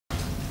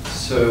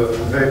So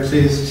I'm very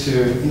pleased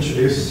to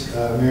introduce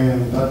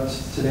Miriam Butt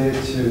today,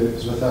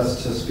 who's with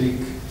us to speak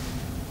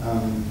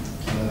in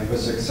the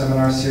linguistics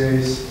seminar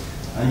series,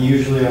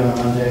 unusually on a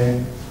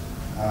Monday,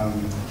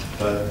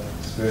 but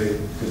it's very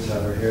good to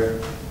have her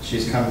here.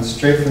 She's come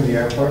straight from the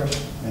airport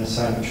in a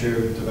sign of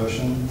true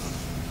devotion.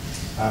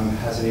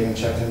 Hasn't even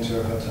checked into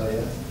her hotel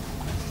yet.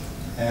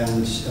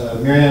 And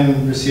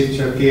Miriam received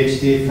her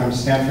PhD from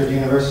Stanford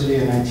University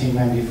in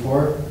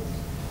 1994,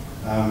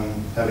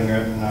 having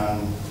written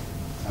on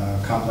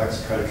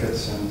complex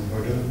predicates in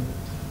Urdu,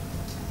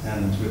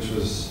 and which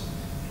was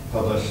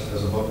published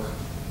as a book,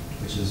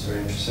 which is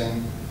very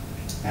interesting.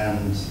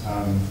 And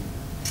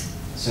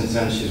since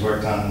then she's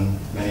worked on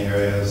many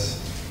areas,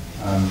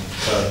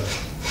 but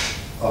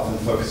often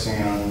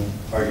focusing on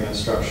argument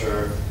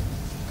structure,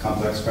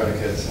 complex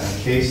predicates,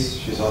 and case.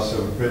 She's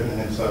also written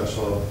an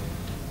influential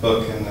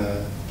book in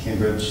the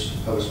Cambridge,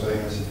 published by the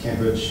University of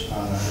Cambridge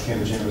on the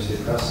Cambridge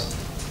University Press,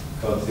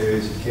 called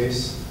Theories of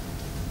Case.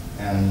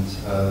 And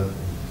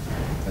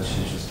as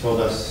she just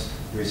told us,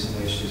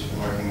 recently she's been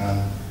working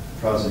on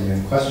prosody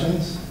and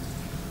questions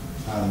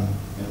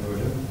in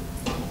Urdu.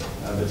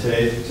 But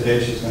today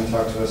she's going to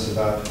talk to us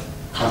about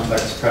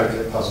complex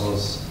predicate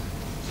puzzles.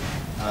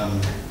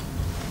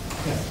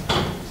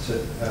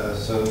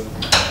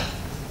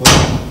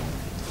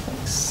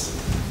 Thanks.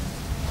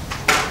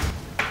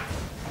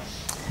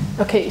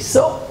 Okay,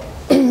 so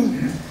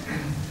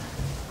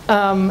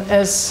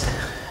as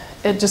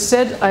Ed just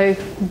said, I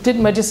did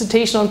my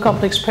dissertation on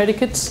complex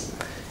predicates,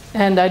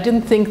 and I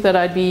didn't think that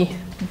I'd be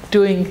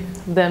doing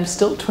them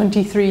still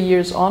 23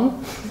 years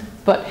on,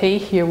 but hey,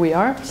 here we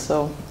are.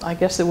 So I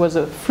guess it was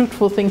a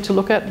fruitful thing to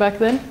look at back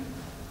then.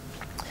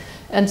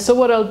 And so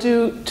what I'll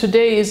do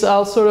today is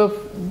I'll sort of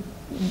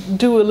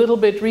do a little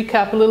bit,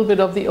 recap a little bit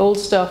of the old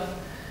stuff,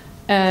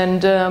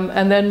 and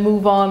then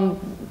move on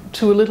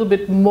to a little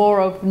bit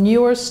more of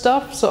newer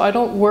stuff. So I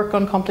don't work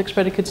on complex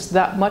predicates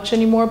that much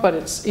anymore, but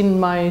it's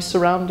in my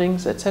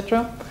surroundings,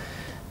 etc.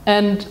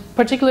 And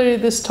particularly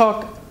this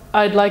talk,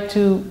 I'd like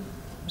to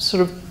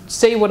sort of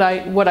say what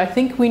I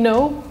think we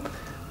know,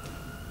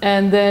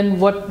 and then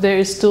what there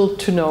is still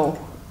to know,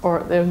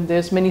 or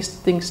there's many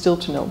things still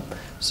to know.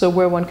 So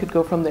where one could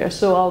go from there.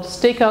 So I'll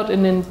stake out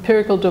an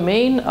empirical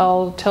domain.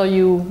 I'll tell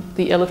you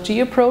the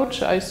LFG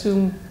approach. I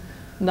assume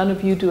none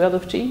of you do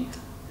LFG,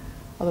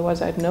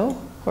 otherwise I'd know.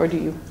 Or do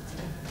you?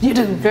 You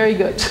do, very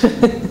good.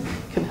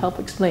 Can help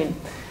explain.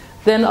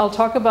 Then I'll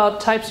talk about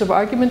types of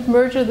argument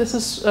merger. This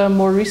is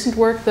more recent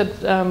work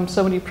that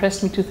somebody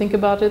pressed me to think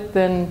about it.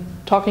 Then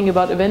talking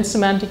about event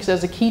semantics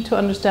as a key to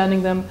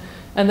understanding them.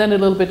 And then a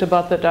little bit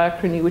about the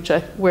diachrony,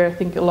 where I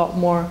think a lot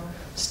more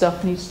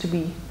stuff needs to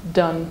be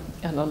done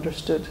and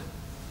understood.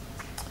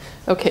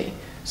 Okay,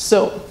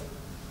 so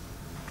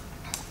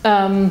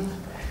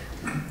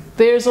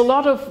there's a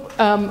lot of,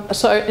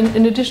 so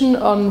in addition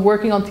on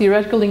working on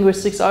theoretical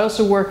linguistics, I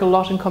also work a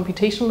lot in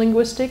computational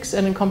linguistics.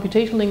 And in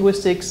computational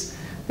linguistics,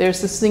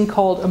 there's this thing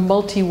called a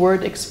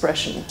multi-word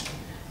expression.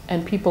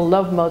 And people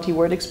love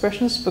multi-word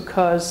expressions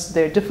because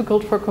they're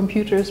difficult for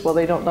computers. Well,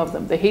 they don't love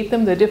them. They hate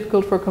them. They're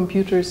difficult for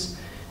computers.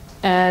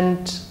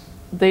 And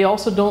they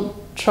also don't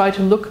try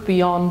to look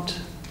beyond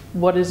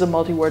what is a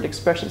multi-word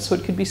expression. So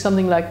it could be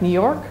something like New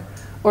York,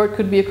 or it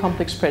could be a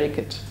complex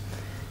predicate.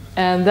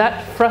 And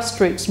that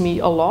frustrates me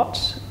a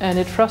lot, and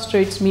it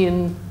frustrates me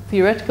in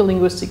theoretical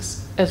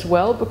linguistics as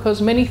well, because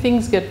many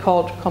things get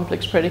called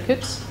complex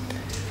predicates,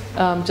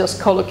 just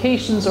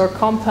collocations or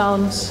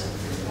compounds.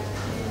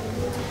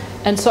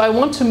 And so I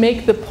want to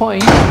make the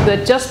point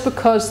that just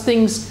because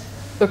things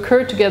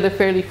occur together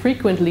fairly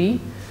frequently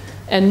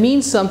and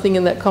mean something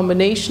in that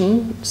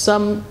combination,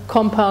 some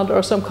compound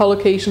or some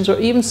collocations, or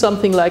even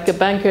something like a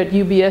banker at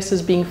UBS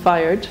is being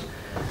fired.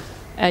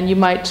 And you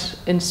might,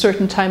 in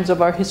certain times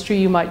of our history,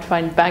 you might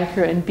find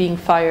banker and being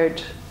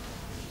fired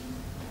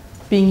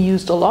being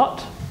used a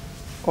lot,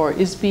 or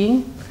is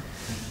being.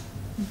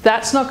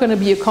 That's not going to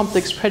be a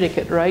complex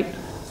predicate, right?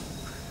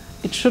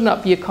 It should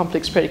not be a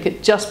complex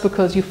predicate just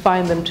because you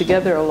find them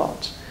together a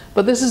lot.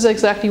 But this is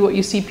exactly what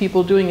you see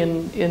people doing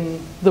in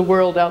the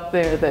world out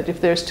there, that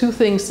if there's two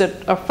things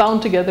that are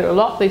found together a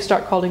lot, they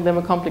start calling them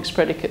a complex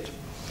predicate.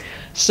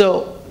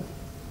 So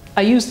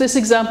I use this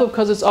example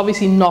because it's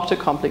obviously not a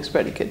complex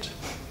predicate.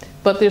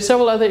 But there are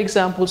several other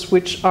examples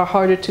which are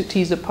harder to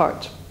tease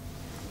apart.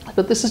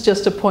 But this is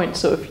just a point.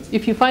 So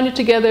if you find it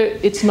together,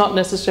 it's not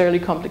necessarily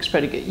complex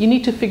predicate. You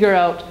need to figure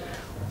out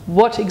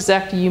what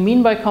exactly you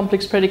mean by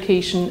complex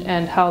predication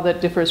and how that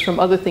differs from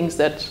other things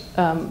that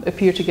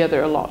appear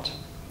together a lot.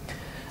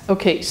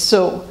 Okay,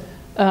 so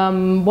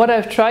what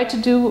I've tried to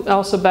do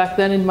also back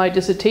then in my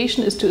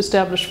dissertation is to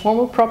establish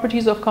formal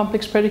properties of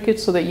complex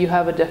predicates so that you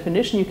have a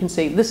definition. You can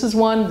say this is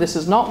one, this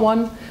is not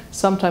one.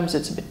 Sometimes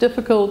it's a bit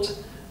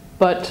difficult,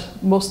 but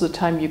most of the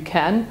time you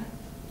can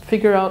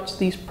figure out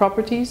these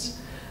properties.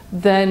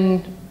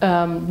 Then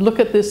look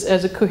at this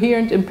as a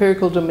coherent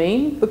empirical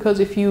domain, because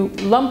if you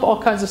lump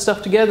all kinds of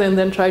stuff together and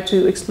then try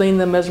to explain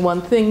them as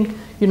one thing,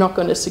 you're not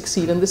going to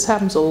succeed. And this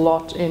happens a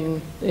lot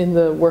in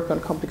the work on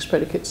complex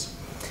predicates.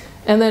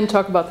 and then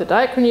talk about the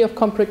diachrony of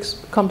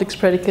complex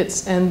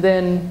predicates, and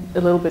then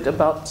a little bit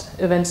about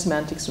event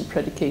semantics and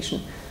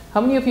predication.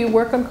 How many of you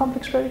work on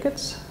complex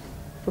predicates?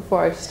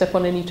 Before I step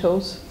on any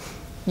toes?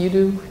 You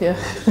do? Yeah.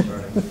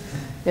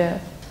 Yeah.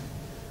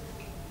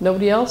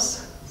 Nobody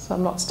else? So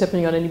I'm not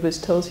stepping on anybody's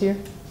toes here?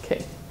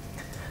 Okay.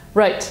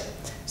 Right.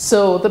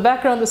 So the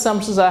background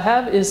assumptions I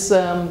have is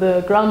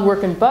the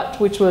groundwork in Butt,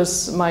 which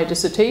was my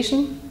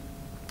dissertation.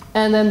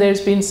 And then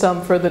there's been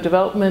some further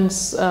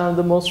developments,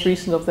 the most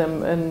recent of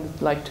them in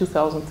like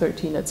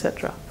 2013,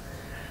 etc.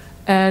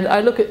 And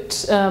I look at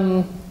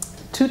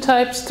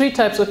three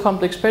types of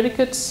complex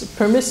predicates: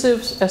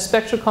 permissives,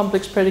 aspectual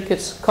complex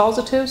predicates,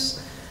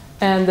 causatives,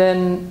 and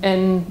then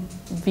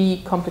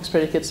NV complex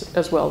predicates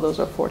as well. Those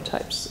are 4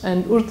 types.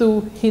 And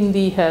Urdu,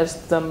 Hindi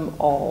has them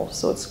all.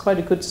 So it's quite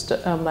a good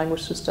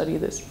language to study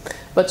this.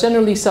 But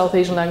generally, South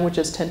Asian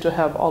languages tend to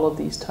have all of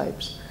these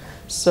types.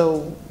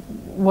 So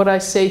what I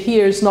say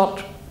here is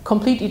not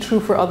completely true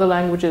for other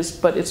languages,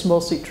 but it's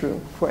mostly true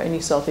for any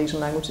South Asian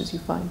languages you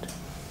find.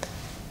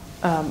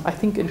 I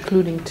think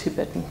including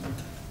Tibetan,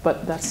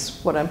 but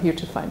that's what I'm here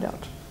to find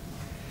out.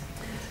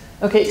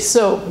 Okay,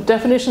 so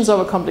definitions of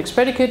a complex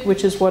predicate,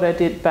 which is what I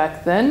did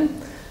back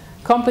then.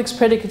 Complex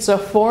predicates are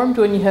formed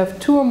when you have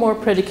 2 or more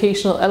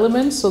predicational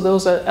elements. So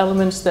those are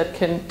elements that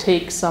can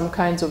take some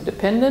kinds of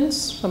dependence,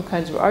 some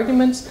kinds of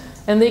arguments,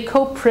 and they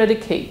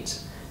co-predicate.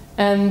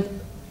 And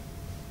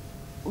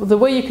the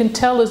way you can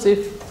tell is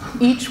if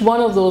each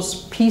one of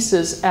those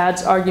pieces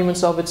adds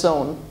arguments of its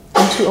own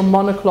into a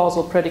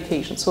monoclausal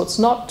predication. So it's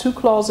not 2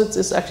 clauses,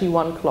 it's actually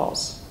 1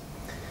 clause.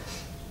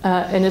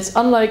 And it's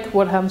unlike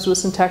what happens with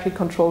syntactic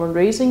control and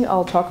raising.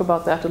 I'll talk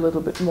about that a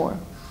little bit more.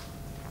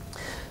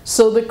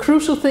 So the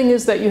crucial thing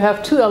is that you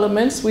have 2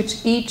 elements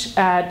which each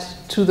add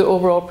to the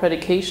overall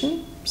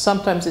predication.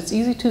 Sometimes it's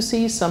easy to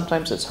see,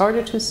 sometimes it's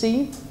harder to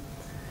see.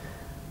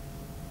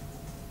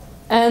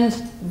 And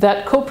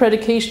that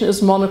co-predication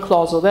is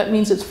monoclausal. That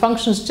means it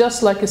functions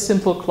just like a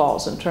simple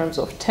clause in terms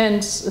of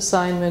tense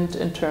assignment,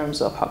 in terms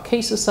of how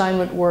case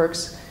assignment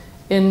works,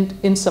 and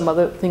in some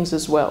other things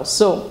as well.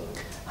 So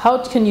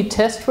how can you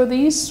test for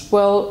these?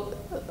 Well,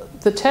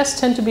 the tests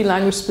tend to be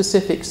language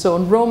specific. So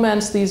in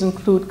Romance, these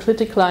include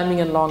clitic climbing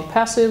and long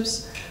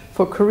passives.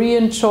 For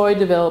Korean, Choi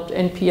developed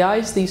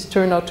NPIs. These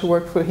turn out to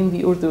work for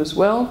Hindi Urdu as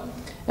well.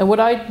 And what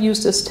I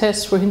used as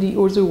tests for Hindi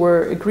Urdu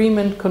were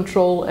agreement,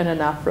 control, and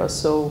anaphora.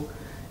 So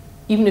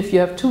even if you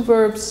have 2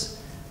 verbs,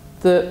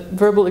 the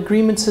verbal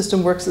agreement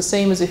system works the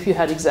same as if you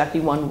had exactly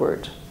 1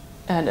 word.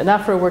 And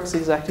anaphora works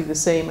exactly the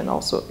same, and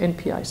also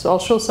NPI. So I'll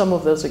show some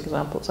of those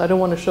examples. I don't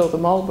want to show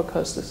them all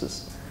because this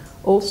is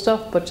old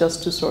stuff, but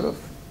just to sort of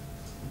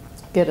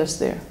get us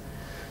there.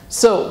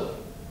 So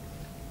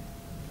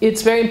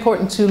it's very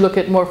important to look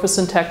at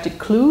morphosyntactic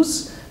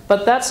clues,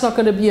 but that's not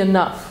going to be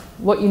enough.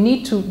 What you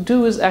need to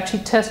do is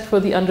actually test for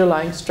the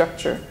underlying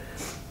structure.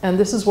 And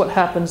this is what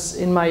happens,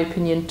 in my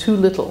opinion, too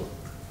little.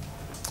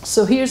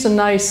 So here's a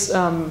nice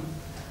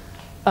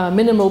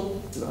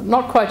minimal,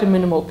 not quite a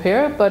minimal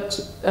pair,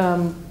 but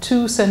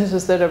 2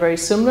 sentences that are very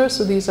similar.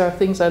 So these are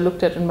things I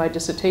looked at in my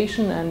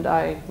dissertation, and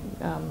I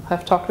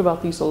have talked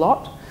about these a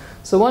lot.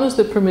 So one is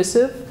the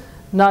permissive.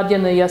 Nadia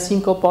ne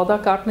Yasin ko pauda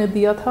kaatne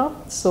diya tha.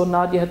 So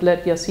Nadia had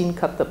let Yasin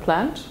cut the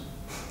plant.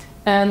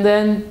 And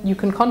then you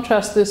can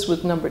contrast this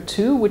with number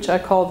 2, which I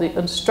call the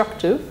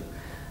instructive.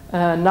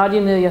 Nadia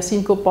ne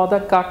Yasin ko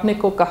pauda kaatne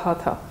ko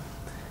kaha tha.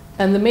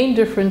 And the main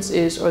difference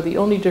is, or the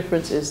only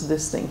difference is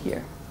this thing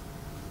here.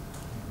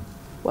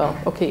 Well,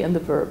 okay, and the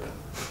verb.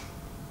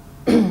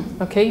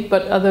 Okay,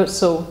 but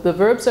so the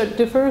verbs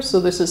differ.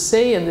 So this is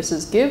say and this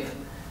is give.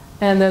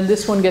 And then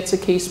this one gets a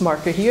case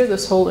marker here.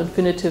 This whole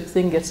infinitive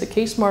thing gets a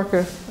case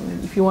marker. I mean,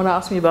 if you want to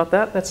ask me about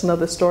that, that's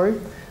another story.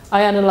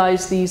 I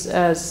analyze these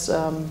as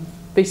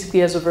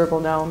basically as a verbal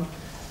noun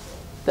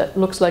that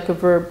looks like a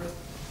verb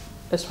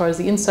as far as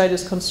the inside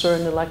is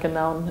concerned, and like a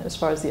noun as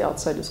far as the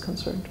outside is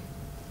concerned.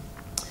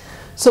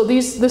 So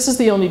this is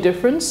the only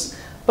difference.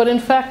 But in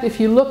fact, if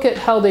you look at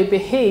how they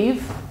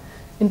behave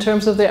in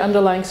terms of their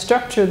underlying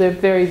structure, they're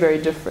very,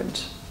 very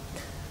different.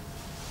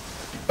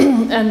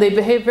 And they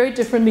behave very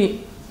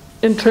differently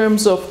in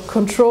terms of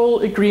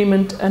control,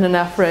 agreement, and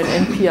anaphora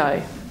and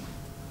NPI.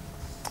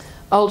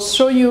 I'll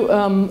show you,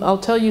 I'll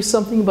tell you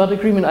something about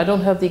agreement. I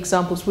don't have the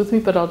examples with me,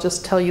 but I'll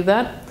just tell you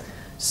that.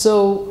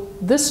 So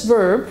this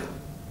verb,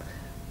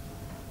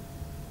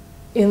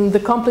 in the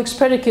complex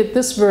predicate,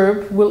 this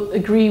verb will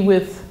agree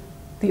with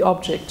the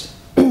object.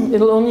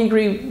 It'll only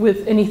agree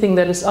with anything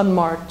that is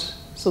unmarked.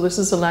 So this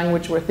is a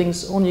language where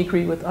things only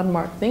agree with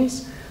unmarked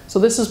things. So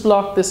this is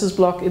block,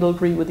 it'll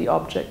agree with the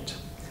object.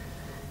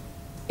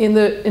 In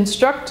the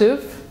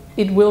instructive,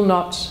 it will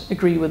not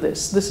agree with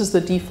this. This is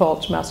the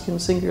default masculine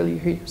singular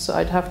here. So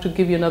I'd have to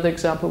give you another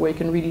example where you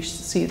can really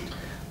see it.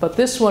 But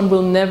this one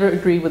will never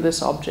agree with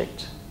this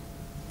object.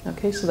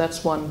 Okay, so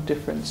that's one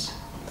difference.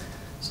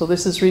 So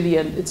this is really,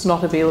 it's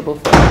not available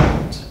for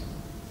agreement.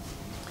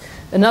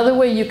 Another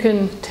way you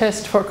can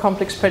test for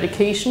complex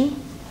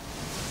predication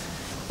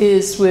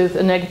is with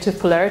a negative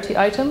polarity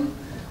item.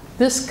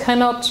 This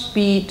cannot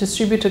be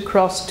distributed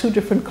across 2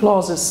 different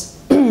clauses.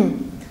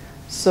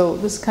 So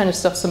this kind of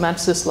stuff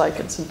semanticists like,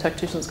 and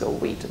syntacticians go,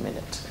 wait a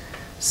minute.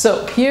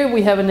 So here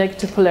we have a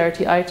negative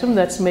polarity item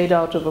that's made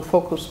out of a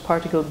focused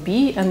particle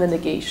be and the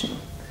negation.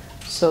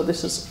 So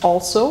this is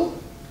also,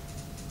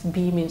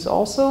 be means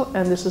also,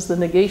 and this is the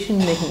negation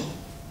nahi.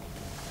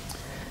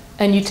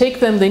 And you take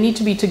them, they need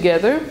to be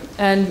together,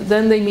 and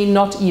then they mean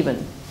not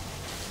even.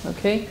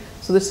 Okay?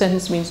 So this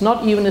sentence means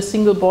not even a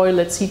single boy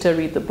let Sita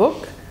read the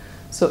book.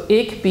 So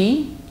ek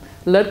bhi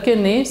ladke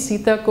ne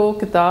Sita ko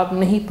kitab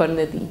nahi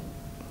padhne di.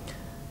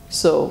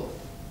 So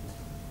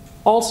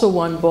also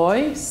one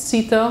boy,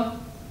 Sita,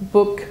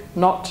 book,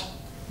 not,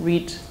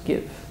 read,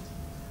 give.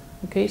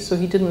 Okay, so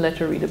he didn't let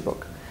her read a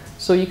book.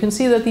 So you can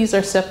see that these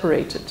are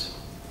separated,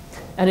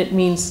 and it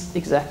means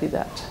exactly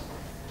that.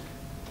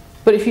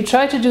 But if you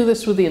try to do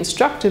this with the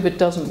instructive, it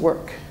doesn't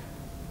work.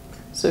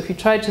 So if you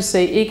try to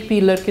say, ek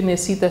bhi ladke ne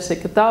Sita se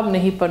kitab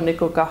nahi padhne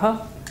ko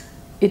kaha,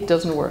 it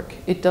doesn't work.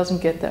 It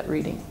doesn't get that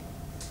reading.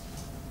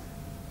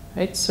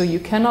 Right? So you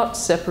cannot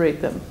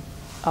separate them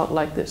out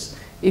like this.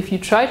 If you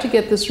try to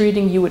get this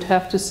reading, you would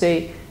have to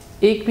say,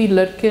 ek bhi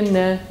ladke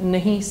ne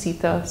nahi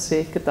Sita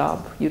se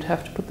kitab. You'd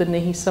have to put the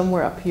nahi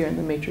somewhere up here in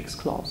the matrix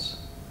clause.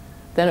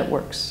 Then it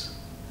works.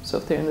 So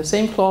if they're in the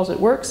same clause, it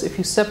works. If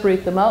you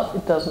separate them out,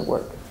 it doesn't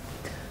work.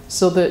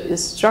 So the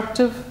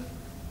instructive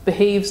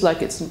behaves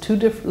like it's in two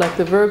different, like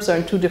the verbs are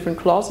in two different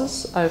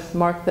clauses. I've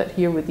marked that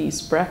here with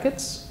these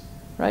brackets,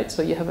 right?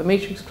 So you have a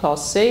matrix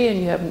clause say, and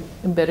you have an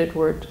embedded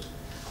word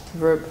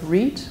verb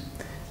read.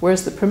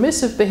 Whereas the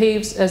permissive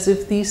behaves as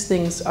if these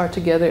things are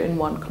together in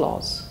one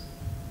clause.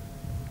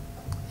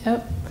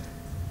 Yep.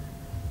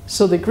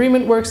 So the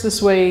agreement works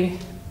this way,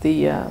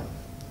 the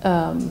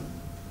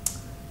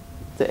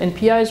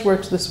NPIs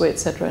works this way,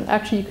 etc. And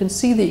actually you can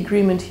see the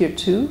agreement here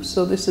too.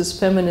 So this is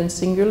feminine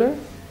singular,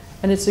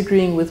 and it's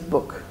agreeing with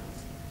book.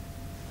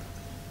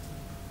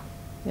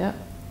 Yeah.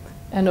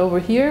 And over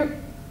here,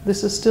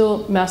 this is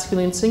still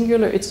masculine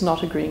singular, it's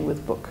not agreeing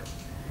with book.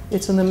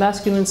 It's in the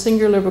masculine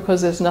singular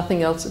because there's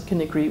nothing else it can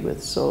agree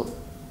with. So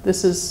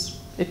this is,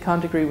 it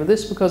can't agree with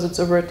this because it's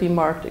overtly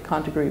marked, it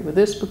can't agree with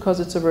this because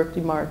it's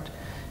overtly marked,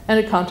 and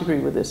it can't agree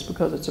with this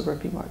because it's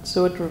overtly marked.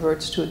 So it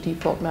reverts to a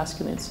default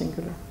masculine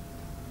singular.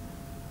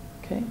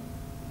 Okay.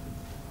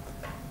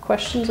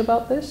 Questions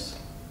about this?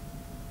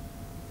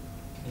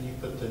 Can you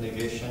put the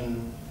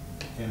negation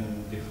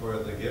in before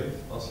the give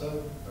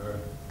also? Or?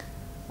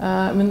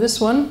 In this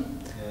one?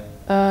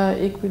 Yeah.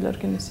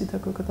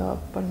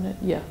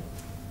 Yeah.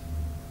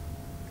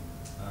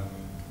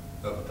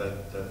 But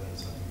that means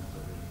something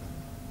completely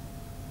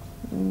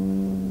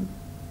different.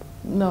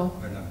 No.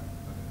 Or no?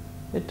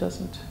 Okay. It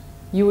doesn't.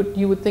 You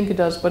would think it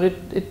does, but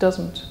it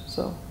doesn't.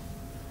 So.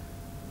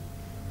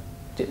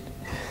 I don't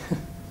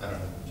know.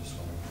 Just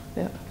wondering.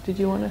 Yeah. Did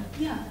you want to?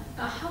 Yeah.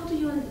 How do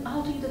you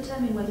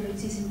determine whether it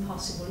is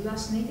impossible? You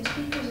ask native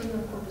speakers or you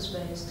are corpus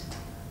based?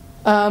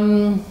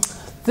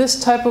 This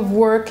type of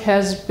work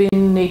has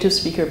been native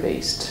speaker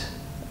based.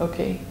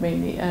 Okay,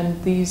 mainly,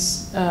 and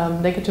these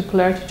negative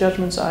polarity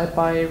judgments are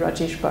by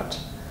Rajesh Butt.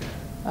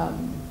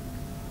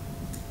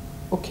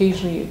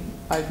 Occasionally,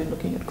 I've been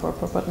looking at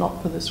corpora, but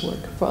not for this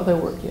work. For other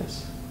work,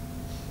 yes.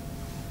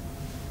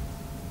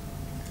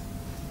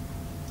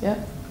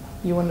 Yeah,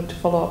 you wanted to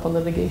follow up on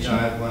the negation? No,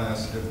 I want to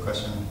ask you a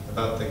question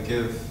about the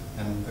give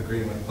and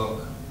agreeing with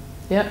book.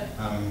 Yeah.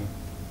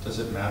 Does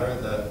it matter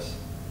that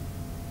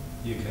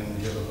you can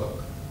give a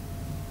book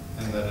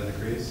and that it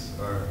agrees,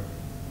 or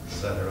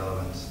is that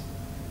irrelevant?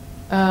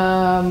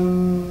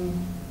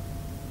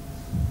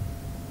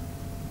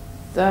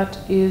 That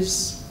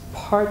is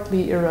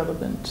partly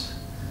irrelevant.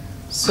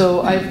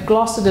 So I've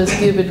glossed it as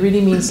give, it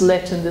really means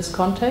let in this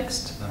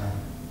context.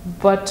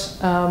 But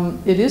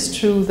it is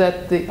true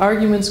that the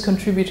arguments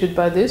contributed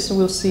by this, and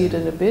we'll see it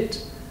in a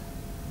bit,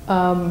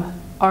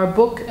 are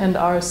book and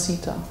are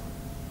Sita.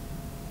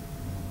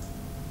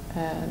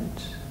 And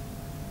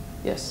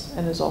yes,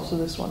 and there's also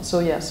this one. So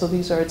yeah, so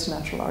these are its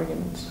natural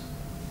arguments.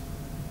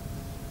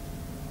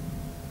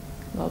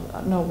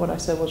 No, what I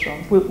said was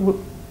wrong.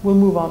 We'll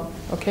move on,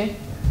 okay?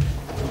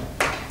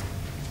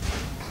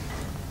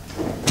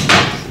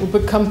 We'll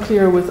become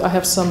clear with, I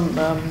have some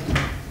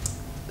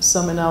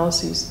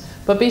analyses.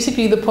 But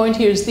basically the point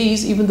here is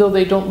these, even though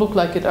they don't look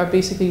like it, are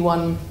basically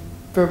one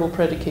verbal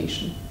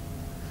predication.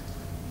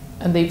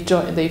 And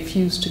they've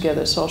fused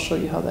together, so I'll show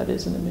you how that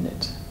is in a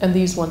minute. And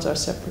these ones are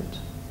separate.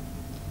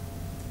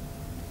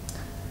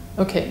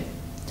 Okay,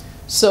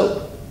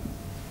 so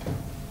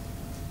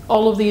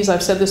all of these,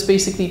 I've said this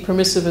basically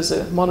permissive is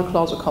a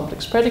monoclausal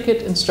complex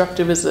predicate,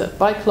 instructive is a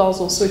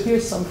biclausal. So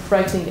here's some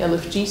frightening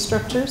LFG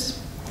structures.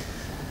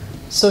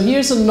 So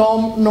here's a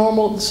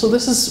normal, so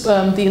this is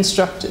the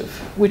instructive,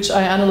 which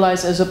I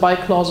analyze as a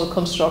biclausal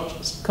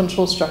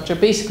control structure.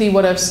 Basically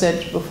what I've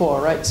said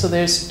before, right? So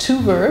there's two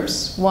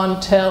verbs,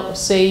 one tell,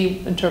 say,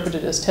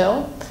 interpreted as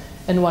tell,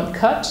 and one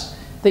cut.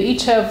 They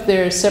each have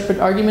their separate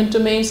argument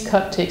domains.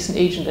 Cut takes an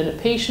agent and a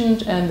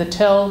patient, and the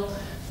tell,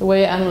 the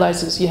way I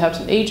analyze is you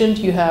have an agent,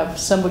 you have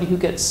somebody who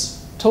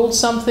gets told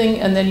something,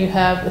 and then you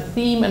have a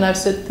theme, and I've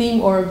said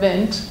theme or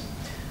event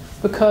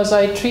because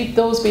I treat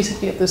those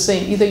basically the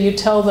same. Either you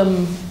tell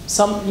them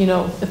some,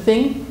 a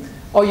thing,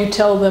 or you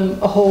tell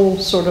them a whole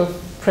sort of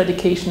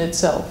predication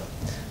itself.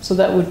 So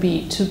that would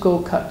be to go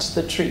cut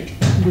the tree,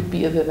 would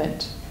be an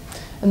event.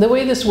 And the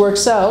way this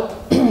works out,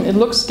 it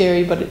looks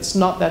scary, but it's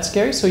not that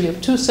scary. So you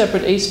have two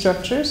separate A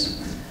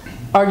structures,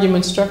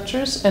 argument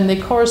structures, and they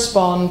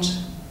correspond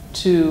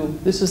to,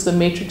 this is the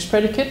matrix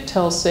predicate,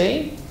 tell,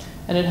 say,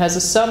 and it has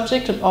a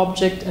subject, an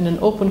object, and an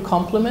open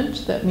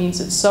complement. That means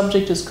its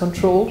subject is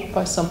controlled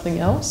by something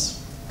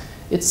else.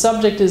 Its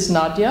subject is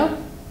Nadia,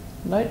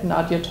 right?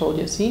 Nadia told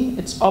Yasin.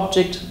 Its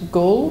object,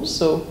 goal,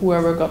 so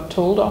whoever got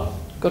told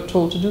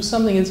to do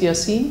something is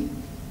Yasin.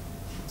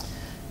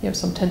 You have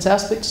some tense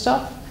aspect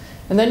stuff.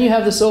 And then you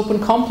have this open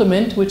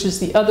complement, which is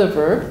the other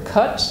verb,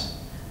 cut,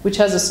 which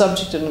has a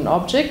subject and an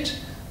object.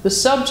 The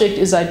subject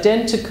is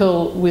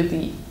identical with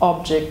the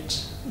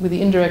object, with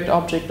the indirect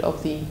object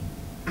of the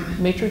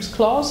matrix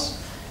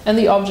clause, and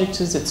the object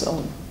is its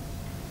own.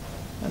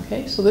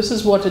 Okay, so this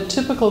is what a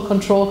typical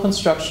control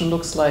construction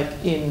looks like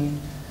in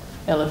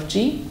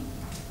LFG.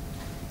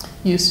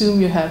 You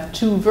assume you have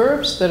two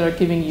verbs that are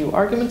giving you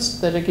arguments,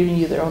 that are giving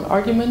you their own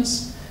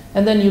arguments,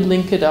 and then you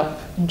link it up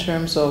in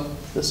terms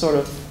of the sort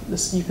of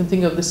this, you can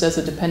think of this as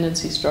a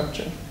dependency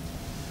structure,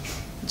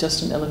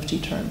 just in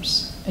LFG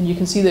terms. And you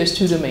can see there's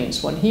two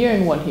domains, one here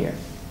and one here.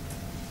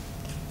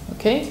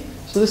 Okay,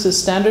 so this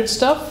is standard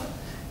stuff.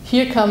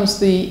 Here comes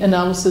the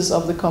analysis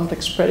of the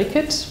complex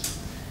predicate.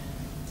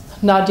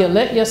 Nadia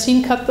let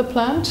Yasin cut the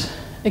plant.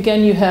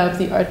 Again, you have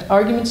the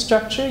argument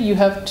structure. You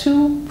have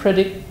two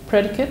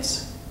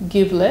predicates,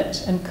 give,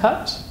 let, and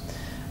cut.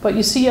 But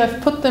you see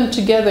I've put them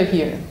together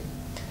here.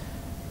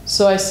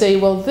 So I say,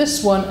 well,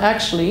 this one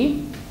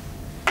actually,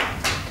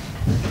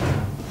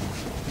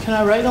 can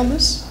I write on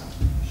this?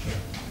 Sure.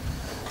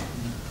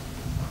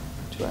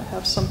 Do I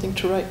have something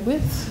to write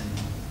with?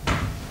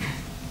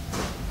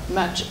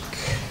 Magic.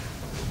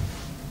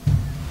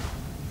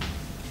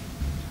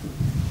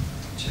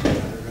 Check it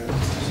out, right?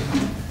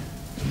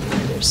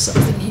 There's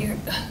something here.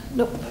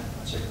 Nope.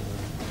 I'll check it out.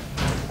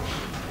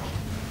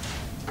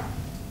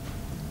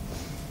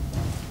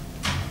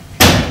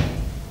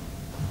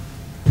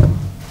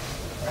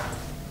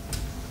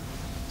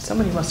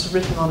 Somebody must have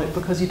written on it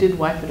because you did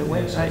wipe it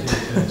away, Yes, right? I did,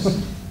 yes.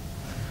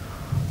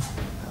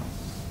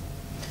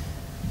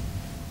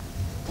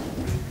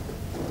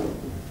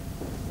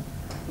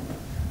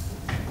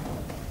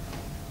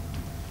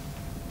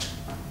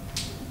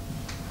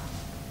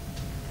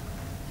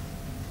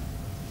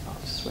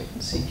 I'll just wait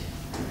and see.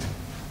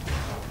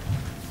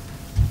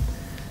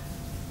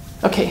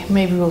 Okay,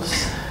 maybe we'll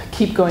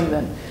keep going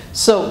then.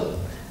 So,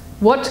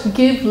 what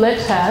give let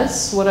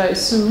has, what I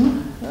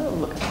assume, oh,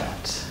 look at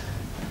that.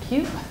 Thank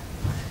you.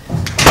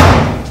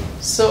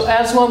 So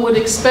as one would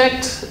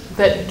expect,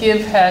 that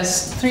give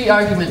has three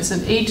arguments,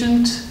 an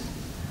agent,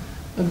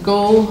 a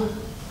goal,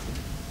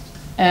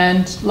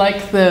 and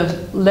like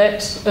the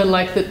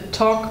like the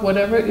talk,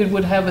 whatever, it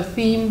would have a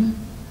theme.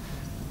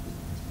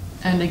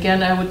 And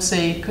again, I would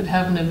say it could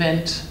have an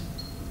event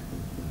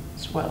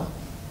as well.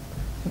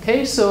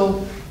 Okay,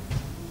 so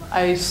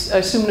I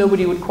assume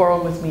nobody would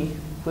quarrel with me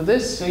with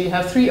this. So you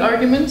have three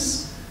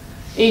arguments,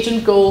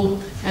 agent,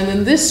 goal, and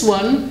then this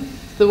one,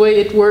 the way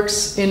it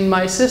works in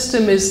my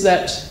system is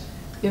that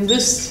in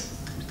this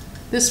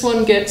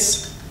one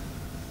gets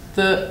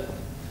the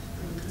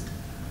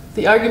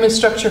argument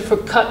structure for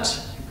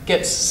cut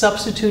gets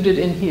substituted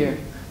in here.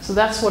 So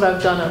that's what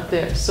I've done up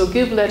there. So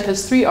give let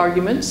has three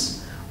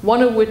arguments,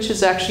 one of which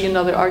is actually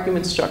another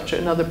argument structure,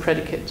 another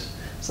predicate.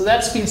 So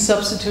that's been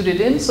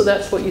substituted in, so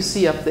that's what you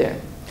see up there.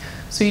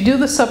 So you do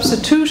the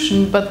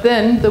substitution, but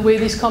then the way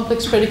these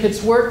complex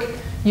predicates work,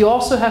 you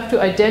also have to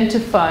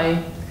identify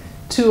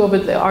two of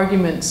the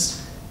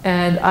arguments.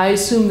 And I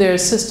assume there are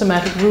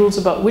systematic rules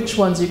about which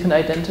ones you can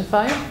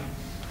identify.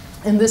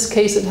 In this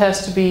case, it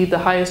has to be the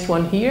highest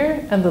one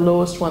here and the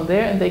lowest one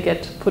there, and they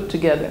get put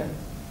together.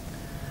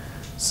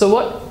 So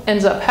what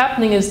ends up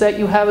happening is that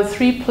you have a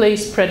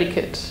three-place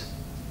predicate,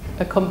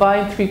 a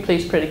combined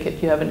three-place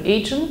predicate. You have an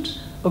agent,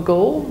 a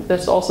goal,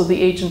 that's also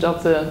the agent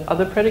of the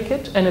other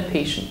predicate, and a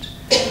patient.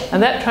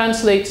 And that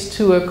translates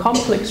to a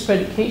complex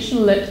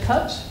predication, let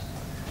cut,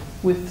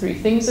 with three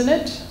things in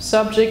it: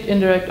 subject,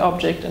 indirect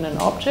object, and an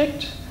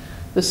object.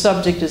 The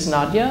subject is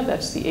Nadia,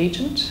 that's the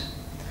agent.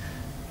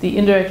 The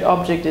indirect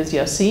object is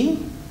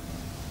Yasin,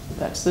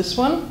 that's this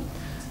one.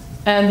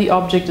 And the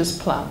object is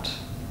plant.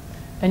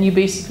 And you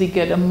basically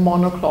get a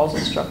monoclausal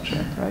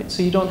structure, right?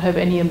 So you don't have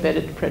any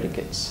embedded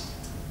predicates.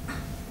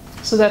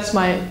 So that's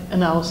my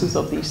analysis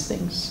of these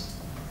things.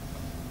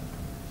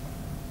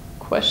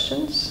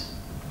 Questions?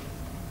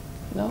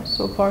 No?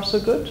 So far, so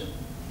good?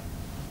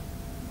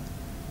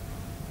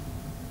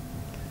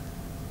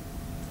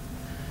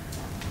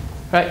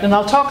 Right, and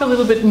I'll talk a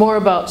little bit more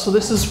about, so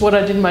this is what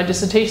I did in my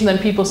dissertation. Then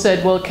people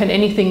said, well, can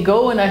anything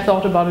go? And I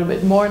thought about it a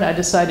bit more, and I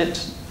decided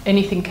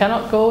anything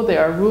cannot go.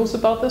 There are rules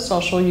about this.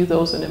 I'll show you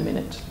those in a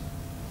minute.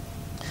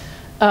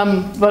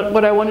 But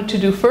what I wanted to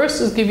do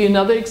first is give you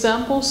another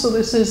example. So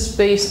this is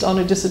based on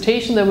a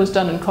dissertation that was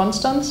done in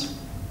Konstanz.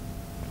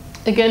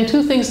 Again,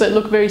 two things that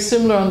look very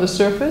similar on the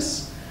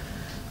surface.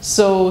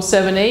 So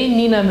 7a,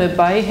 Nina me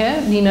bai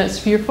hai. Nina is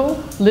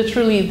fearful.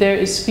 Literally, there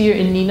is fear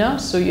in Nina.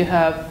 So you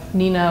have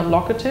Nina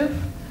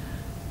locative.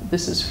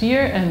 This is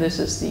fear, and this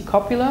is the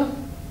copula.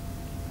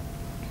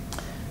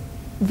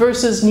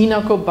 Versus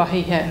Nina ko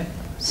bai hai.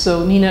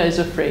 So Nina is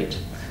afraid.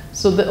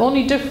 So the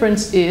only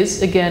difference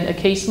is, again, a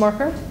case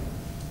marker.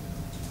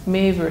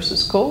 Me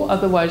versus ko.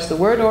 Otherwise, the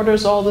word order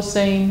is all the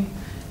same.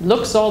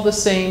 Looks all the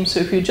same.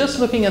 So if you're just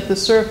looking at the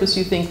surface,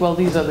 you think, well,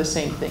 these are the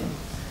same thing.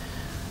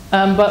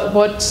 But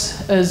what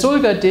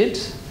Zolga did,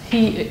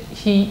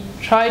 he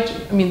tried,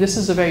 I mean, this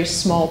is a very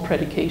small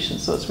predication,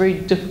 so it's very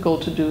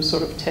difficult to do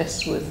sort of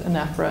tests with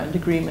anaphora and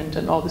agreement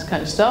and all this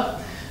kind of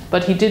stuff.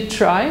 But he did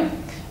try,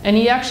 and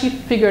he actually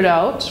figured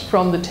out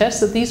from the test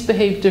that these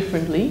behave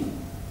differently.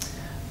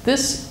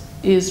 This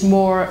is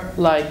more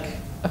like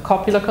a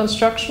copula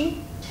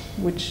construction,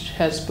 which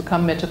has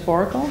become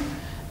metaphorical.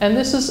 And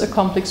this is a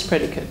complex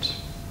predicate.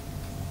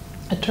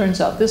 It turns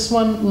out this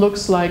one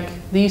looks like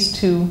these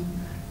two,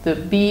 the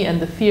be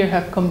and the fear,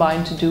 have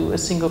combined to do a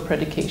single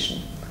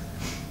predication.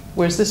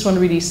 Whereas this one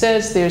really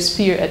says there's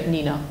fear at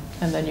Nina,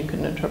 and then you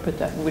can interpret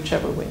that in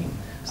whichever way.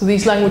 So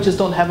these languages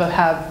don't have a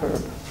have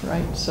verb,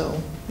 right?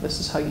 So this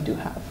is how you do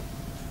have,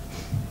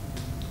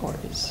 or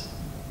is.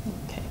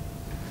 Okay.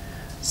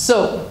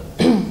 So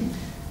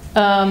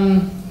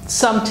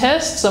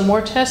some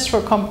more tests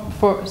for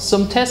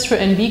some tests for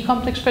NB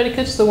complex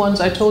predicates. The ones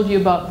I told you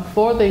about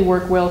before, they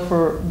work well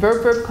for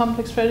verb-verb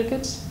complex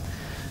predicates.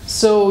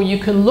 So you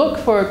can look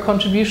for a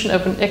contribution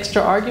of an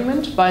extra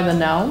argument by the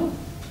noun.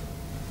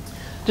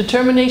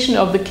 Determination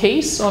of the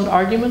case on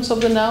arguments of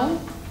the noun.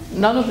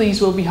 None of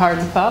these will be hard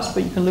and fast,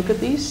 but you can look at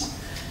these.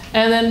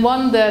 And then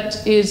one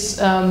that is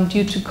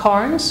due to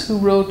Carnes, who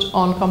wrote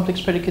on complex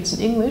predicates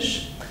in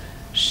English.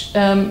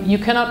 You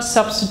cannot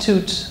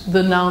substitute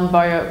the noun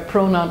via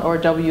pronoun or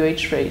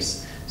WH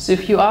phrase. So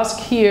if you ask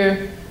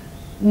here,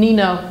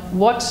 Nina,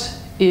 what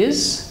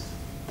is?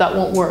 That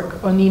won't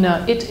work. Or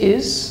Nina, it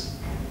is.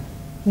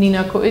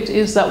 Nina ko it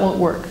is, that won't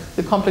work.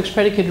 The complex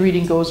predicate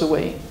reading goes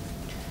away.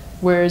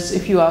 Whereas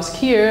if you ask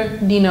here,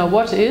 Nina,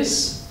 what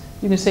is?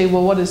 You can say,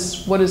 well, what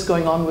is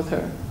going on with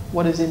her?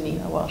 What is in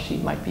Nina? Well, she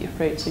might be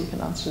afraid, so you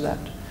can answer that.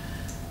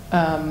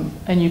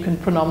 And you can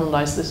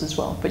pronominalize this as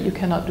well, but you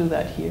cannot do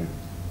that here.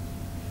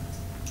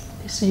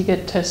 So you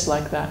get tests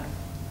like that.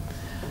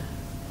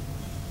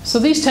 So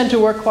these tend to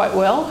work quite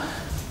well,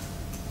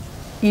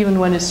 even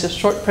when it's just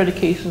short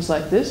predications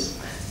like this.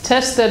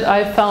 Tests that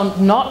I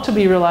found not to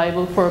be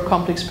reliable for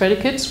complex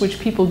predicates, which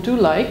people do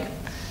like,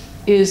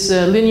 is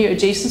linear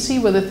adjacency,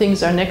 whether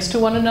things are next to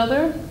one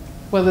another,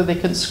 whether they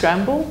can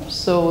scramble.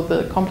 So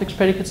the complex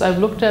predicates I've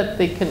looked at,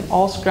 they can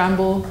all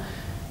scramble.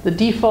 The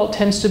default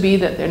tends to be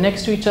that they're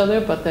next to each other,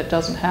 but that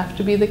doesn't have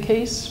to be the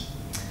case.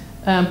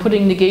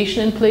 Putting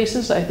negation in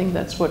places, I think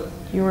that's what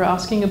you were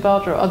asking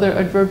about, or other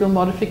adverbial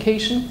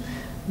modification.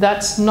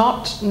 That's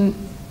not,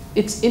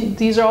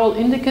 these are all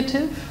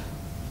indicative,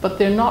 but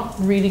they're not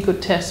really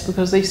good tests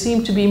because they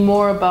seem to be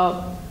more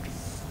about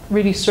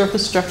really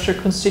surface structure,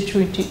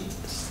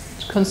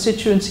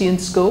 constituency and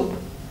scope.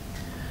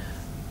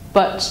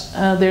 But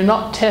they're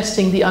not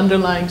testing the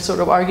underlying sort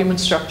of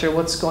argument structure,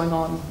 what's going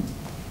on.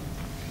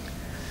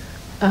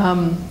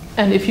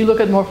 And if you look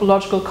at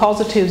morphological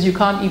causatives, you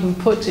can't even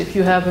put, if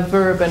you have a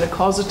verb and a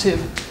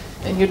causative,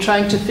 and you're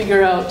trying to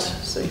figure out,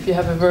 so if you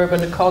have a verb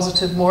and a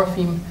causative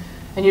morpheme,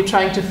 and you're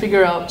trying to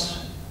figure out,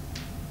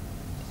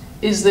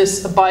 is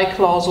this a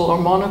biclausal or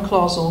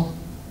monoclausal?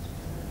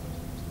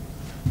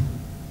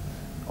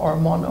 Or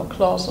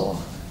monoclausal,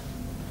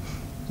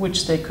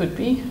 which they could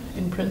be,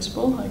 in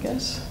principle, I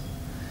guess.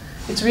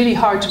 It's really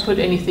hard to put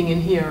anything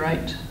in here,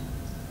 right?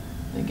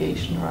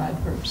 Negation or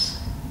adverbs.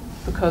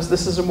 Because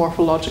this is a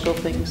morphological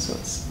thing, so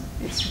it's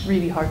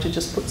really hard to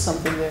just put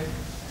something there.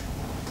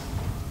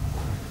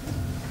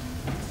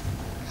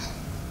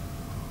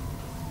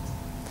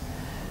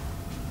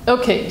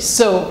 Okay,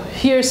 so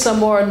here's some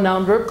more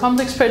noun-verb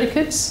complex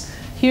predicates.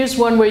 Here's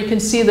one where you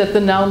can see that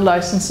the noun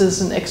licenses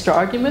an extra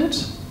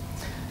argument.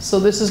 So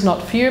this is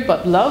not fear,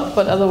 but love,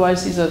 but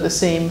otherwise these are the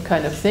same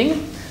kind of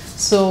thing.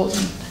 So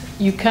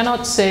you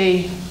cannot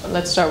say,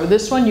 let's start with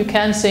this one, you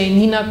can say,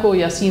 Nina ko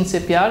Yasin se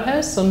pyar hai.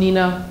 So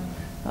Nina,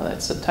 oh,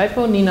 that's a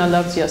typo, Nina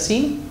loves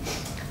Yasin.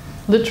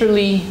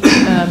 Literally,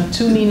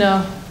 to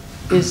Nina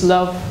is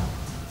love.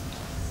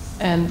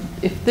 And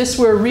if this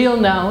were a real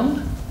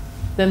noun,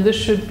 then this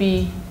should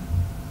be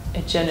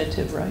a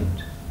genitive, right?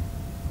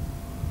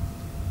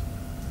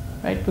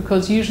 Right?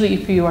 Because usually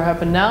if you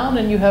have a noun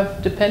and you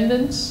have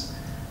dependents,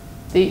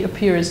 they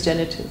appear as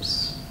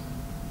genitives.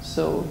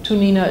 So, to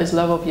Nina is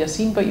love of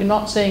Yasin, but you're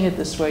not saying it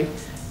this way.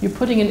 You're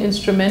putting an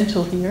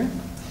instrumental here.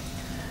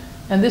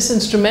 And this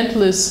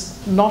instrumental is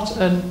not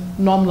a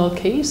nominal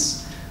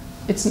case.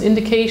 It's an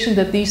indication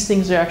that these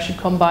things are actually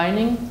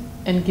combining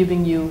and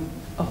giving you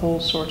a whole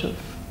sort of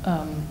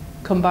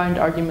combined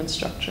argument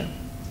structure.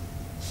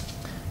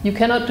 You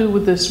cannot do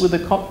with this with a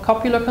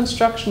copular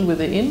construction with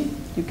the in.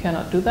 You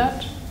cannot do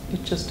that.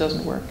 It just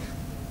doesn't work.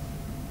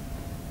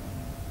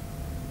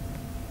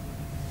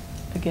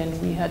 again,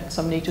 we had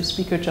some native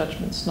speaker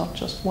judgments, not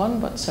just one,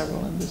 but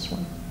several in this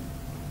one.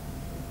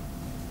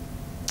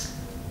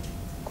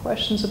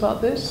 Questions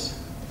about this?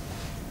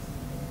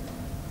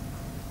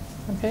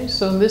 Okay,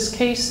 so in this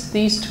case,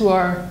 these two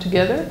are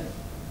together.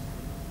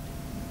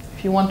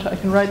 If you want to, I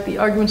can write the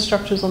argument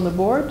structures on the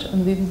board,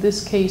 and in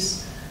this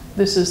case,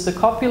 this is the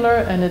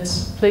copular, and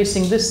it's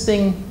placing this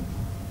thing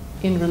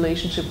in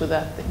relationship with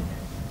that thing.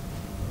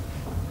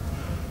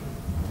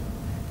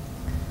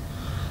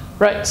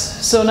 Right,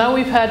 so now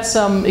we've had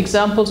some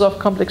examples of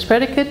complex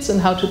predicates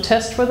and how to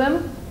test for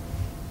them.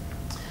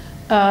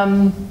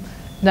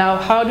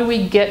 Now,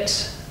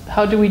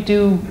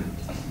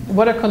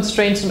 what are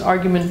constraints on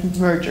argument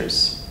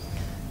mergers?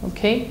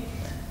 Okay,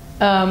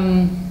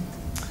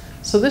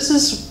 so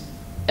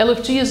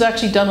LFG has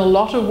actually done a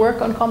lot of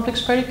work on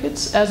complex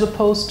predicates as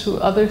opposed to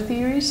other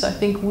theories. I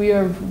think we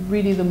are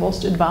really the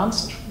most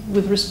advanced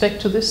with respect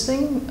to this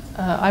thing.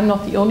 I'm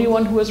not the only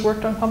one who has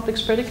worked on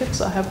complex predicates.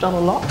 I have done a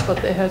lot,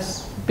 but there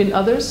has been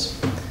others.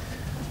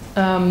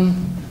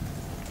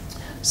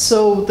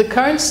 So the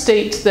current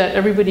state that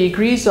everybody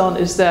agrees on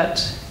is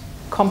that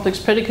complex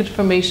predicate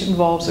formation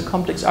involves a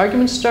complex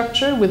argument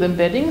structure with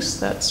embeddings.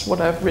 That's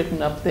what I've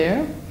written up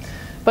there.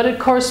 But it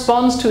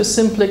corresponds to a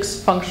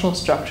simplex functional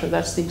structure.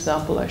 That's the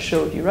example I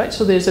showed you, right?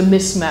 So there's a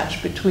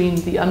mismatch between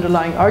the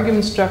underlying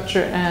argument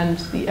structure and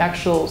the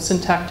actual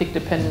syntactic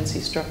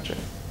dependency structure.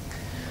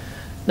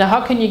 Now,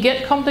 how can you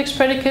get complex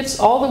predicates?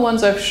 All the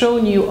ones I've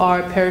shown you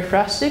are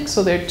periphrastic,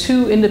 so they're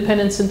two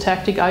independent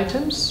syntactic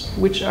items,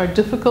 which are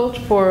difficult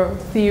for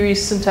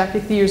theories,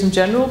 syntactic theories in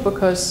general,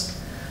 because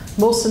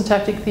most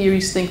syntactic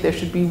theories think there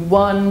should be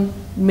one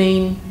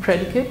main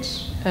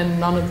predicate and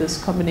none of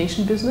this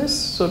combination business.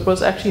 So it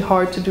was actually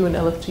hard to do in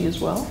LFG as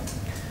well.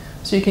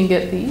 So you can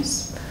get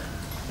these.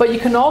 But you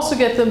can also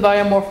get them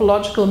via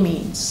morphological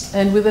means.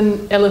 And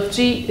within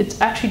LFG,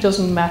 it actually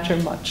doesn't matter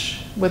much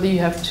whether you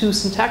have two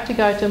syntactic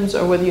items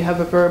or whether you have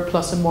a verb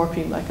plus a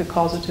morpheme, like a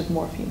causative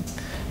morpheme.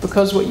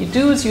 Because what you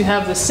do is you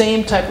have the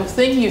same type of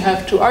thing. You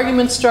have two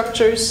argument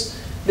structures.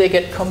 They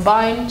get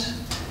combined,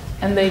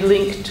 and they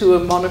link to a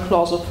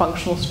monoclausal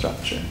functional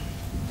structure.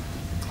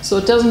 So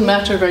it doesn't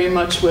matter very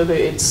much whether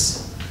it's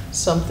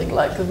something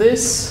like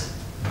this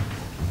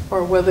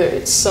or whether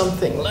it's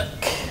something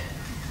like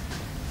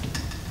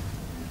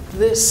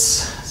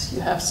this. So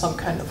you have some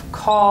kind of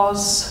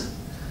cause,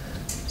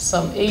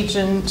 some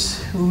agent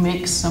who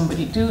makes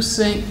somebody do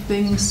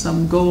things,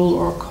 some goal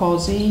or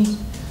causee,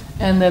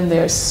 and then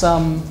there's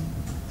some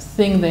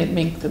thing they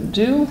make them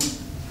do,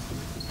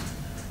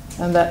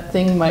 and that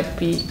thing might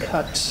be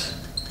cut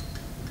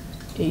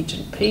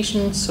agent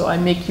patient. So I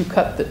make you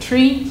cut the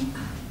tree.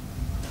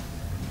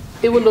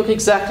 It would look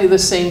exactly the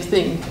same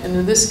thing. And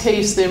in this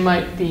case, there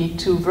might be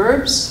two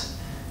verbs.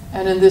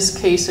 And in this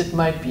case, it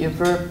might be a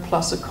verb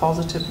plus a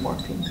causative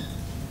morpheme.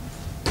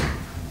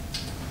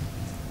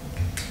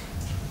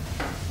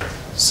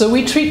 So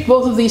we treat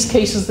both of these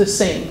cases the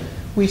same.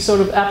 We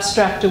sort of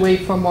abstract away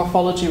from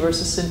morphology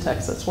versus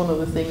syntax. That's one of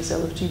the things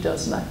LFG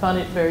does. And I found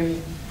it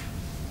very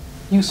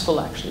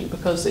useful, actually,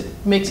 because it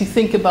makes you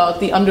think about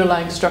the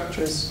underlying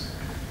structures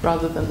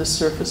rather than the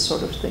surface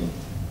sort of thing.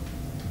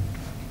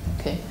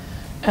 Okay.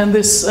 And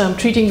this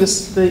treating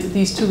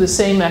these two the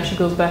same actually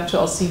goes back to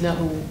Alcina,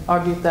 who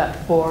argued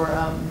that for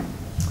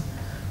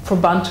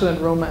Bantu and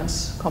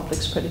Romance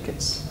complex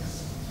predicates.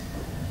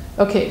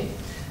 Okay,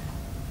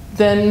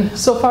 then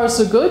so far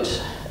so good.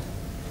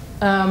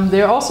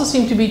 There also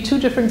seem to be two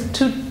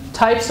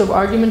types of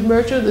argument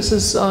merger. This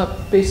is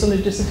based on a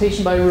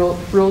dissertation by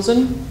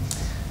Rosen.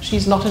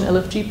 She's not an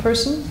LFG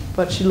person,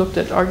 but she looked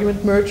at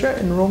argument merger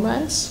in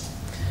Romance.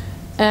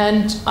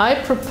 And I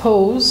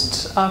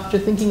proposed, after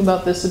thinking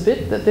about this a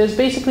bit, that there's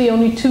basically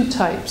only two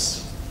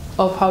types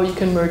of how you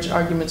can merge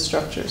argument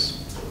structures.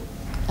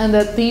 And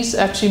that these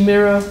actually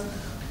mirror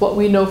what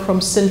we know from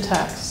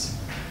syntax.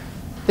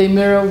 They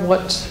mirror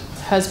what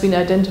has been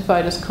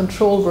identified as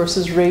control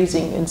versus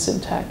raising in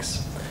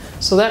syntax.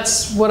 So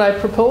that's what I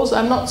propose.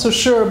 I'm not so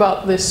sure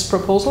about this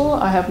proposal.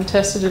 I haven't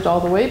tested it all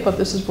the way, but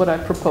this is what I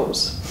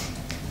propose.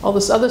 All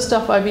this other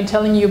stuff I've been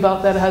telling you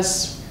about that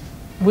has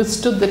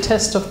withstood the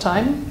test of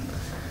time.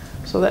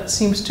 So that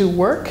seems to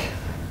work.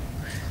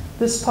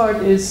 This part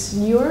is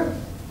newer,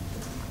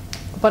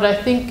 but I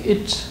think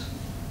it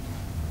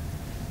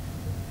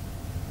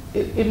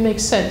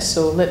makes sense.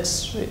 So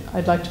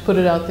I'd like to put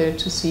it out there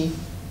to see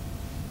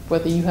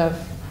whether you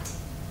have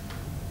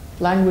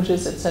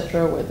languages,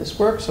 etc., where this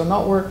works or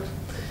not work.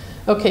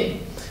 Okay,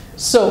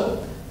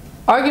 so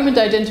argument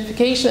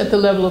identification at the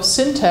level of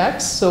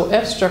syntax, so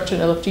F structure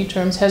in LFG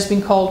terms, has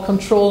been called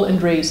control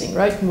and raising,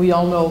 right? And we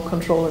all know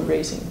control and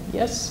raising,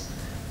 yes?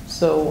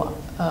 So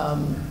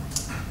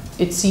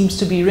it seems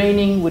to be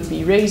raining would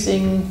be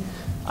raising.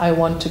 I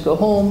want to go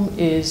home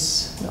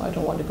is, no, I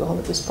don't want to go home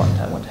at this point.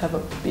 I want to have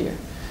a beer.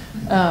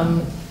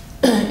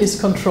 Is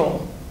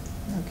control,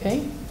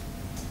 okay?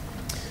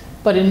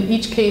 But in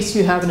each case,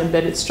 you have an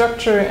embedded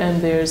structure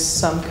and there's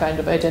some kind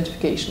of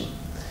identification.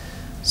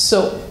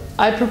 So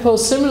I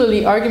propose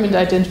similarly, argument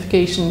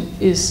identification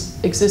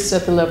exists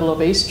at the level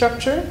of A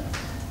structure.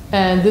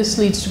 And this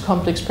leads to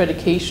complex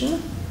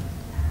predication,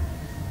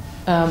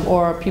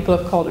 or people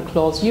have called it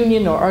clause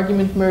union or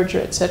argument merger,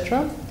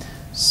 etc.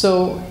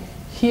 So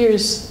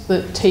here's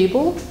the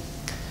table.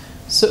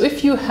 So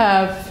if you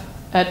have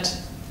at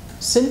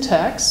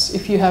syntax,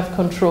 if you have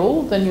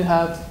control, then you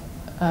have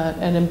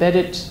an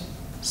embedded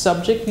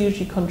subject,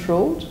 usually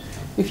controlled.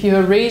 If you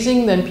are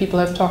raising, then people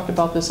have talked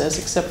about this as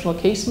exceptional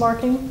case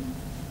marking.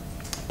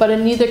 But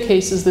in neither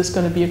case is this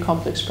going to be a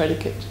complex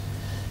predicate.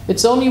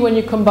 It's only when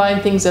you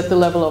combine things at the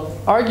level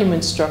of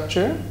argument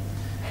structure.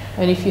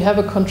 And if you have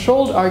a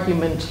controlled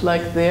argument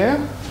like there,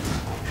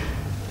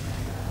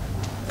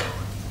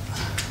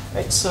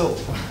 right, so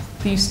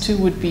these two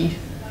would be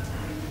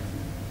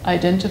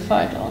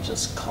identified. I'll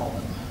just call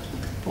them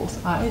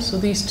both I. So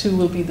these two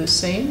will be the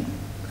same.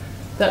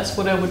 That's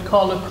what I would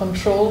call a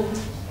control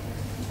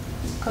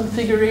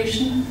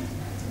configuration.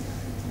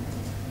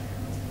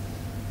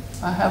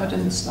 I have it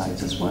in the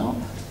slides as well.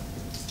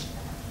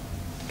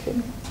 Okay.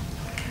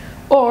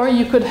 Or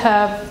you could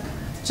have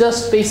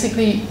just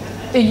basically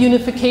a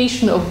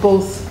unification of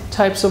both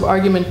types of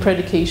argument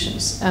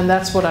predications, and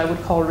that's what I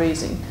would call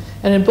raising.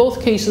 And in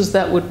both cases,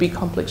 that would be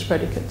complex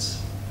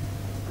predicates.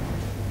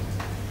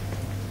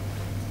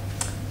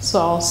 So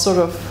I'll sort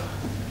of,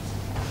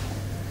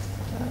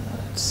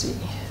 let's see.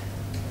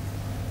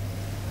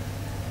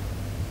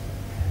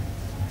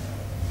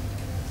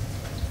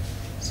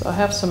 So I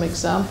have some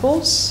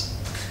examples.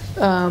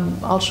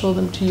 I'll show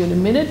them to you in a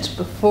minute.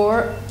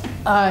 Before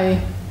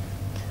I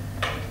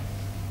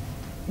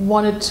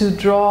wanted to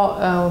draw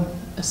a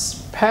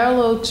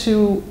parallel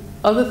to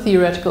other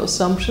theoretical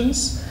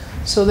assumptions.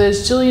 So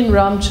there's Jillian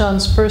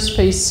Ramchand's first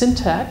phase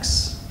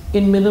syntax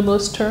in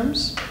minimalist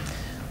terms,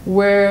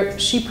 where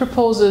she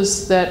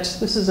proposes that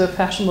this is a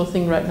fashionable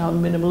thing right now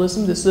in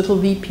minimalism, this little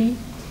VP.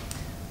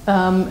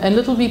 And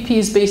little VP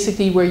is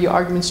basically where your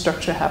argument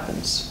structure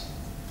happens.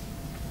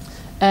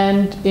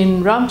 And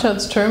in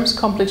Ramchand's terms,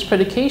 complex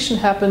predication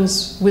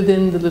happens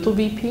within the little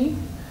VP,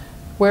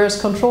 whereas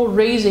control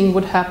raising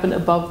would happen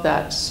above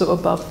that, so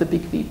above the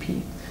big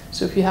VP.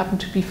 So if you happen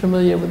to be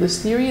familiar with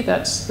this theory,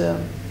 that's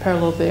the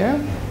parallel there.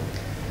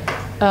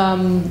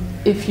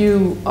 If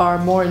you are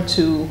more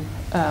into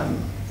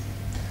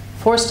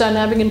force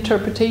dynamic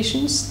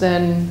interpretations,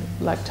 then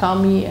like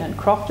Talmy and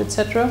Croft,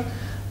 etc.,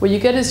 what you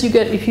get is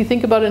if you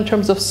think about it in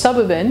terms of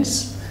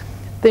sub-events,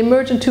 they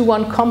merge into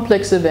one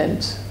complex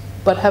event,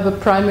 but have a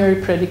primary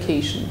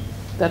predication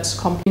that's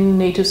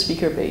native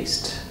speaker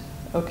based,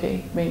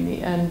 okay,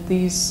 mainly. And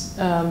these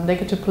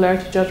negative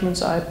polarity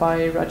judgments are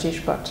by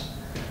Rajesh Butt.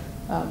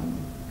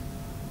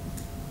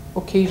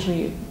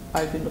 Occasionally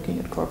I've been looking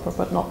at corpora,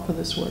 but not for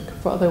this work.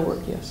 For other work,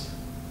 yes.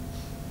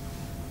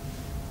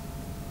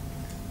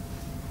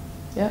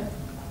 Yeah?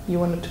 You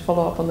wanted to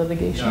follow up on the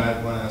negation? No,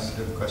 I want to ask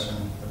a question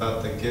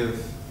about the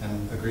give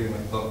and agreeing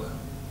with book.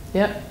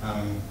 Yeah.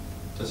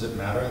 Does it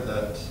matter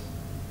that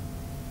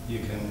you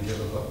can give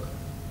a book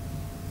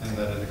and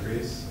that it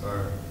agrees,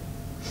 or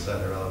is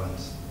that irrelevant?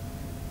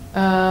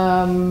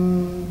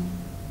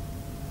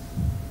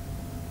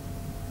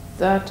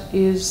 That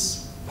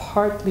is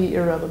partly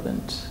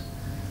irrelevant.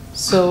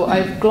 So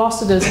I've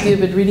glossed it as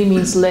give, it really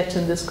means let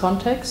in this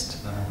context.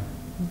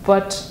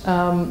 But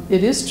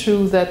it is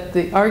true that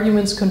the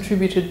arguments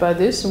contributed by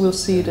this, and we'll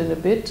see it in a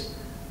bit,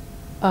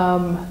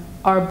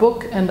 are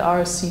book and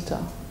are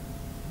sita.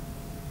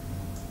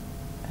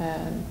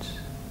 And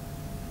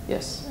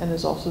yes, and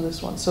there's also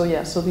this one. So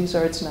yeah, so these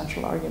are its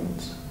natural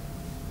arguments.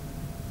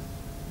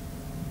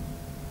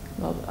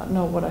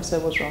 No, what I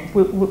said was wrong.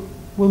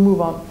 We'll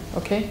move on,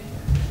 okay?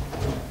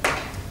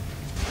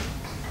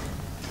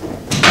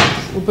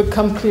 We'll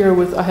become clear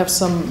with, I have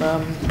some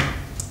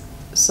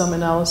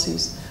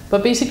analyses.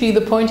 But basically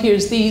the point here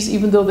is these,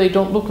 even though they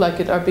don't look like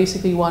it, are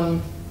basically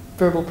one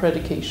verbal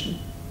predication.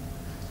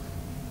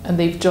 And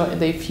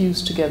they've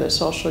fused together,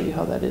 so I'll show you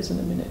how that is in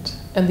a minute.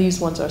 And these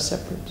ones are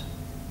separate.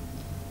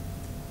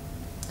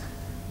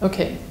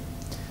 Okay,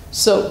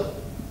 so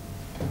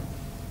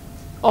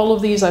all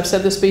of these, I've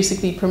said this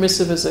basically,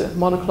 permissive is a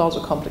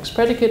monoclausal complex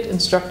predicate,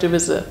 instructive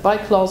is a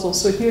biclausal.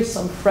 So here's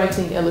some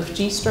frightening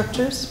LFG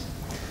structures.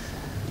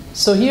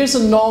 So here's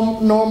a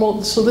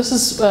normal, so this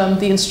is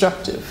the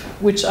instructive,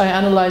 which I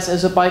analyze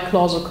as a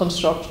biclausal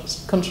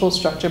control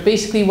structure.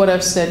 Basically what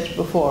I've said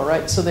before,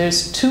 right? So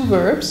there's two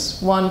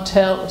verbs, one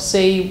tell,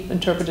 say,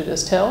 interpreted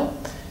as tell,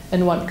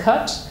 and one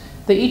cut.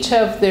 They each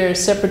have their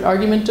separate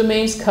argument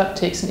domains. Cut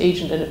takes an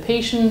agent and a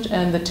patient,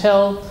 and the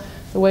tell,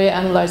 the way I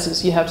analyze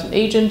is you have an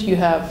agent, you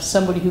have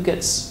somebody who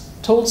gets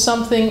told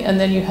something, and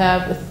then you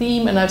have a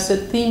theme, and I've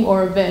said theme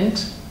or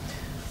event,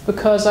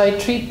 because I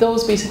treat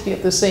those basically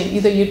as the same.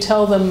 Either you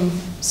tell them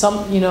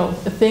a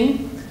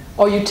thing,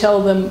 or you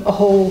tell them a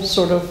whole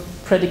sort of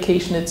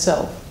predication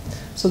itself.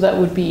 So that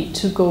would be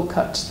to go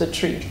cut the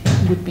tree,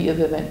 would be an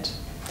event.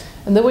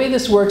 And the way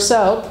this works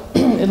out,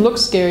 it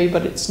looks scary,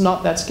 but it's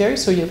not that scary.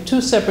 So you have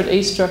two separate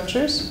A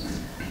structures,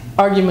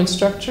 argument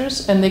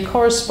structures, and they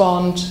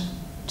correspond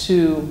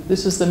to,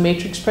 this is the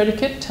matrix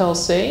predicate, tell,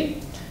 say,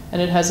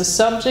 And it has a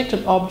subject,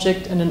 an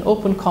object, and an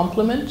open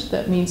complement.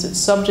 That means its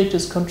subject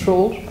is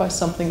controlled by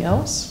something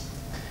else.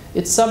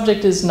 Its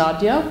subject is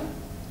Nadia,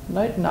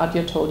 right?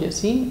 Nadia told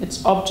Yasin.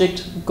 Its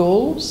object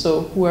goal,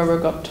 so whoever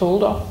got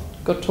told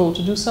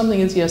to do something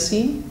is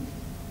Yasin.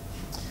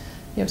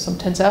 You have some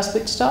tense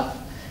aspect stuff.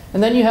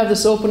 And then you have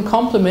this open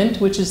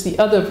complement, which is the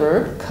other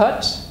verb,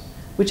 cut,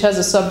 which has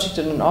a subject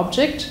and an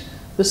object.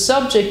 The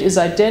subject is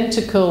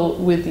identical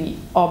with the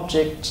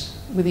object,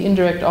 with the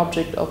indirect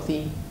object of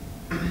the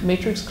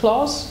matrix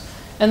clause,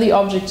 and the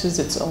object is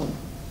its own.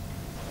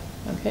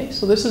 Okay,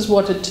 so this is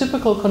what a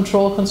typical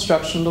control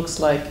construction looks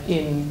like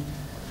in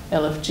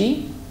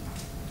LFG.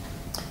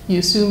 You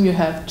assume you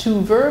have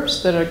two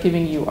verbs that are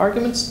giving you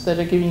arguments, that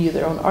are giving you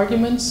their own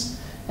arguments,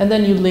 and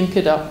then you link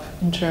it up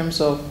in terms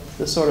of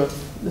the sort of,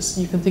 this,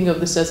 you can think of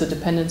this as a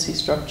dependency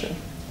structure,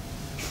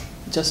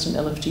 just in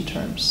LFG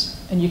terms.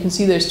 And you can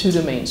see there's two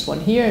domains, one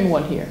here and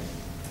one here.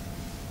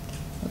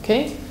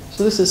 Okay,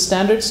 so this is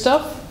standard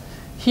stuff.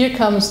 Here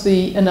comes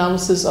the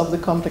analysis of the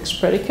complex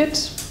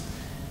predicate.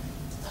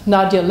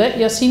 Nadia let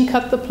Yasin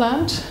cut the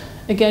plant.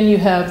 Again, you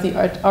have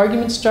the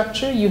argument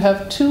structure. You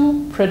have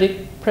two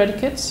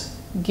predicates,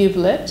 give,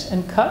 let,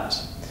 and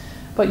cut.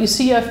 But you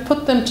see I've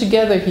put them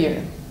together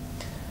here.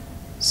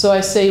 So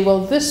I say, well,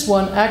 this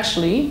one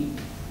actually,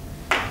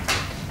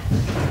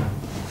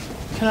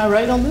 can I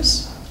write on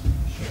this?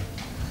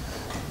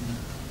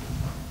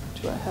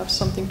 Do I have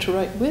something to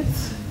write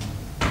with?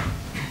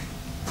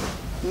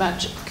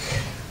 Magic.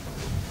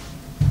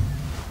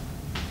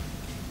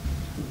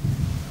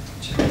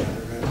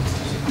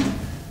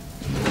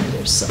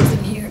 There's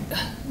something here.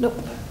 Nope.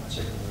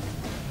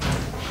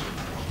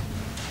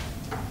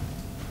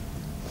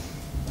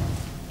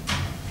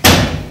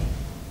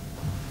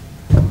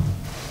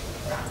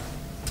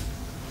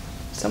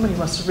 Somebody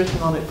must have written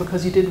on it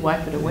because you did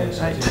wipe it away,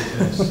 yes, right?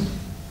 Yes.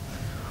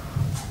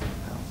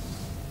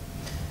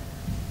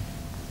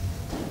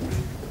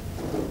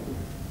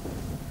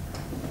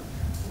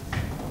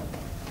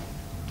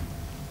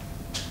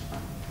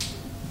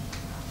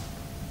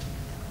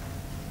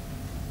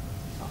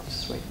 I'll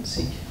just wait and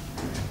see.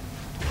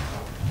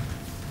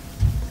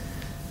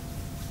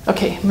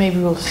 Okay, maybe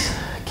we'll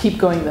keep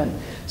going then.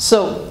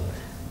 So,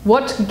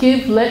 what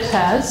give let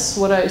has,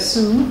 what I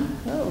assume,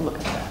 oh, look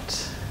at that.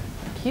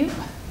 Thank you.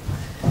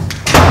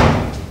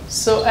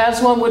 So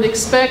as one would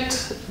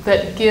expect,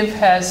 that give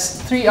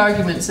has three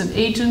arguments, an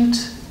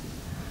agent,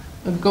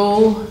 a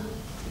goal,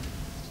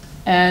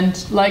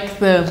 and like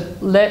the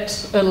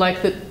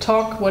like the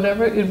talk,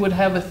 whatever, it would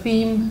have a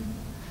theme.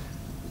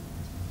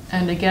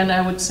 And again,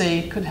 I would say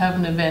it could have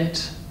an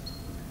event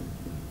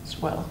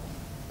as well.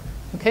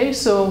 Okay,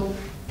 so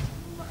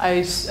I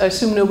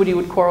assume nobody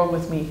would quarrel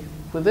with me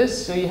with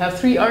this. So you have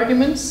three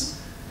arguments,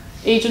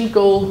 agent,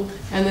 goal,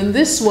 and then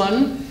this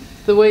one,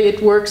 the way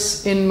it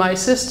works in my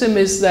system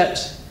is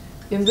that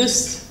in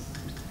this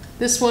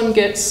one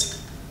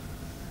gets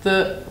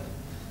the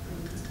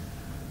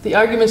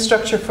argument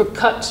structure for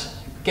cut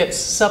gets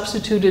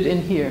substituted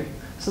in here.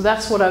 So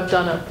that's what I've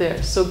done up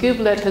there. So give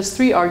let has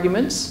three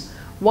arguments,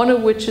 one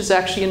of which is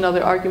actually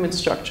another argument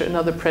structure,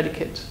 another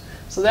predicate.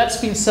 So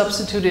that's been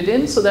substituted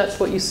in, so that's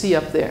what you see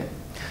up there.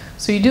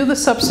 So you do the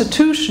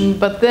substitution,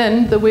 but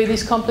then the way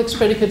these complex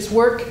predicates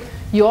work,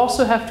 you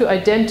also have to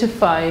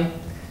identify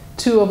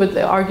two of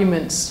the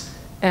arguments,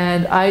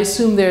 and I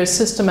assume there are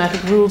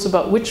systematic rules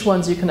about which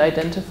ones you can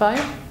identify.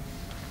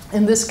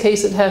 In this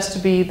case, it has to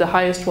be the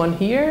highest one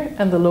here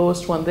and the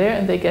lowest one there,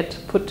 and they get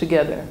put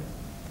together.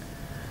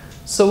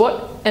 So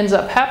what ends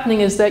up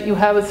happening is that you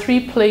have a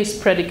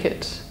three-place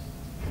predicate,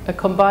 a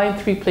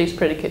combined three-place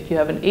predicate. You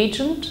have an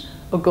agent,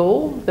 a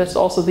goal, that's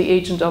also the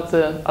agent of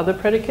the other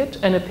predicate,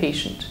 and a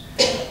patient.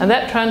 And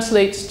that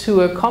translates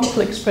to a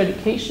complex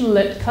predication,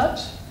 let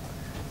cut,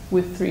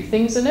 with three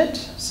things in it: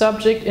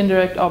 subject,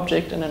 indirect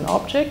object, and an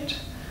object.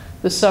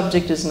 The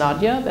subject is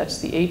Nadia, that's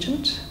the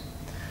agent.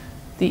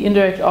 The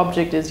indirect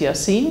object is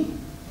Yasin,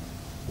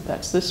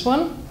 that's this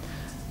one.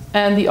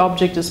 And the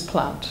object is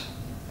plant.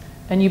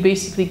 And you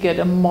basically get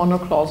a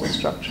monoclausal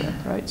structure,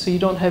 right? So you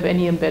don't have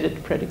any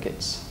embedded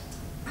predicates.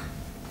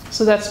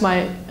 So that's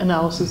my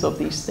analysis of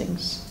these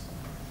things.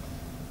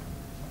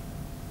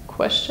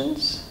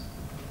 Questions?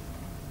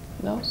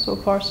 No? So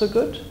far, so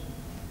good?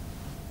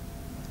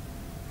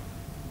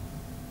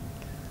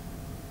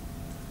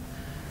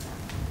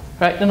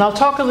 Right, and I'll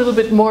talk a little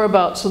bit more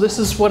about, so this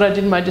is what I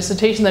did in my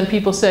dissertation. Then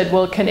people said,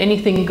 well, can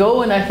anything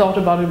go? And I thought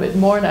about it a bit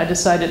more, and I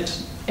decided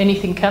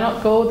anything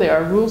cannot go. There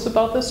are rules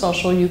about this. I'll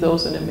show you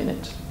those in a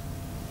minute.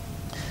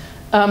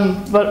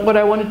 But what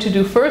I wanted to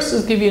do first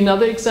is give you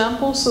another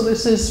example. So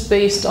this is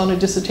based on a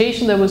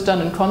dissertation that was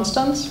done in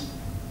Konstanz.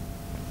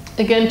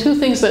 Again, two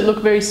things that look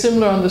very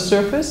similar on the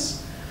surface.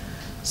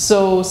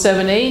 So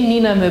 7a,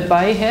 Nina me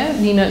bai hai.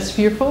 Nina is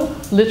fearful.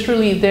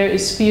 Literally, there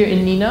is fear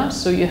in Nina.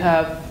 So you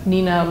have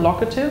Nina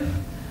locative.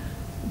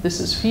 This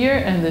is fear,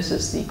 and this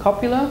is the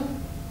copula.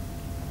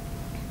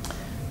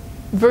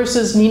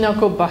 Versus Nina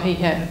ko bahi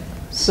hai.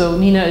 So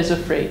Nina is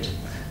afraid.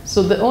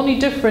 So the only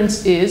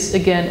difference is,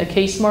 again, a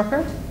case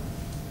marker.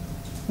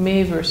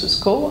 me versus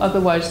ko.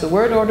 Otherwise, the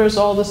word order is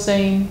all the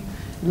same,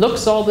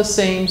 looks all the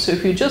same. So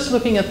if you're just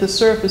looking at the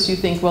surface, you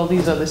think, well,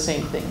 these are the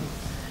same thing.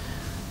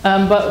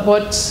 But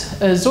what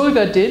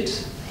Zulga did,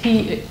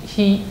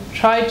 he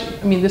tried,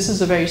 I mean, this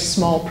is a very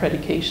small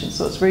predication,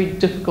 so it's very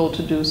difficult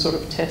to do sort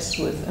of tests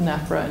with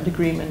anaphora and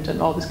agreement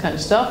and all this kind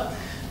of stuff.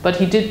 But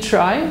he did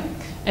try,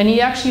 and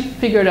he actually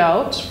figured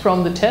out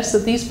from the test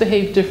that these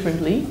behave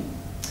differently.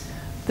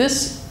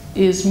 This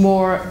is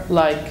more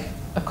like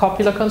a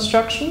copular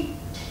construction,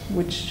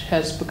 which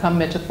has become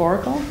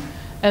metaphorical,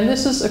 and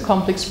this is a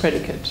complex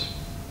predicate.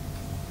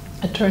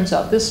 It turns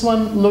out this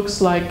one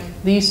looks like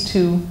these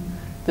two,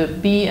 the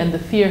be and the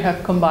fear,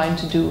 have combined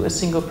to do a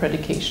single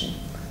predication.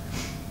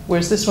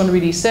 Whereas this one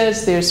really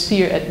says there's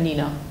fear at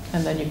Nina,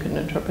 and then you can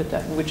interpret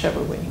that in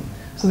whichever way.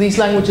 So these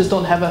languages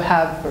don't have a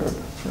have verb,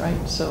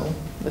 right? So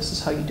this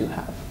is how you do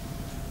have,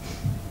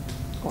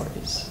 or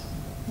is.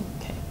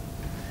 Okay.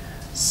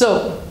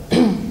 So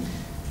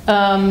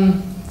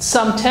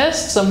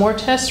some more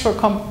tests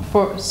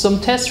for some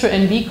tests for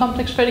NV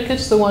complex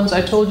predicates. The ones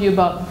I told you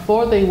about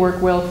before, they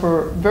work well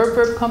for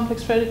verb-verb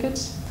complex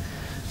predicates.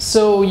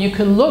 So you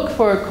can look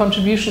for a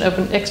contribution of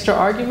an extra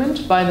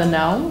argument by the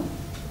noun.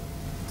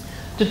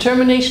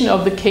 Determination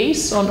of the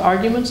case on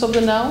arguments of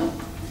the noun.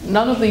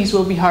 None of these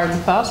will be hard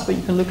and fast, but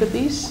you can look at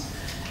these.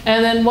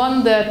 And then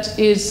one that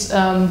is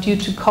due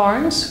to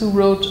Carnes, who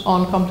wrote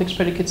on complex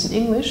predicates in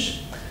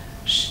English.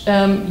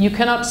 You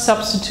cannot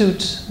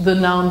substitute the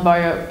noun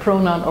via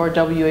pronoun or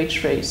WH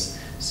phrase.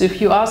 So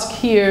if you ask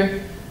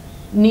here,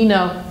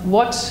 Nina,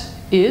 what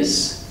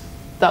is,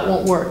 that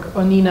won't work.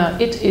 Or Nina,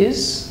 it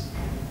is.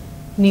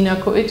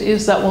 Nina, ko it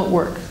is, that won't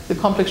work. The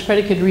complex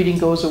predicate reading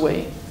goes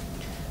away.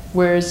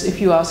 Whereas if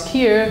you ask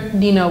here,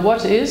 Nina,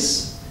 what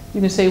is,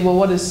 you can say, well,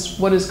 what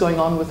is going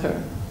on with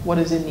her? What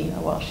is in Nina?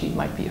 Well, she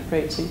might be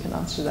afraid, so you can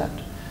answer that.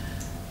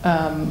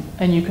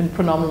 And you can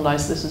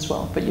pronominalize this as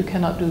well, but you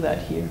cannot do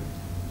that here.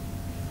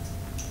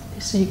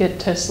 So you get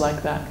tests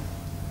like that.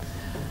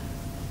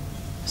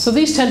 So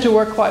these tend to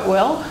work quite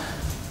well,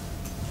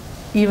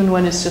 even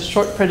when it's just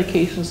short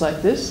predications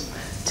like this.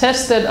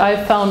 Tests that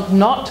I found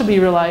not to be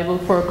reliable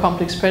for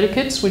complex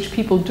predicates, which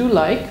people do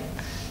like,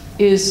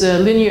 is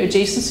linear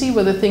adjacency,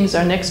 whether things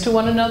are next to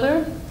one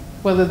another,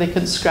 whether they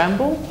can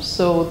scramble.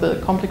 So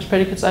the complex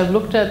predicates I've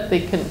looked at,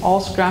 they can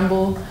all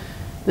scramble.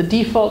 The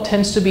default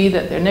tends to be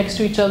that they're next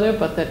to each other,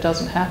 but that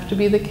doesn't have to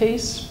be the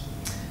case.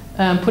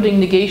 Putting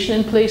negation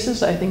in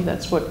places, I think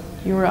that's what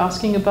you were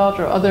asking about,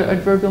 or other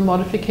adverbial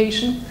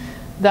modification.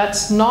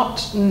 That's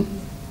not,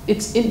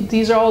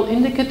 these are all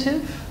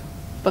indicative,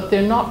 but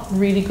they're not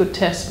really good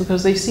tests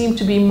because they seem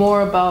to be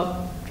more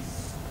about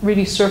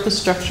really surface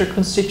structure,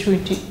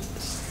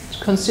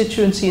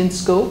 constituency and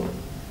scope.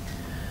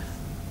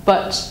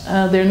 But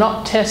they're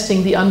not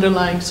testing the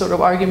underlying sort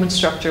of argument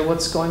structure,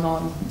 what's going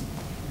on.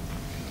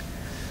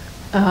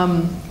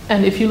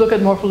 And if you look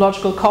at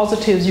morphological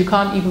causatives, you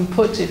can't even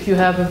put, if you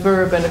have a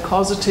verb and a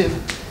causative,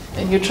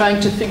 and you're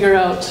trying to figure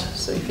out,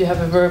 so if you have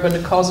a verb and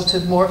a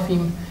causative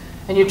morpheme,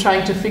 and you're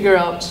trying to figure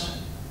out,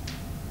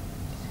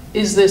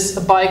 is this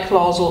a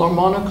biclausal or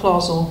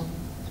monoclausal?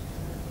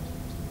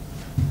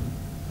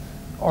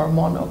 Or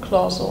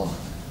monoclausal,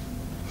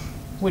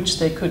 which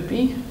they could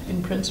be,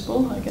 in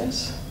principle, I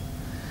guess.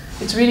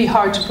 It's really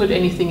hard to put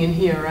anything in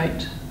here,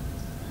 right?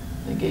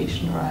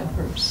 Negation or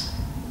adverbs.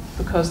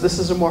 Because this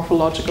is a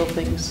morphological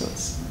thing, so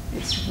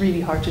it's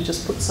really hard to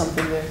just put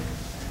something there.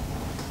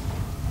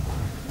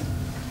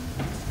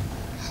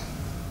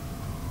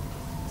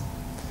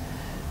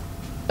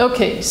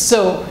 Okay,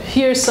 so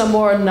here's some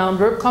more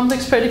noun-verb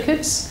complex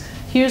predicates.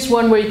 Here's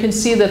one where you can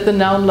see that the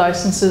noun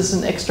licenses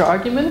an extra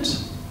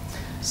argument.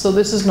 So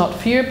this is not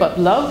fear, but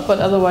love, but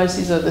otherwise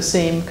these are the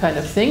same kind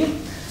of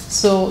thing.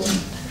 So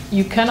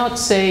you cannot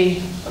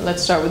say,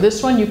 let's start with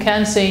this one, you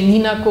can say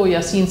Nina ko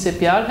Yasin se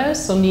pyar hai.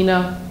 So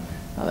Nina,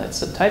 oh,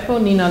 that's a typo,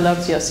 Nina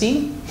loves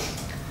Yasin.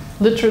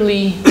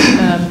 Literally,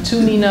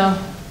 to Nina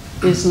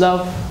is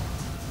love.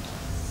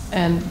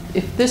 And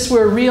if this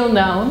were a real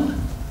noun,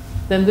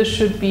 then this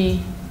should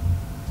be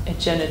a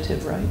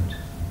genitive, right?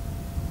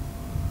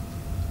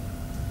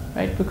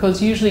 Right? Because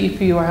usually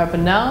if you have a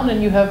noun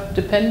and you have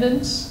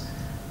dependents,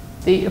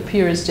 they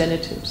appear as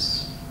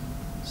genitives.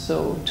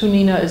 So, to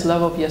Nina is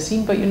love of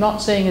Yasin, but you're not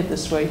saying it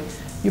this way.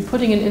 You're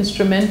putting an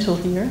instrumental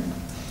here.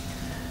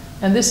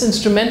 And this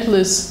instrumental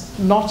is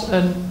not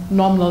a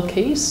nominal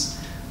case.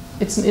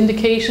 It's an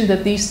indication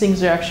that these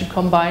things are actually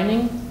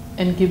combining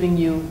and giving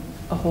you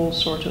a whole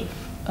sort of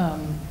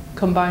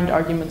combined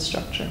argument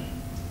structure.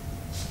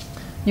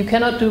 You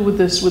cannot do with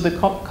this with a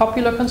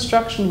copular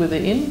construction with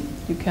the in.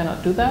 You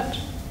cannot do that.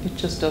 It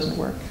just doesn't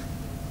work.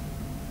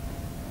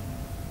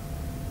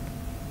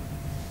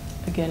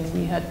 Again,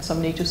 we had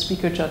some native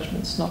speaker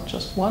judgments, not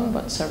just one,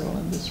 but several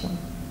in this one.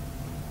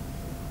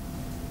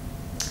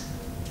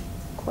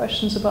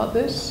 Questions about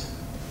this?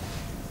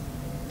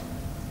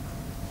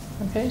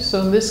 Okay,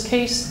 so in this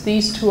case,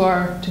 these two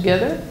are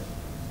together.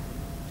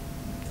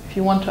 If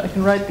you want to, I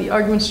can write the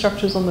argument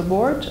structures on the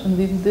board. And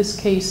in this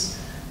case,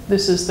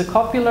 this is the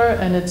copular,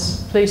 and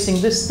it's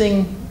placing this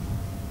thing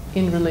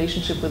in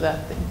relationship with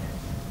that thing.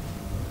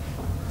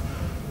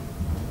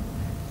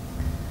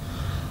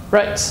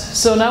 Right,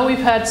 so now we've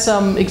had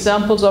some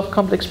examples of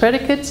complex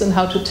predicates and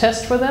how to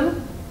test for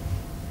them.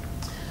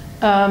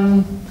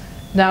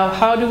 Now,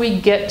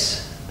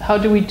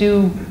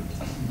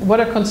 what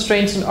are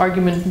constraints on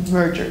argument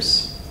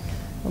mergers?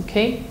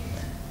 Okay,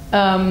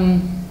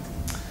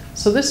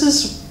 so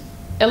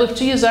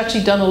LFG has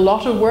actually done a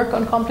lot of work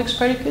on complex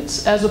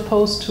predicates as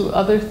opposed to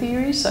other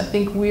theories. I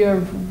think we are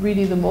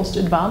really the most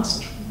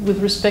advanced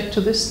with respect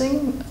to this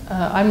thing.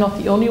 I'm not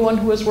the only one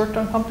who has worked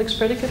on complex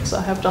predicates.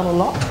 I have done a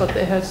lot, but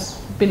there has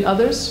been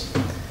others.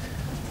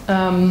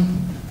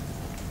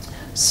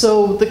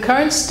 So the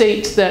current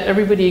state that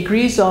everybody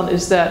agrees on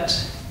is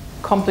that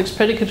complex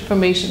predicate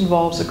formation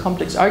involves a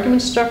complex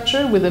argument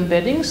structure with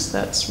embeddings.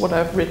 That's what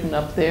I've written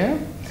up there.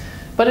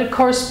 But it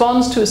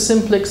corresponds to a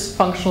simplex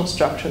functional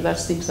structure.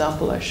 That's the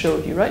example I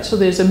showed you, right? So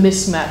there's a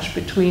mismatch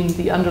between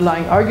the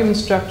underlying argument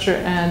structure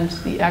and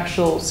the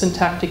actual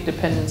syntactic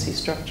dependency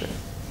structure.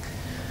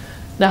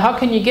 Now, how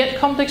can you get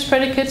complex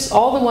predicates?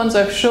 All the ones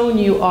I've shown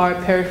you are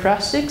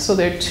periphrastic, so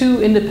they're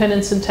two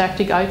independent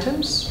syntactic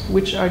items,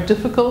 which are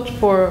difficult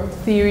for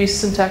theories,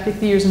 syntactic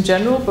theories in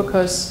general,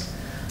 because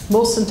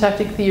most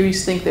syntactic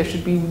theories think there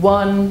should be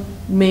one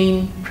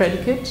main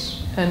predicate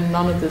and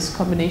none of this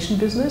combination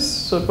business.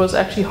 So it was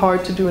actually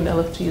hard to do in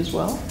LFG as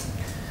well.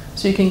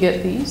 So you can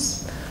get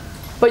these.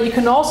 But you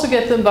can also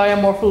get them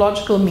via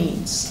morphological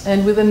means.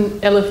 And within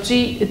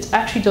LFG, it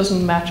actually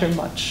doesn't matter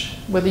much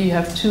whether you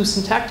have two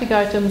syntactic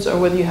items or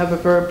whether you have a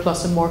verb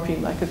plus a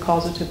morpheme, like a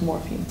causative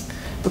morpheme.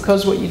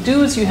 Because what you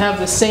do is you have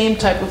the same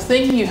type of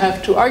thing. You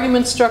have two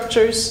argument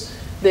structures.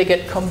 They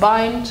get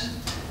combined,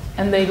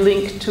 and they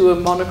link to a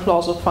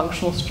monoclausal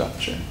functional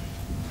structure.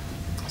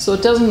 So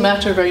it doesn't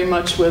matter very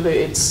much whether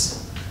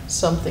it's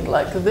something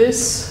like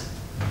this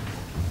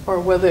or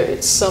whether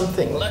it's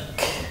something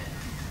like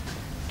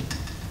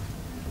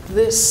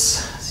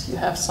this. So you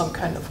have some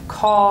kind of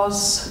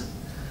cause,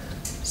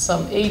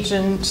 some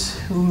agent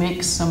who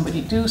makes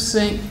somebody do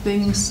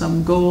things,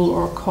 some goal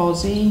or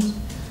causee,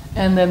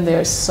 and then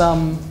there's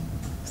some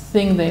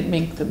thing they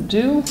make them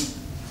do,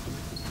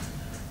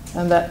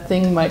 and that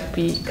thing might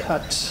be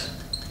cut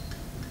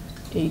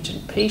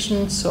agent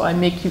patient. So I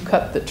make you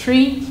cut the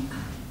tree.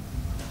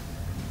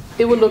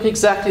 It would look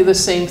exactly the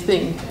same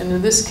thing. And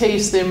in this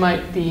case, there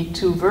might be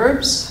two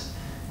verbs.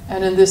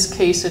 And in this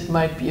case, it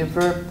might be a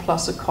verb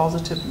plus a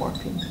causative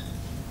morpheme.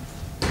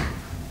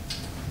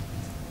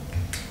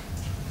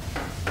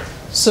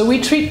 So we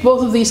treat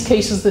both of these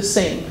cases the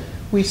same.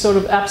 We sort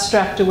of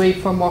abstract away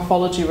from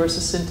morphology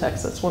versus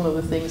syntax. That's one of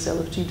the things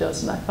LFG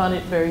does. And I found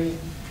it very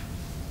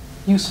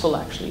useful,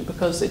 actually,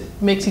 because it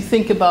makes you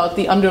think about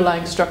the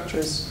underlying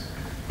structures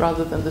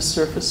rather than the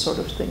surface sort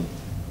of thing.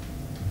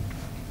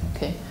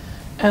 Okay.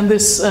 And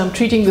this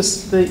treating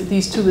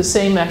these two the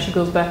same actually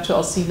goes back to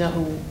Alcina,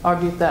 who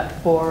argued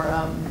that for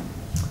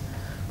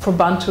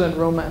Bantu and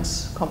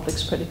Romance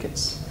complex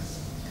predicates.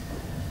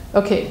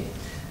 Okay,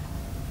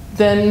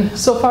 then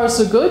so far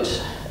so good.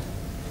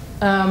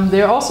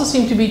 There also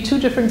seem to be two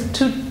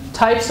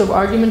types of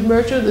argument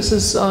merger. This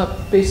is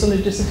based on a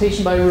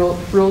dissertation by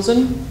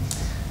Rosen.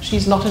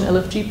 She's not an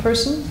LFG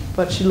person,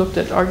 but she looked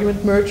at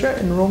argument merger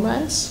in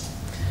Romance.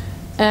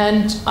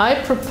 And I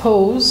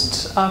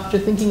proposed, after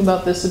thinking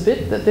about this a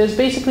bit, that there's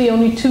basically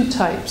only two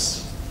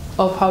types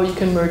of how you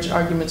can merge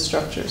argument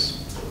structures.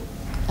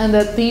 And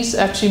that these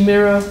actually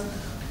mirror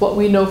what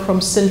we know from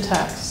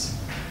syntax.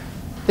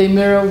 They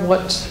mirror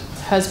what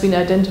has been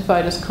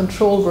identified as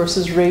control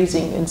versus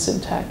raising in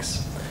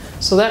syntax.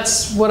 So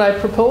that's what I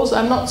propose.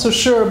 I'm not so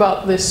sure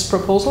about this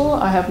proposal.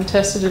 I haven't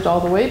tested it all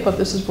the way, but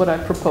this is what I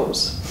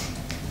propose.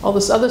 All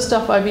this other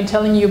stuff I've been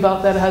telling you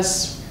about that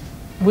has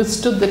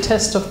withstood the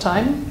test of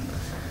time.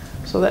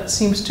 So that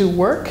seems to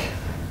work.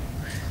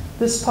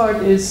 This part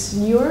is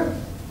newer,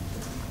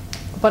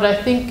 but I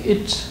think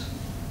it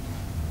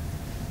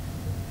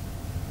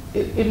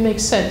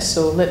makes sense.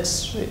 So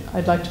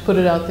I'd like to put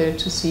it out there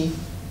to see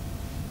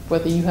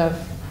whether you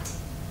have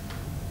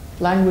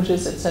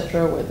languages,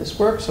 etc., where this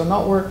works or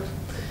not work.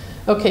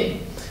 Okay,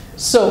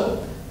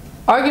 so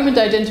argument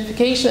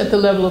identification at the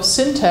level of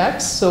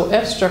syntax, so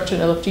F structure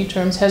in LFG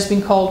terms, has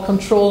been called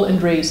control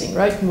and raising,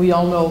 right? And we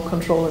all know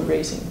control and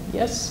raising,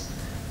 yes?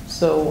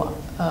 So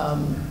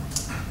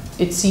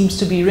it seems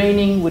to be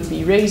raining would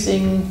be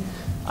raising.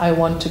 I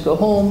want to go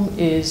home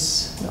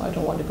is, no, I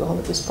don't want to go home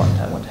at this point.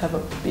 I want to have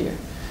a beer.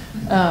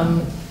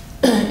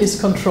 Is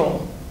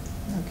control,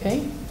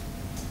 okay?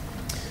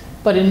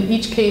 But in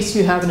each case,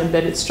 you have an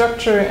embedded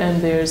structure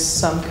and there's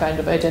some kind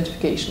of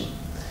identification.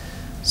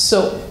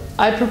 So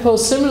I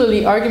propose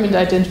similarly, argument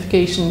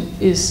identification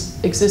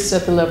exists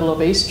at the level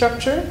of A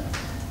structure,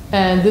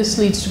 and this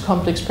leads to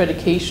complex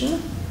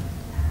predication.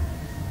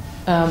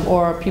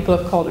 Or people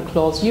have called it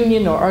clause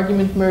union or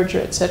argument merger,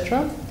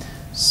 etc.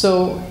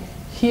 So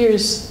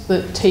here's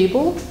the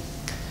table.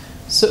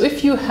 So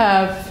if you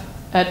have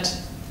at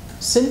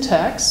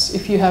syntax,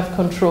 if you have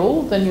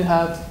control, then you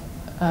have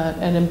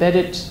an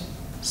embedded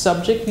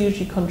subject,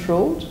 usually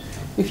controlled.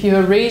 If you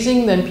are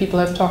raising, then people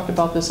have talked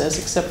about this as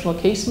exceptional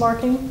case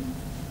marking.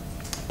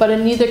 But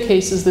in neither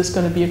case is this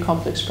going to be a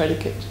complex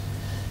predicate.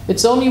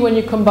 It's only when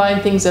you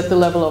combine things at the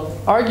level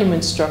of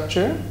argument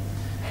structure,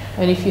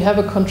 and if you have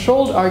a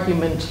controlled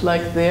argument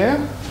like there,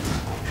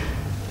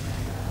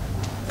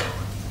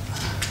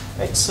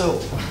 right,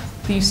 so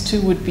these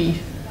two would be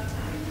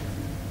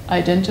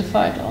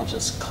identified. I'll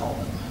just call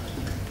them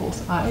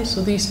both I.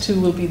 So these two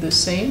will be the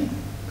same.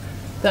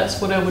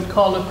 That's what I would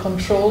call a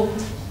control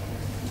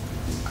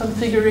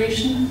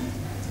configuration.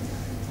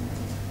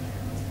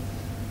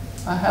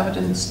 I have it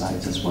in the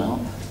slides as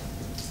well.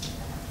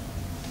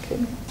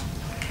 Okay.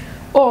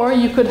 Or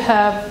you could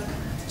have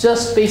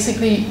just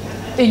basically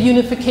a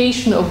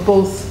unification of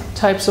both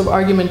types of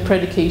argument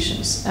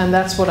predications, and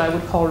that's what I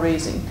would call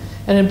raising.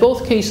 And in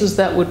both cases,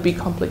 that would be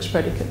complex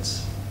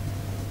predicates.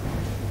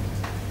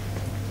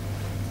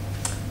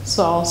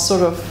 So I'll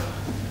sort of,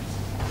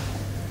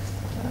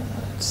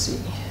 let's see.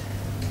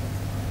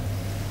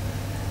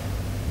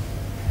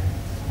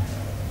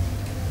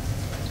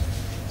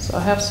 So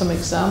I have some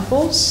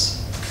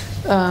examples.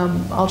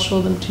 I'll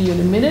show them to you in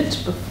a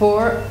minute.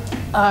 Before,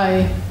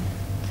 I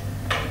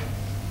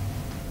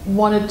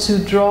wanted to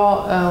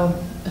draw a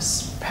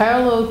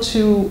parallel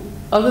to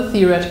other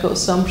theoretical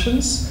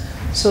assumptions.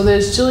 So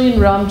there's Gillian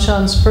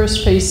Ramchand's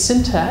first phase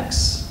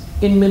syntax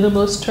in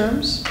minimalist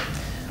terms,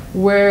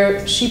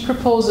 where she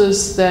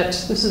proposes that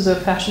this is a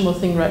fashionable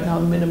thing right now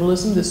in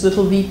minimalism, this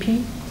little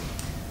VP.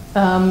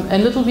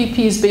 And little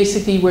VP is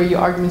basically where your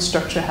argument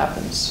structure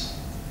happens.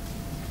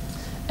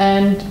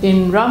 And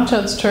in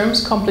Ramchand's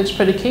terms, complex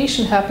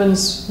predication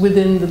happens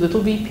within the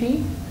little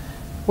VP,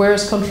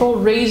 whereas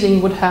controlled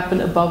raising would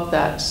happen above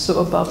that, so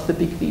above the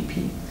big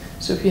VP.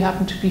 So if you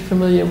happen to be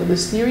familiar with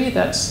this theory,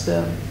 that's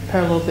the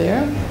parallel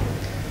there.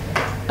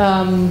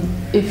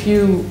 If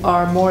you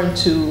are more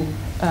into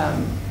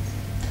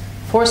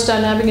force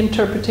dynamic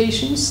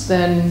interpretations,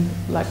 then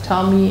like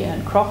Talmy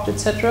and Croft,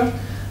 etc.,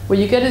 what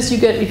you get is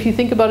if you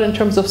think about it in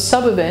terms of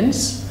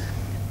sub-events,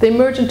 they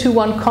merge into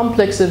one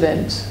complex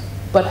event,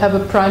 but have a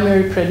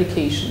primary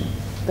predication.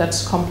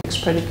 That's complex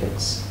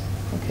predicates.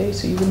 Okay,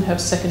 so you wouldn't have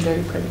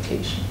secondary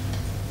predication.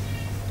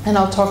 And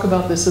I'll talk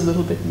about this a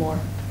little bit more.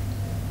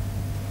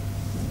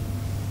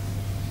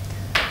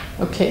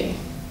 Okay.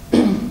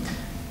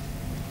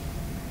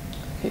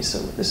 Okay, so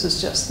this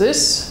is just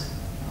this.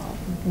 I'll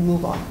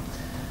move on.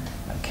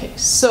 Okay,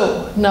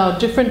 so now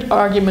different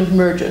argument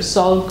mergers.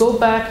 So I'll go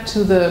back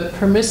to the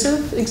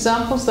permissive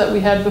examples that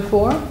we had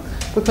before,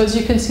 because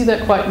you can see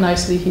that quite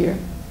nicely here.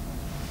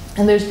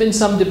 And there's been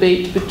some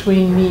debate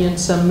between me and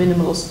some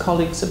minimalist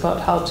colleagues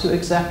about how to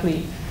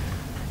exactly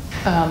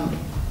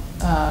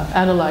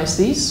analyze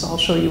these. So I'll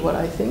show you what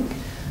I think.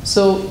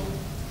 So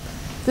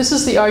this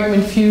is the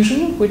argument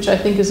fusion, which I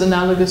think is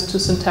analogous to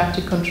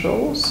syntactic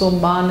control. So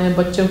maa ne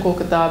bachchon ko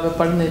kitab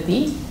padhne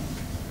di.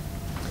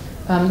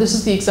 This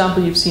is the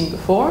example you've seen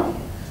before.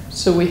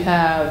 So we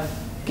have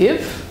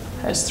give,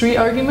 has 3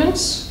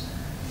 arguments.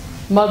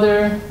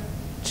 Mother,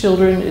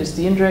 children is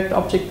the indirect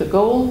object, the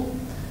goal.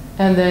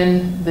 And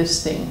then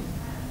this thing,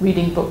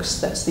 reading books,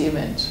 that's the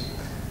event.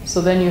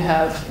 So then you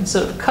have,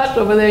 instead of cut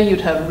over there,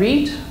 you'd have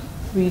read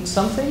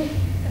something,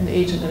 an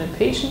agent and a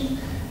patient.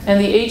 And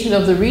the agent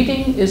of the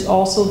reading is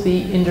also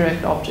the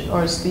indirect object,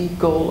 or is the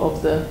goal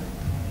of the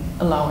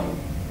allowing.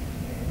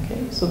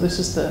 Okay, so this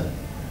is the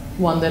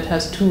one that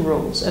has 2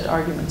 roles at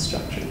argument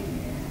structure.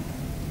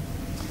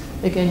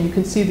 Again, you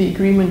can see the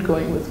agreement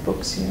going with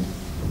books here.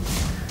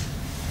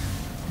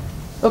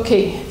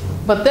 Okay,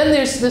 but then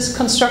there's this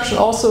construction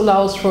also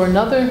allows for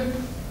another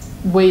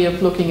way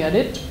of looking at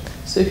it.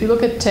 So if you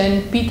look at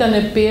 10, Pita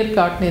ne per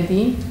kaatne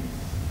di,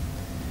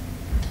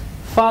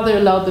 father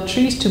allowed the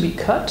trees to be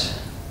cut.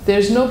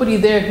 There's nobody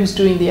there who's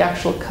doing the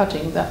actual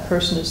cutting. That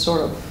person is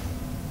sort of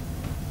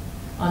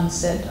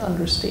unsaid,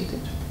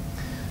 understated.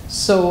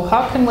 So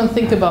how can one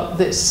think about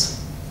this?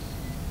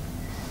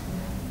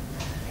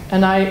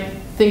 And I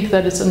think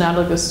that it's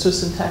analogous to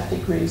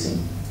syntactic raising.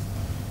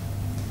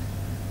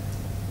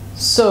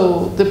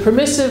 So the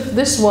permissive,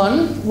 this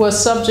one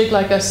was subject,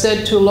 like I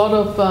said, to a lot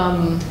of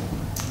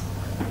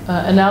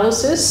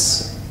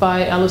analysis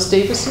by Alice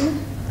Davison.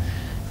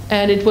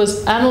 And it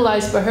was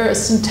analyzed by her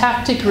as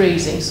syntactic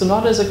raising, so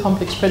not as a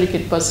complex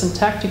predicate, but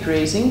syntactic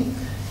raising.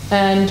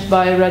 And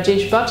by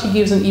Rajesh Butt, he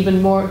gives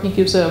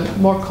a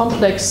more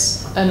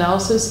complex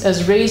analysis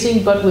as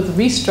raising, but with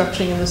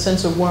restructuring in the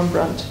sense of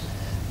Wormbrandt,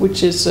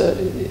 which is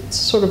it's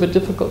sort of a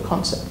difficult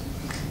concept.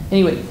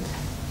 Anyway,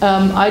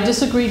 I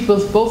disagreed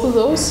with both of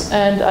those,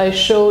 and I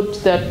showed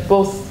that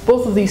both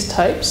of these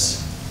types,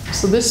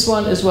 so this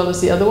one as well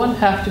as the other one,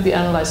 have to be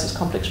analyzed as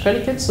complex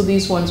predicates. So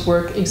these ones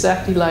work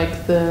exactly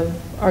like the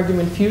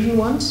argument fusion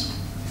ones.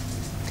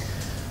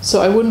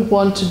 So I wouldn't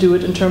want to do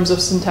it in terms of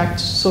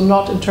syntax, so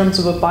not in terms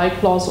of a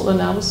biclausal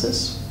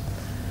analysis.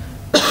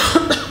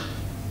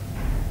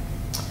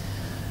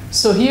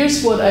 So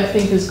here's what I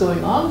think is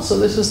going on. So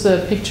this is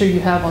the picture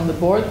you have on the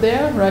board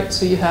there, right?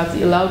 So you have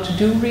the allowed to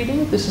do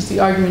reading. This is the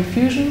argument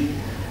fusion.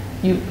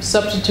 You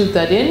substitute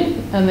that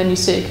in, and then you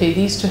say, okay,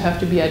 these two have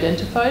to be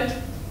identified.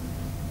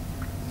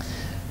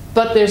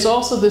 But there's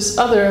also this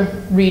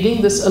other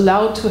reading, this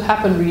allowed to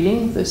happen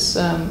reading. This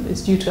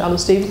is due to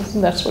Alice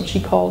Davidson, that's what she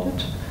called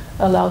it,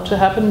 allowed to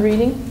happen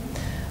reading,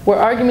 where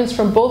arguments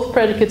from both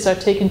predicates are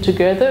taken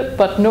together,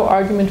 but no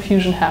argument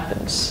fusion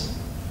happens.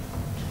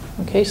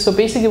 Okay, so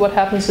basically what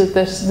happens is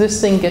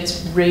this thing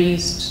gets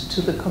raised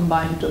to the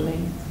combined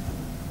domain.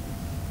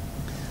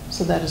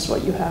 So that is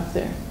what you have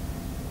there.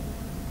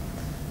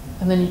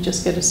 And then you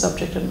just get a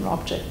subject and an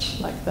object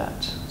like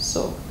that.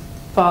 So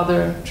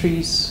father,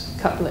 trees,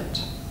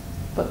 cutlet.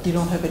 But you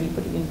don't have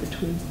anybody in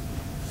between.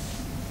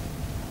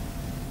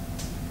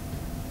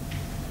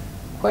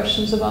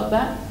 Questions about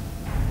that?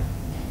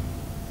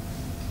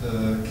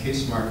 The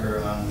case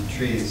marker on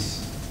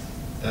trees,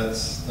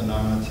 that's the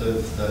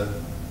nominative that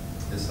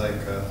is like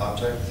an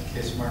object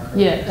case marker?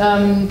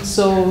 Yeah,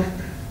 so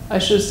I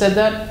should have said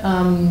that.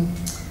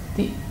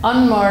 The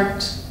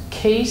unmarked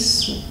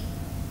case,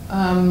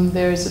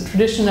 there's a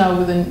tradition now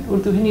within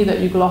Urdu Hindi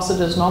that you gloss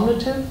it as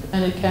nominative,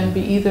 and it can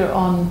be either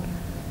on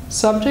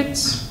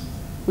subjects,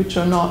 which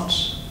are not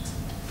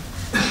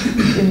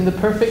in the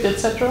perfect,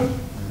 etc.,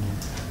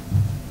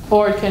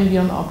 or it can be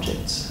on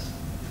objects.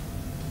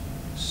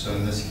 So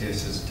in this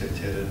case, it's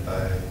dictated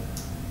by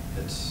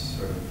its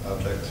sort of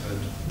objecthood,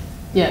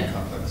 yeah.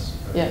 Complex.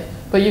 Yeah,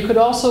 but you could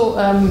also,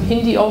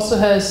 Hindi also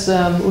has,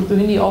 Urdu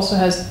Hindi also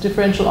has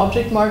differential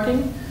object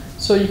marking,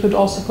 so you could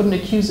also put an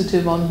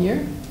accusative on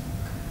here.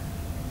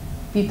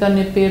 Pita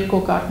ne per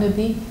ko kaatne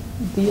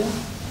diya,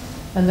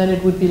 and then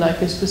it would be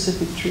like a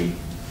specific tree.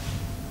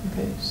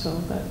 Okay,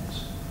 so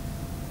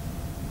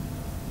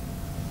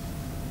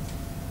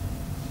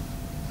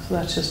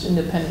that's just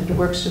independent. It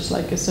works just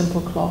like a simple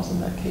clause in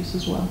that case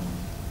as well.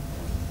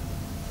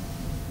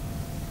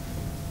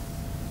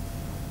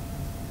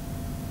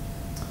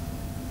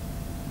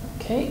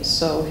 Okay,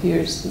 so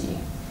here's the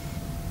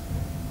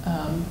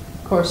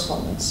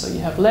correspondence. So you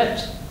have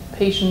let,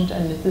 patient,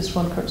 and this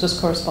one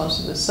just corresponds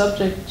to the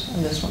subject,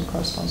 and this one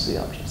corresponds to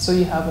the object. So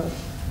you have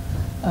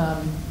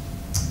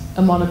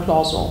a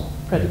monoclausal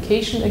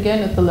predication,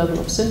 again at the level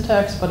of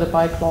syntax, but a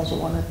biclausal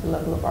one at the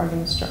level of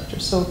argument structure.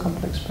 So a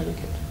complex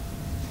predicate.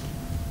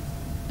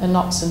 And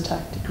not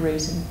syntactic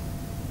raising.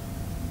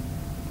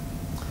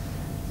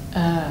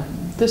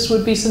 This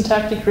would be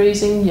syntactic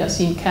raising.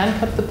 Yasin can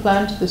cut the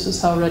plant. This is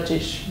how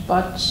Rajesh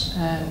Butt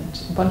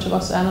and a bunch of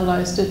us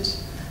analyzed it.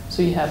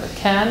 So you have a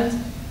can,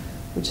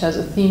 which has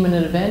a theme and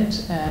an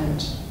event,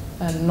 and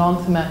a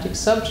non-thematic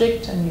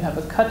subject, and you have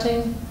a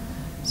cutting.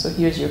 So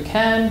here's your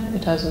can.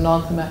 It has a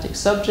non-thematic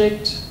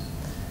subject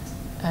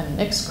and an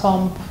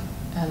ex-comp,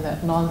 and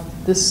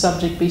this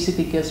subject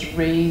basically gets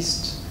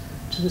raised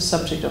to the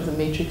subject of the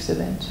matrix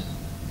event.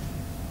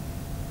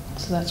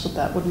 So that's what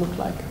that would look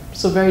like.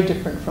 So very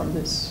different from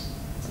this.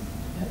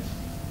 You have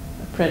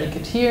a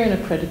predicate here and a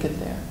predicate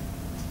there.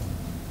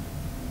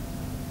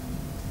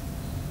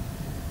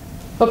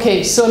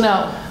 Okay, so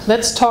now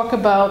let's talk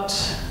about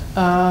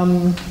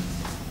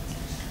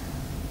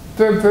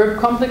verb-verb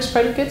complex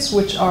predicates,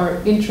 which are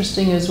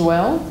interesting as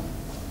well.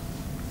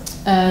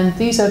 And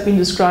these have been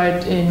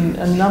described in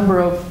a number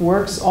of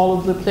works all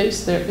over the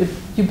place. They're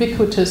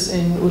ubiquitous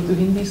in Urdu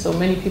Hindi, so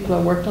many people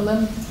have worked on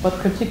them, but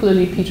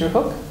particularly Peter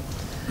Hook.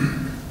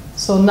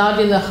 So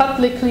Nadia ne khat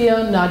likh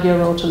liya, Nadia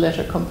wrote a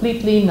letter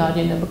completely,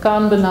 Nadia ne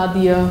makan bana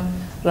diya,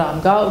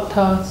 Ram ga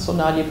utha, so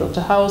Nadia built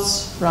a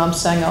house, Ram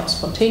sang out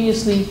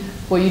spontaneously.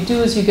 What you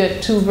do is you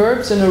get two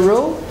verbs in a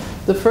row.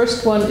 The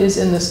first one is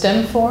in the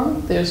stem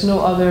form. There's no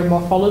other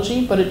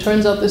morphology, but it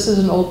turns out this is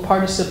an old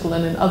participle,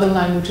 and in other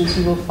languages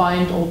you will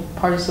find old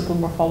participle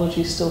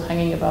morphology still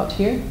hanging about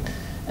here.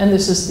 And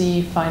this is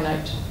the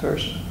finite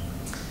version.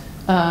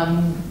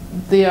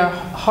 They are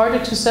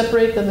harder to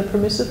separate than the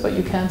permissive, but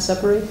you can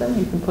separate them.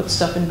 You can put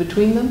stuff in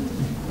between them.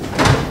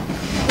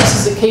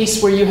 This is a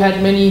case where you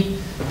had many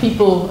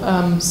people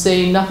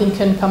say nothing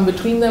can come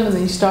between them, and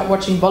then you start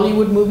watching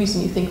Bollywood movies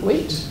and you think,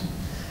 wait,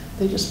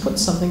 they just put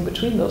something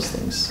between those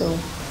things. So,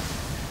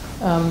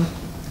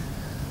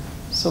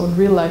 so in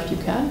real life you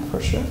can, for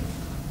sure.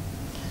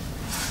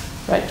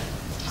 Right.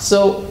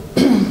 So,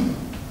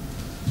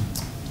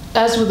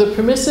 as with the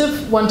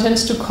permissive, one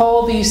tends to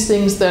call these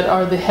things that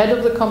are the head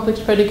of the complex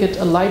predicate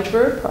a light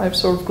verb. I've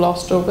sort of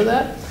glossed over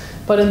that.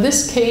 But in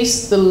this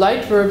case, the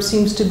light verb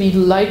seems to be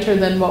lighter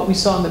than what we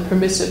saw in the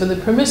permissive. And the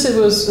permissive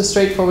was a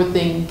straightforward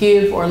thing,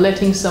 give or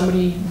letting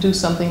somebody do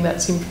something.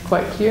 That seemed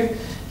quite clear.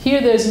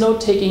 Here there's no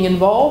taking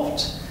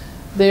involved.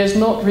 There's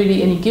not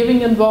really any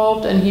giving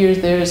involved. And here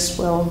there's,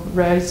 well,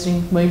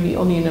 rising maybe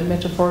only in a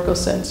metaphorical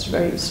sense,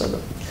 very sort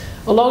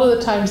of. A lot of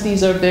the times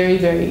these are very,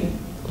 very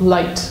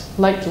light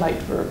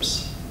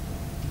verbs.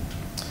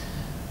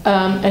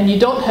 And you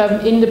don't have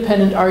an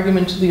independent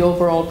argument to the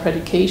overall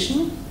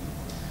predication.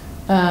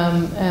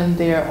 And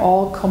they are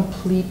all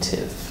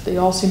completive. They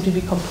all seem to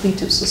be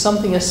completive. So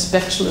something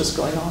aspectual is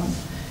going on.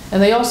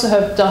 And they also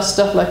have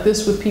stuff like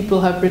this, which people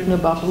have written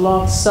about a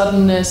lot: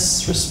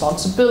 suddenness,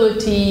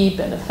 responsibility,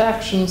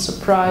 benefaction,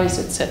 surprise,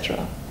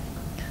 etc.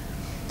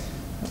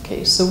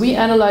 Okay, so we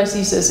analyze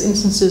these as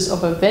instances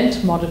of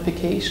event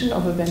modification,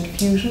 of event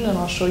fusion, and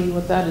I'll show you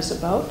what that is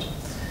about.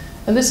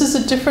 And this is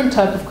a different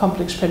type of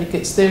complex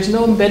predicates. There's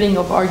no embedding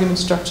of argument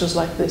structures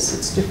like this.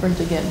 It's different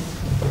again.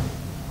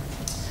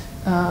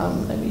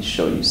 Let me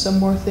show you some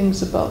more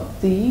things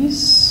about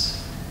these.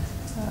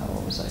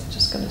 What was I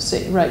just going to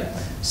say? Right.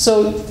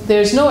 So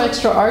there's no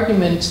extra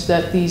argument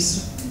that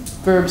these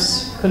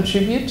verbs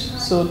contribute.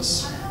 So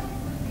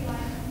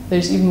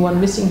there's even one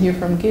missing here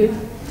from give.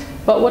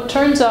 But what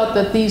turns out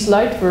that these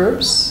light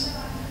verbs,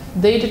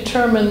 they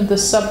determine the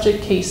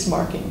subject case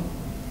marking.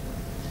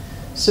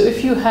 So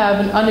if you have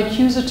an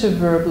unaccusative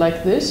verb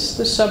like this,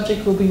 the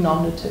subject will be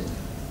nominative.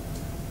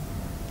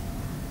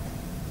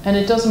 And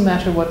it doesn't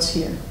matter what's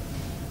here.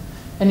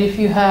 And if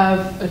you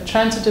have a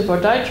transitive or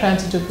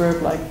ditransitive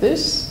verb like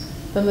this,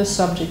 then the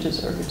subject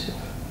is ergative.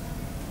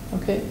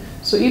 Okay?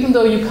 So even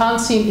though you can't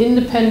see an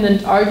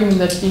independent argument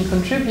that's being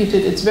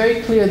contributed, it's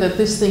very clear that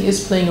this thing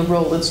is playing a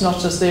role. It's not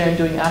just there and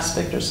doing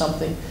aspect or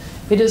something.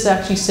 It is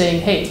actually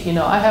saying, hey, you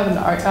know, I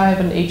have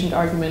an agent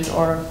argument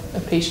or a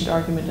patient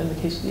argument in the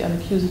case of the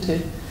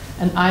unaccusative,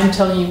 and I'm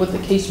telling you what the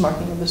case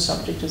marking of the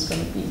subject is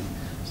going to be.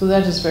 So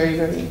that is very,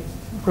 very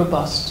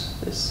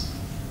robust, this.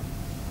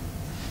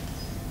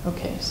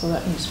 Okay, so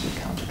that needs to be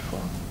accounted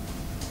for.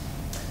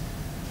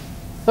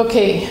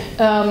 Okay,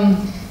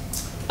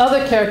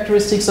 other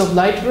characteristics of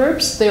light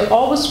verbs, they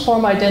always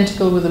form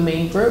identical with the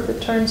main verb,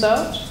 it turns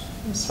out,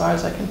 as far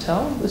as I can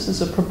tell. This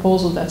is a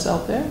proposal that's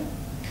out there.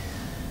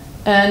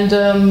 And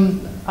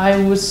I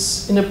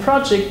was in a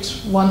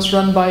project once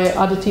run by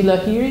Aditi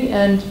Lahiri,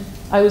 and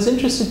I was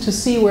interested to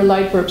see where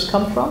light verbs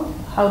come from,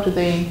 how do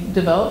they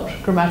develop,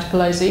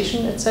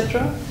 grammaticalization,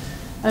 etc.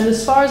 And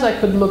as far as I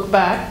could look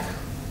back,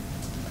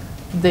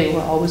 they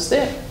were always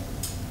there.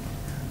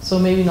 So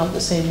maybe not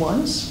the same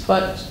ones,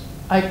 but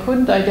I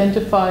couldn't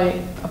identify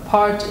a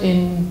part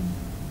in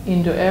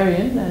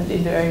Indo-Aryan, and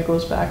Indo-Aryan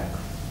goes back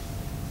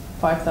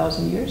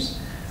 5,000 years,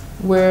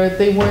 where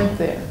they weren't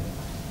there.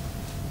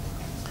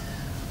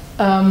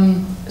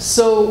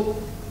 So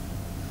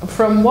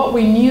from what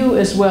we knew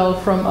as well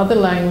from other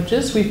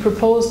languages, we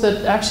proposed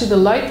that actually the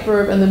light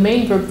verb and the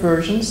main verb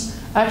versions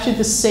are actually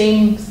the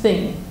same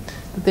thing.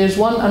 That there's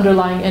one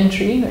underlying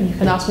entry, and you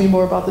can ask me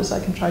more about this,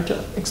 I can try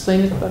to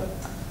explain it, but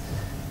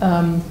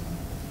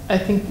I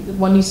think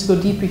one needs to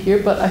go deeper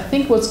here. But I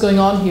think what's going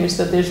on here is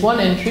that there's one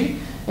entry,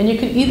 and you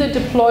can either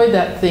deploy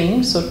that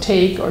thing, so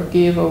take or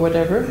give or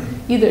whatever,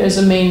 either as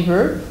a main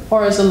verb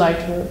or as a light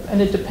verb.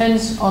 And it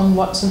depends on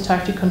what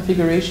syntactic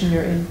configuration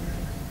you're in.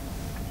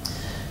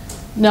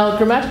 Now,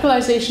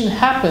 grammaticalization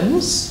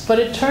happens, but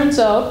it turns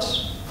out,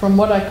 from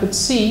what I could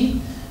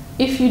see,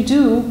 if you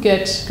do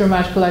get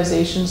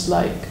grammaticalizations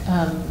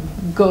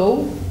like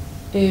go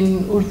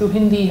in Urdu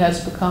Hindi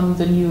has become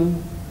the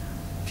new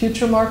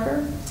future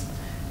marker,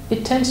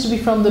 it tends to be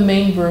from the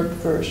main verb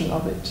version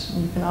of it.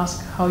 And you can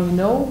ask how you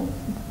know.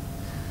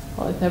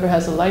 Well, it never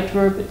has a light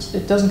verb.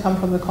 It doesn't come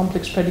from the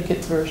complex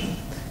predicate version.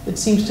 It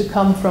seems to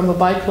come from a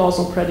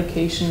biclausal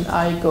predication,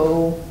 I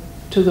go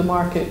to the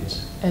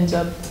market, ends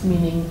up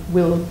meaning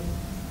will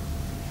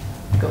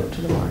go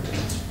to the market.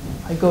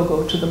 I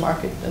go to the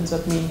market ends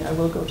up meaning I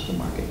will go to the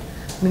market.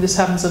 I mean, this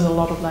happens in a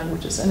lot of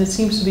languages, and it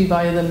seems to be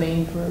via the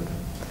main verb.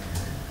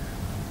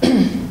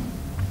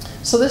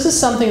 So this is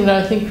something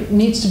that I think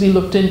needs to be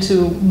looked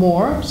into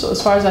more. So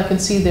as far as I can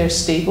see, they're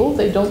stable.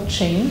 They don't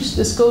change.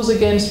 This goes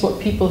against what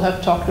people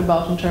have talked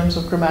about in terms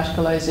of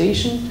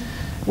grammaticalization,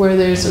 where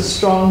there's a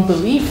strong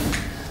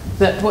belief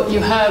that what you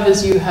have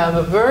is you have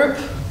a verb,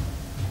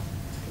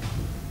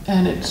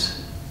 and it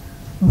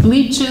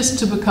bleaches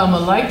to become a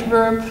light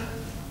verb,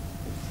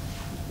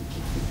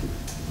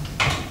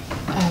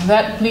 and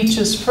that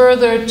bleaches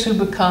further to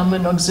become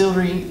an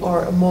auxiliary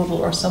or a modal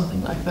or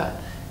something like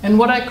that. And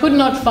what I could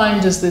not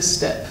find is this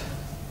step.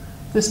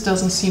 This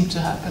doesn't seem to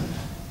happen.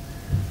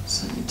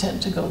 So you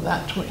tend to go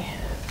that way.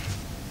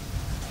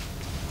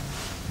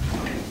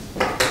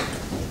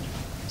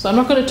 So I'm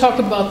not going to talk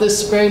about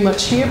this very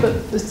much here, but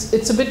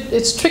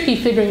it's tricky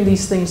figuring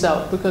these things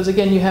out, because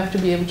again, you have to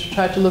be able to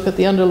try to look at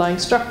the underlying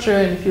structure,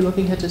 and if you're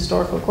looking at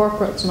historical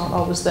corpora, it's not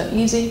always that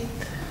easy.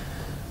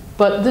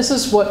 But this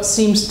is what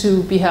seems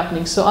to be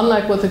happening. So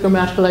unlike what the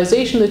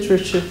grammaticalization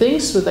literature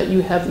thinks, so that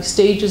you have these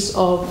stages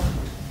of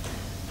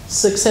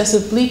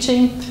successive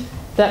bleaching,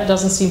 that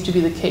doesn't seem to be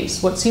the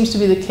case. What seems to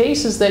be the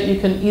case is that you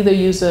can either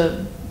use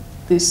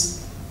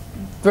this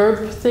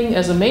verb thing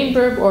as a main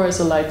verb or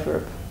as a light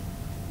verb.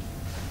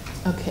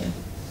 Okay.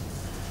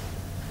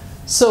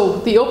 So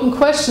the open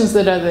questions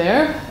that are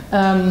there,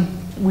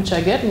 which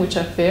I get and which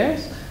are fair.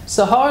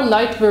 So how are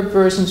light verb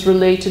versions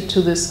related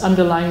to this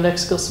underlying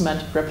lexical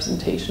semantic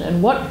representation?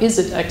 And what is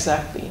it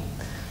exactly?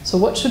 So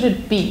what should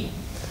it be?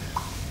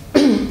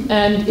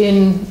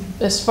 And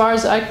as far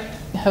as I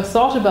have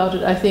thought about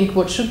it, I think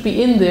what should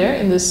be in there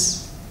in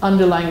this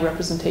underlying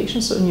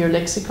representation, so in your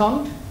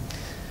lexicon,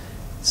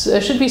 so there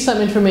should be some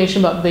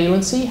information about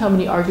valency, how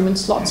many argument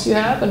slots you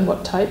have and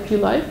what type you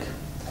like.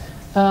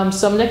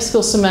 Some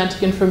lexical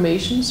semantic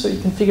information, so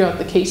you can figure out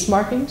the case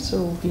marking.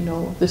 So you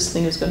know this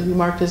thing is going to be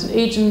marked as an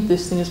agent,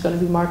 this thing is going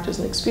to be marked as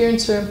an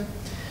experiencer.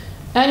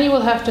 And you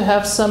will have to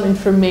have some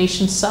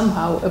information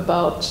somehow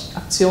about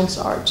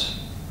actionsart.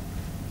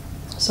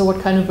 So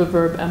what kind of a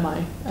verb am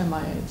I? Am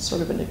I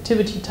sort of an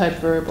activity type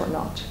verb or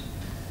not?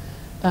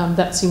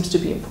 That seems to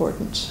be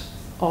important.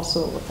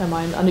 Also, am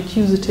I an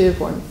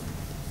unaccusative or an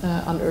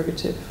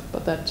unergative?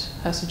 But that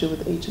has to do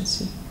with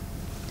agency.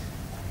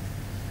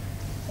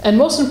 And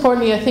most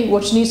importantly, I think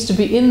what needs to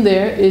be in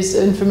there is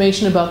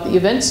information about the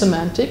event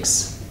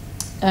semantics.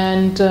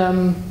 And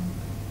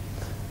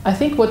I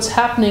think what's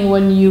happening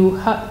when you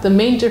have the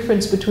main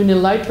difference between a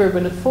light verb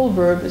and a full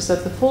verb is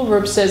that the full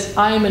verb says,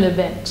 I am an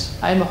event.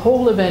 I am a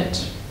whole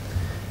event.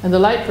 And the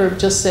light verb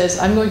just says,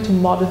 I'm going to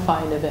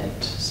modify an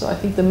event. So I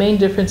think the main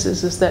difference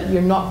is that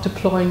you're not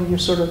deploying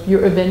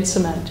your event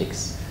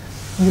semantics.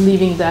 You're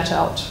leaving that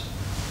out.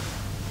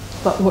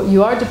 But what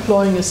you are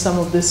deploying is some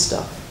of this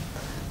stuff,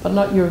 but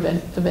not your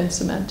event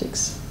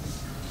semantics.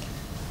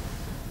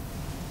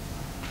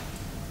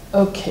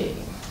 Okay.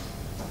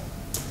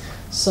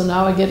 So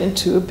now I get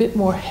into a bit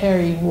more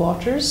hairy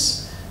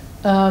waters.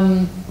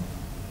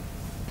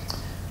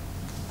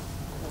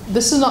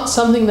 This is not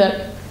something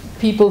that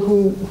people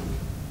who...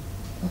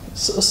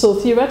 So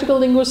theoretical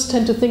linguists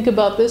tend to think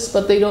about this,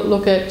 but they don't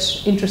look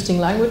at interesting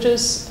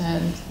languages,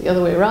 and the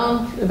other way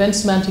around. Event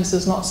semantics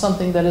is not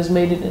something that has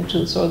made it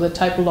into sort of the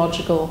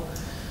typological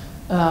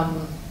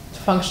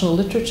functional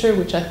literature,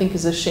 which I think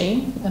is a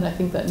shame, and I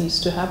think that needs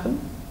to happen.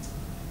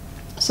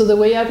 So the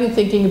way I've been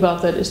thinking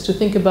about that is to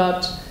think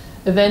about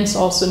events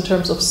also in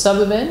terms of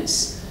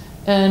sub-events,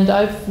 and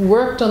I've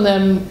worked on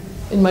them.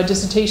 In my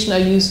dissertation, I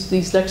used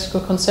these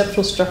lexical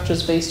conceptual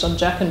structures based on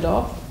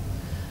Jackendorf.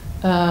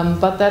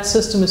 But that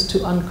system is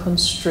too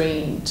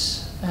unconstrained,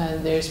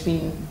 and there's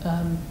been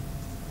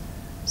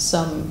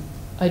some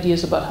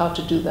ideas about how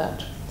to do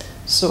that.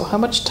 So how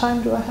much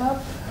time do I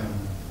have?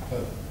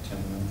 About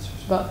 10 minutes. Or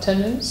so. About 10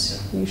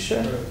 minutes? Yeah. You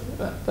sure?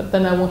 But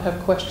then I won't have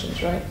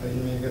questions, right?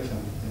 You may get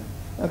them,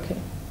 yeah. Okay.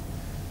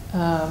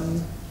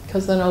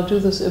 Because then I'll do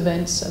this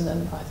events, and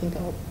then I think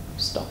I'll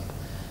stop.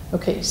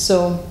 Okay,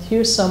 so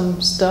here's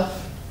some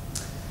stuff.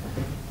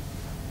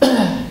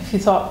 If you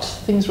thought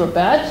things were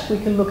bad, we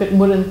can look at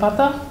Miriam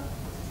Butt,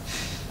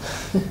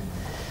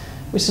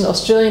 which is an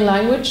Australian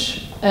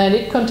language, and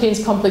it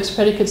contains complex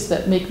predicates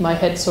that make my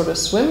head sort of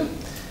swim.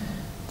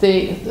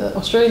 The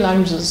Australian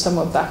languages are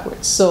somewhat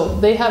backwards. So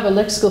they have a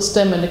lexical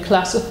stem and a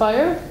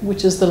classifier,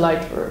 which is the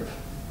light verb.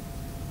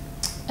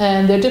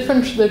 And they're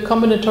different, the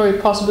combinatory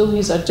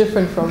possibilities are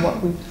different from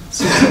what we've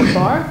seen so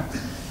far.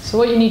 So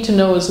what you need to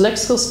know is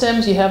lexical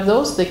stems, you have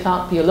those, they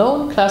can't be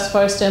alone.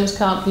 Classifier stems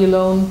can't be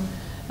alone.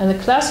 And the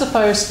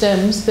classifier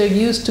stems, they're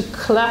used to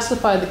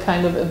classify the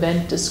kind of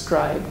event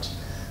described.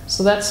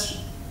 So that's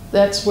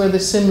where they're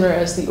similar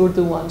as the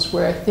Urdu ones,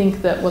 where I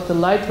think that what the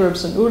light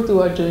verbs in Urdu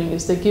are doing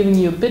is they're giving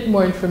you a bit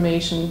more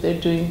information. They're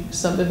doing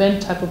some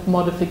event type of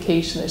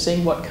modification. They're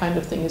saying what kind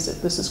of thing is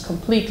it. This is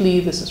completely,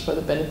 this is for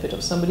the benefit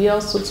of somebody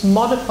else. So it's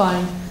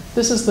modifying,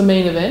 this is the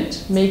main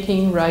event,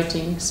 making,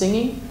 writing,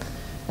 singing.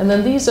 And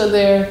then these are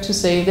there to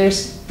say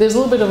there's a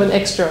little bit of an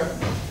extra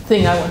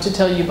thing I want to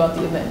tell you about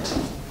the event.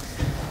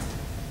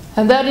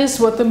 And that is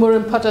what the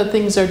Miriam Butt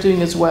things are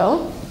doing as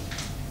well.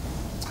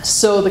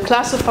 So the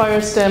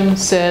classifier stem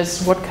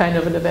says what kind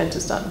of an event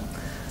is done.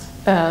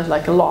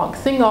 Like a long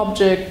thing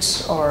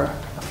object or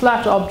a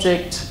flat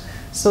object.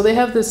 So they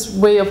have this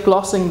way of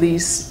glossing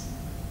these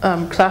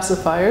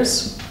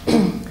classifiers.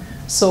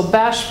 So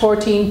bash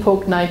 14,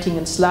 poke 19,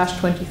 and slash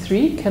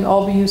 23 can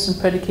all be used in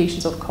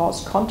predications of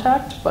cause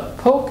contact, but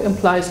poke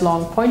implies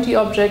long pointy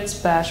objects,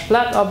 bash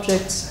flat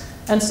objects,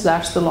 and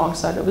slash the long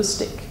side of a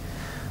stick.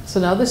 So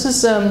now this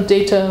is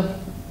data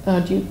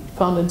you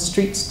found in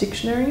Street's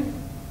dictionary.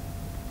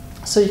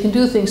 So you can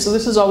do things. So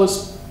this is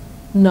always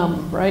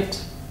num, right?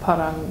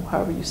 Parang,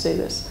 however you say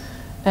this.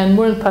 And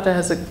Miriam Butt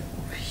has a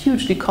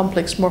hugely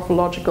complex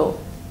morphological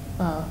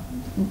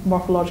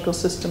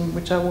system,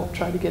 which I won't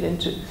try to get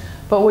into.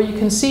 But what you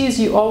can see is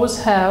you always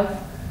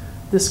have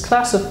this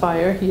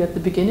classifier here at the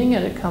beginning,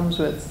 and it comes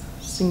with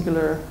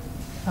singular,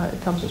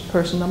 it comes with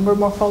person number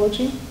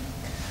morphology.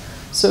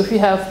 So if you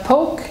have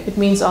poke, it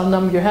means I'll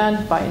numb your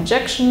hand by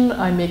injection.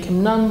 I make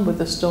him numb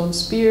with a stone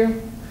spear.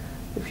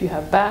 If you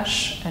have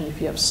bash, and if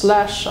you have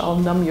slash, I'll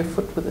numb your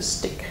foot with a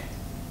stick.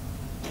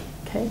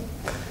 Okay?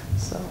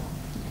 So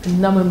you can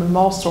numb him in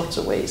all sorts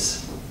of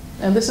ways.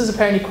 And this is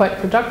apparently quite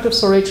productive,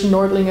 so Rachel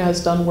Nordlinger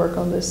has done work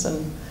on this,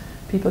 and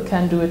people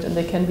can do it, and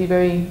they can be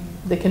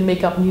they can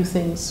make up new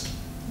things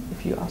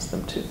if you ask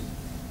them to.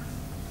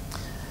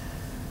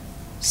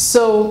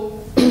 So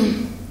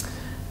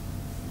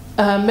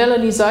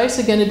Melanie Zeiss,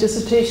 again, a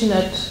dissertation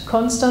at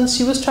Konstanz,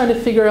 she was trying to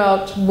figure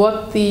out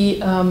what the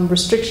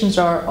restrictions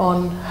are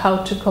on how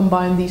to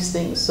combine these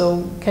things.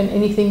 So can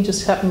anything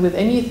just happen with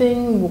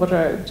anything? What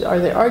are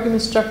there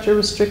argument structure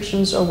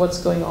restrictions, or what's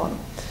going on?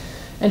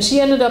 And she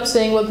ended up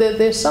saying, well,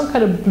 there's some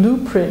kind of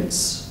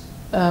blueprints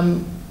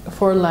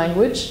for a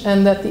language,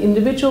 and that the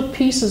individual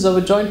pieces of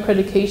a joint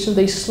predication,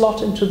 they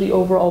slot into the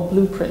overall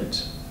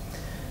blueprint.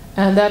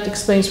 And that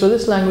explains for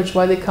this language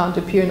why they can't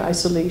appear in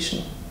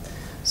isolation.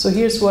 So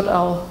here's what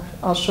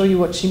I'll show you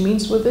what she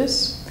means with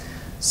this.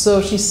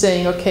 So she's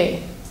saying,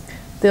 okay,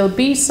 there'll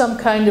be some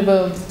kind of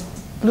a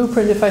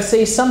blueprint if I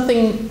say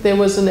something, there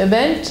was an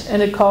event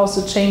and it caused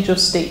a change of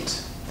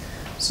state.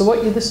 So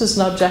this is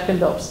now Jack and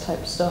Dobbs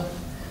type stuff.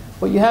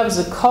 What you have is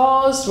a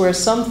cause where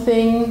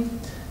something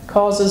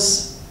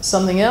causes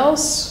something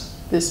else,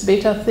 this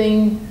beta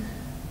thing,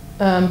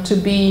 to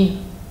be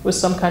with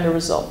some kind of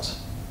result.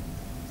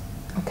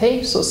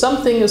 Okay, so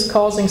something is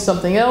causing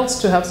something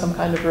else to have some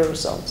kind of a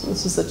result. So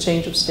this is the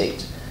change of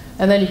state.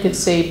 And then you could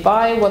say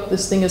by what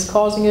this thing is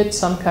causing it,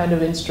 some kind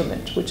of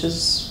instrument, which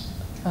is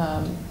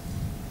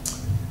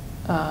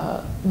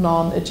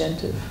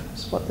non-agentive,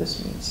 is what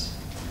this means.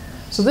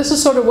 So this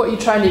is sort of what you're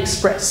trying to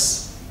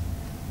express,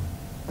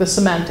 the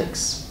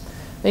semantics.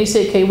 Then you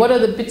say, okay, what are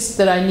the bits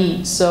that I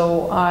need?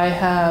 So I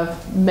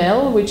have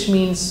mel, which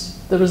means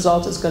the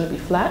result is going to be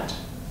flat.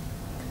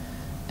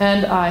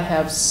 And I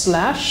have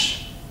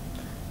slash,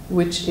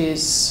 which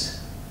is,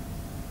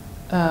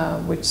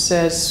 which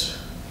says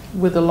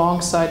with the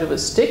long side of a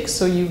stick.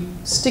 So you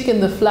stick in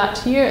the flat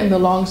here and the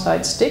long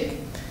side stick.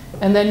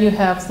 And then you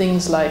have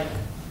things like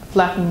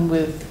flatten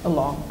with a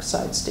long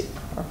side stick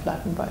or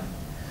flatten by.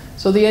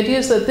 So the idea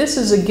is that this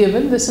is a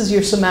given, this is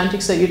your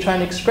semantics that you're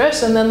trying to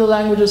express, and then the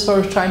language is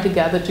sort of trying to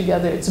gather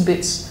together its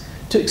bits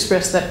to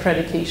express that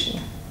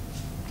predication.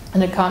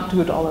 And it can't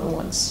do it all at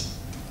once.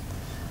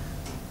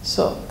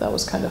 So that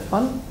was kind of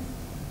fun.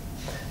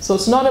 So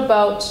it's not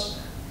about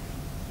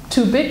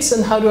 2 bits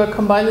and how do I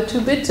combine the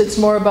 2 bits, it's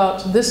more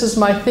about this is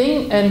my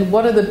thing and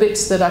what are the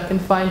bits that I can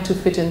find to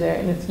fit in there.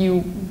 And if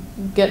you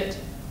get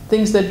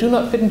things that do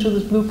not fit into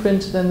this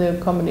blueprint, then the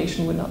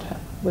combination would not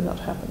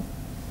happen.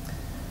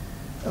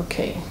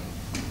 Okay.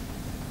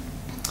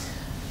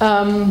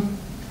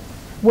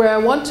 Where I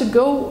want to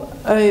go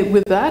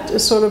with that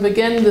is sort of,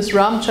 again, this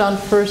Ramchand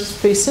first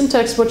phase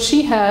syntax. What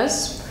she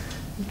has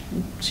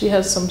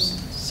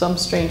some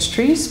strange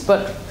trees,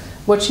 but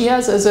what she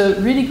has as a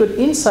really good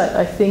insight,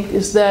 I think,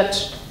 is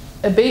that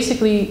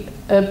basically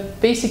a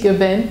basic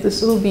event,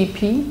 this little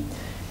VP,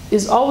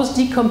 is always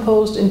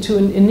decomposed into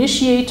an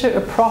initiator,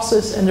 a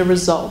process, and a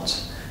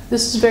result.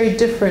 This is very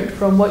different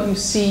from what you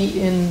see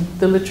in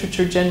the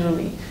literature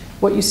generally.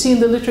 What you see in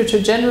the literature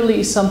generally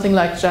is something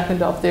like Jack and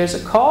Dobbs. There's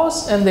a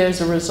cause and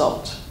there's a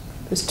result.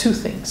 There's 2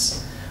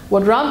 things.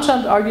 What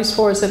Ramchand argues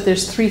for is that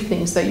there's 3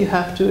 things that you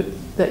have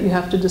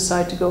to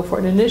decide to go for: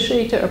 an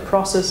initiator, a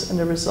process, and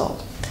a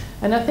result.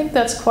 And I think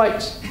that's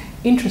quite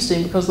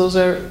interesting because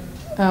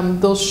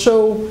those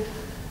show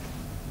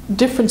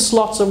different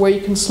slots of where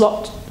you can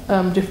slot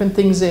different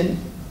things in.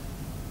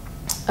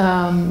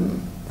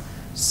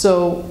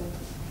 So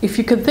if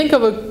you can think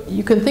of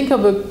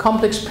a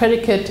complex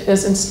predicate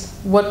as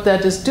what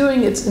that is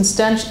doing,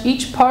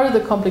 each part of the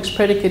complex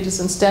predicate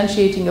is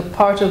instantiating a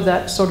part of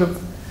that sort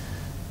of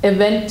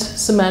event,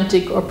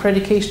 semantic, or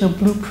predicational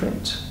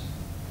blueprint.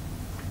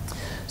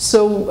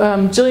 So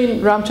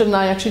Gillian Ramchand and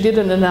I actually did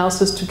an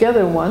analysis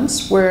together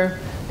once where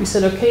we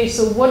said, okay,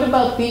 so what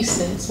about these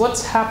things?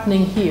 What's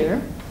happening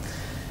here?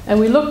 And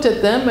we looked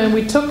at them and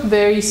we took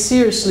very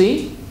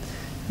seriously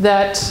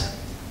that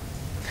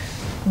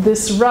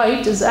this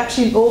right is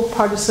actually an old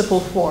participle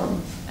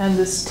form. And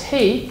this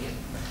take,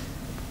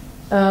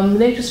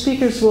 native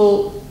speakers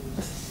will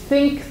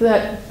think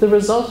that the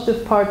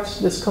resultative part,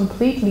 this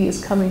completely,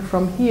 is coming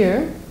from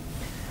here.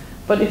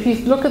 But if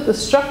you look at the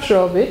structure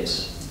of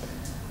it,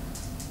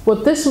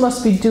 what this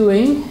must be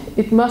doing,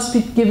 it must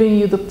be giving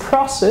you the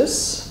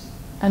process,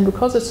 and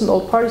because it's an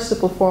old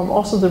participle form,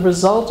 also the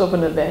result of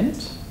an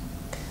event.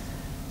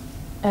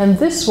 And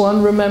this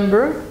one,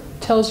 remember,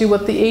 tells you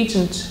what the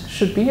agent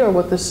should be or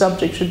what the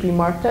subject should be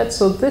marked at.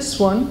 So this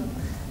one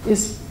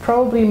is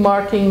probably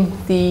marking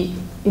the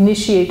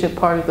initiator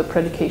part of the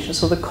predication,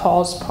 so the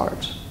cause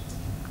part.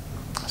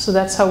 So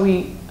that's how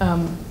we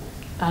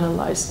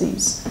analyze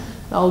these.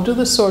 Now I'll do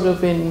this sort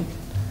of in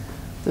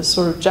this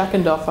sort of Jack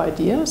and Dobbs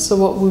idea. So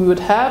what we would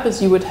have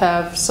is you would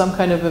have some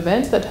kind of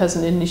event that has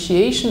an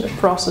initiation, a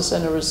process,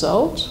 and a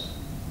result.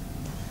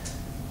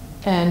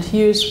 And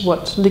here's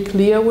what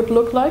Liclia would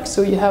look like.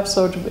 So you have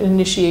sort of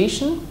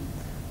initiation.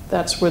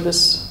 That's where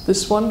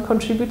this one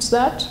contributes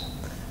that.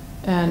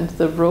 And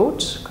the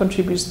rote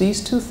contributes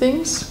these 2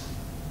 things.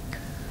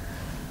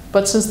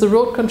 But since the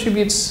rote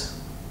contributes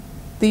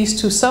these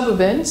 2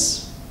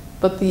 sub-events,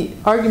 but the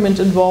argument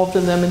involved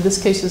in them in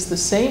this case is the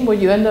same, what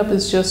you end up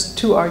is just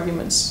 2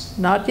 arguments.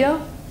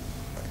 Nadia,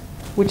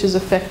 which is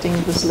affecting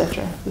this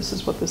letter. This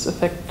is what this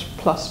affect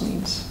plus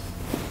means.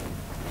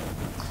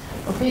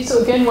 Okay,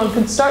 so again, one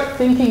can start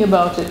thinking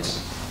about it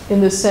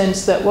in the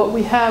sense that what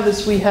we have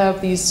is we have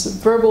these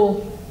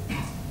verbal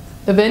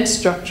event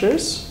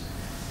structures.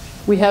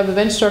 We have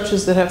event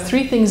structures that have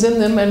 3 things in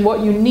them, and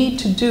what you need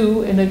to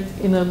do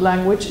in a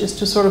language is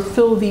to sort of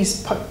fill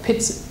these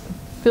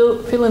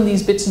fill in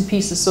these bits and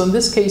pieces. So in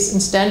this case,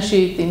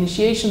 instantiate the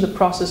initiation, the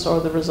process,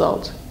 or the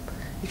result.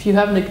 If you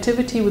have an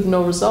activity with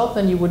no result,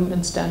 then you wouldn't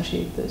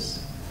instantiate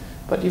this.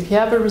 But if you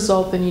have a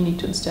result, then you need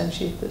to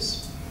instantiate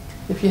this.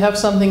 If you have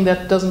something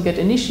that doesn't get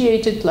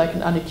initiated, like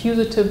an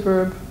unaccusative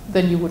verb,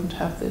 then you wouldn't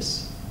have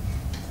this.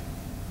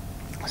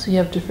 So you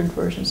have different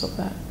versions of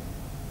that.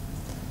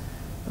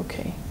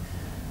 Okay.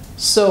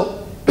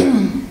 So,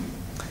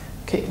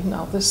 Okay,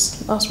 now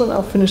this last one,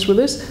 I'll finish with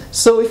this.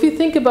 So if you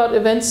think about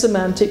event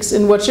semantics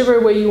in whichever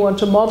way you want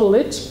to model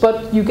it,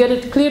 but you get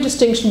a clear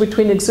distinction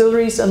between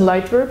auxiliaries and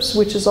light verbs,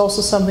 which is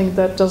also something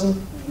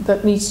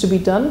that needs to be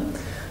done.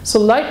 So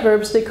light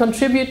verbs, they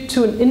contribute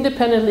to an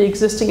independently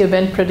existing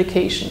event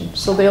predication.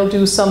 So they'll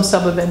do some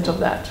sub-event of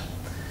that.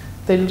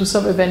 They'll do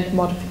some event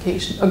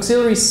modification.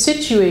 Auxiliaries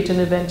situate an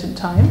event in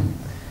time.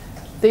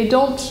 They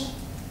don't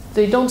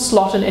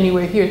slot in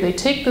anywhere here. They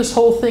take this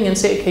whole thing and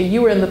say, okay,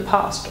 you were in the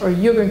past, or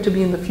you're going to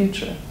be in the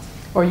future,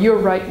 or you're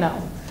right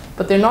now.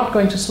 But they're not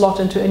going to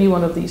slot into any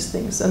one of these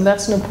things. And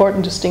that's an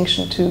important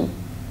distinction to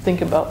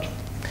think about.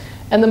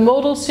 And the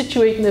modals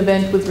situate an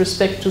event with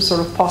respect to sort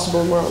of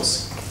possible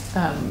worlds.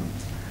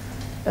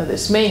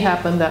 This may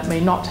happen, that may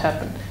not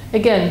happen.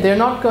 Again, they're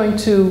not going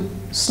to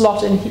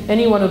slot in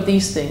any one of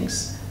these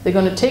things. They're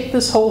going to take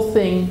this whole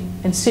thing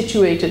and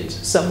situate it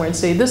somewhere and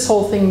say, this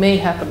whole thing may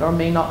happen or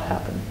may not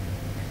happen.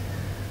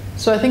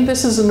 So I think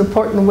this is an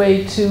important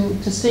way to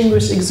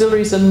distinguish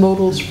auxiliaries and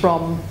modals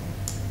from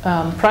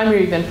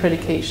primary event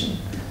predication.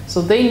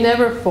 So they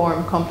never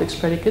form complex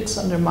predicates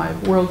under my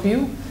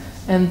worldview,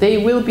 and they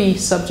will be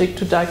subject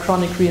to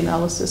diachronic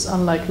reanalysis,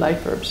 unlike light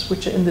verbs,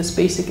 which are in this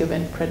basic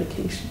event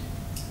predication.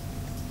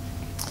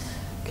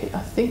 Okay, I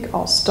think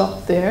I'll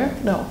stop there.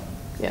 No,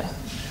 yeah.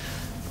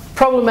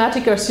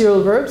 Problematic are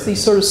serial verbs,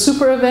 these sort of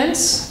super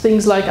events,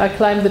 things like I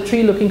climbed the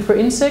tree looking for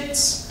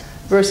insects,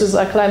 versus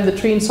I climbed the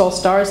tree and saw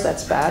stars,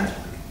 that's bad.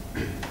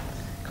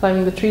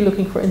 Climbing the tree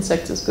looking for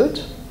insects is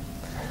good.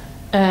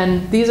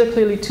 And these are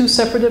clearly two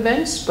separate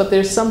events, but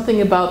there's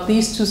something about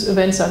these two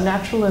events are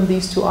natural and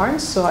these two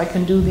aren't, so I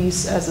can do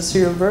these as a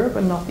serial verb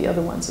and not the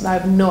other ones. And I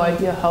have no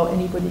idea how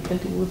anybody can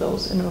deal with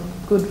those in a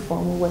good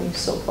formal way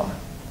so far.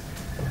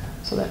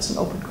 So that's an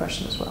open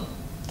question as well.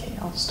 Okay,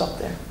 I'll stop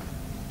there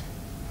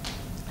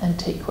and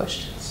take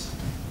questions.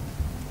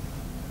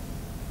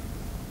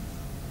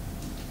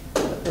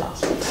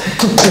 Last one.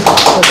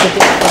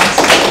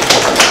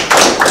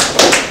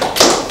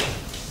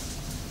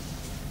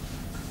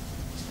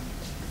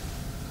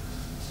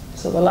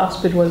 So the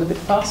last bit was a bit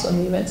fast on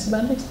the event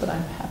semantics, but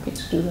I'm happy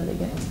to do that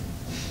again.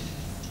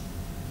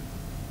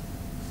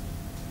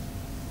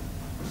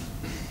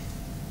 I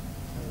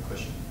have a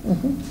question.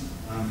 Mm-hmm.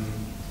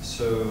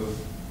 So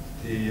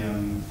the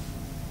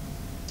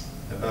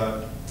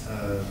about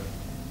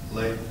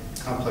light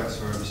complex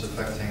verbs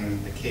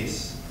affecting the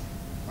case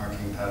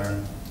marking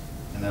pattern,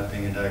 and that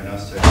being a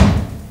diagnostic.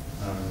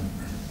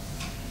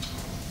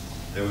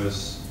 There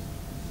was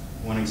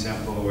one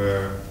example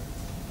where,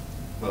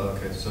 well,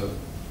 okay, so.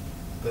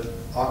 But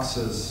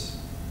auxes,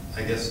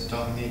 I guess,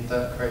 don't meet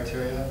that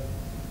criteria.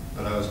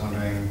 But I was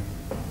wondering,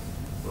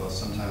 well,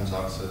 sometimes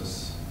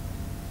auxes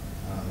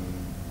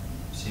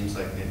seems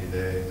like maybe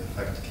they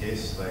affect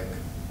case, like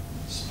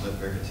split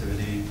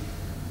ergativity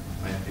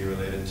might be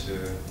related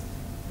to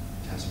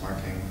tense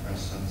marking, for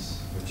instance,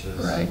 which is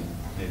right.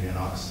 Maybe an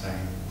aux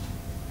thing,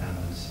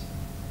 and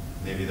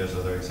maybe there's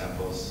other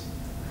examples.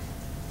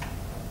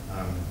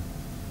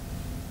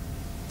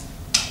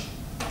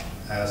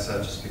 I asked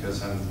that just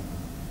because I'm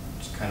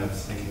kind of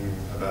thinking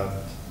about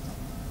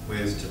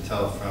ways to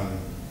tell from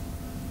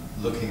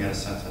looking at a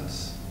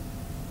sentence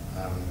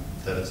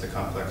that it's a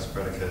complex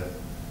predicate,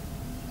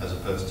 as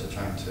opposed to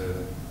trying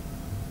to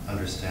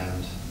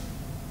understand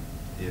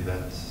the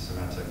event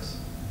semantics,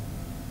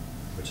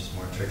 which is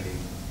more tricky.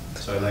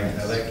 So I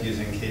like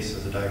using case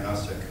as a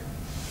diagnostic,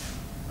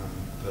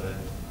 but I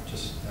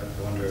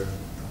wonder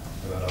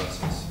about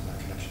auxes in that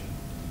connection.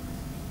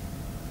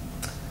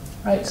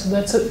 Right. So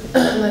that's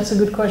a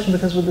good question,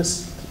 because with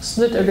this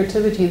split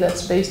ergativity,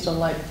 that's based on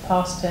like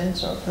past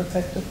tense or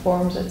perfective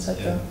forms,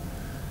 etc.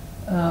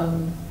 Yeah.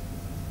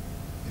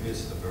 Maybe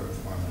it's the verb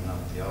form and not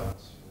the aux.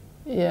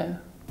 Yeah.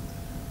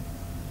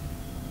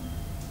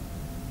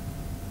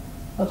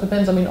 Well, it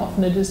depends. I mean,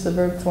 often it is the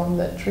verb form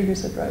that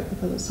triggers it, right?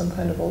 Because it's some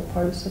kind of old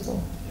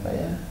participle. Yeah. But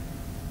yeah.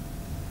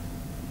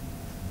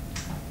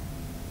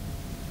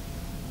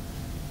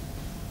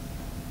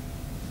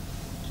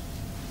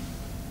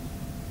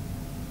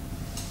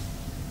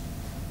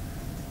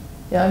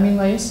 Yeah, I mean,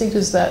 my instinct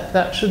is that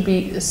that should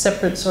be a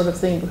separate sort of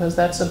thing, because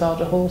that's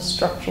about a whole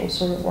structural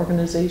sort of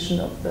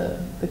organization of the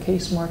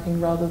case marking,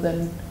 rather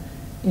than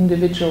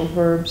individual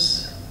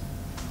verbs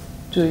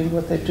doing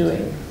what they're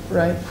doing,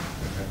 right?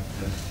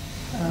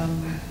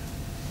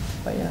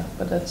 But yeah,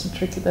 but that's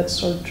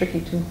sort of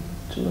tricky to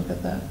look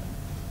at that.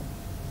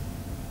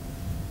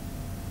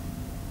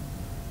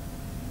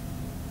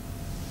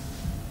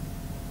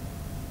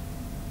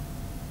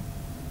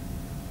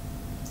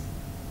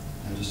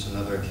 Just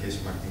another case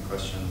marking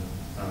question.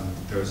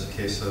 There was a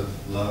case of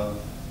love,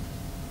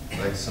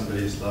 like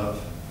somebody's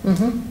love,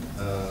 and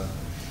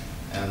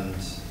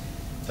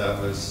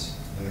that was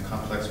in the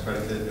complex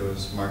predicate. It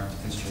was marked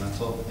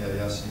instrumental.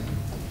 Yasin.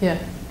 Yeah.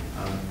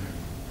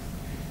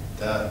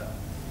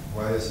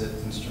 Why is it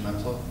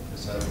instrumental?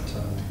 Is that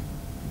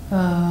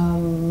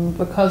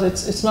because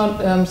it's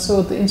not.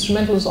 So the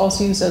instrumental is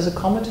also used as a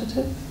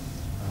commutative.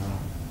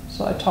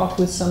 So I talked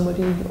with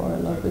somebody, or I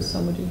love with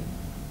somebody.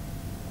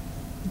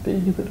 But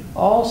you could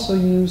also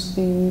use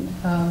the,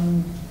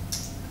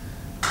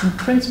 in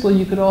principle,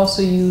 you could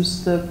also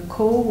use the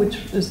co,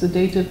 which is the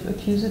dative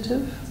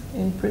accusative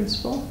in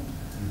principle.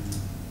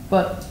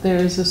 But there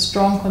is a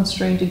strong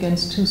constraint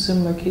against two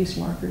similar case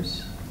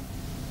markers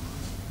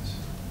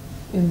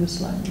in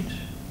this language.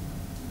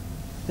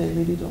 They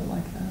really don't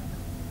like that.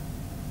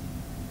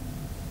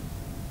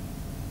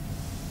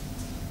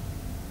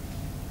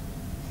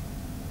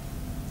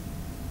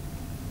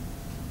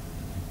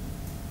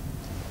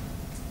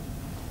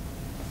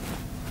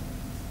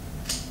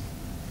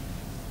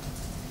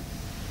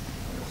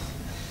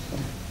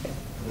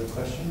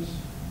 Questions?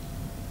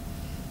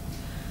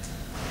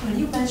 When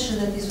you mentioned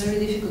that it's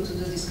very difficult to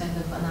do this kind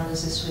of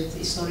analysis with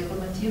historical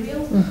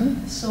material,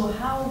 so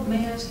how,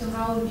 may I ask you,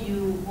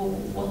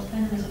 what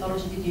kind of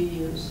methodology did you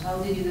use? How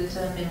did you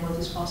determine what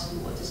is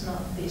possible, what is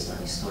not, based on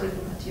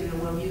historical material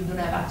where you don't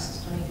have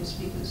access to native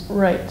speakers?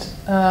 Right.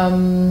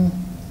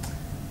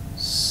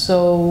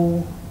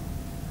 So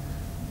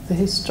the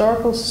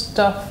historical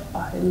stuff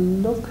I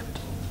looked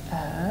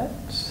at,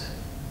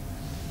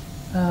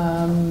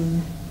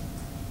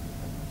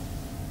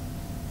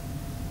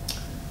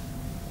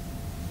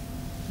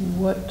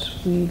 what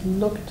we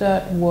looked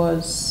at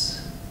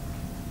was,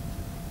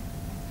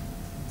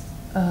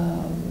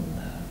 I'm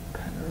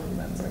trying to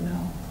remember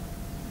now.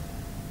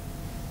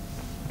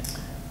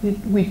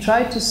 We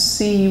tried to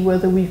see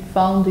whether we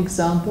found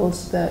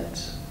examples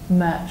that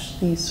match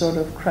these sort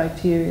of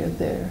criteria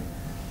there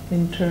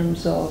in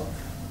terms of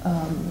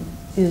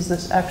is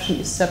this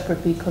actually a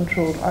separately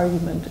controlled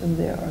argument in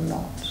there or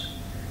not?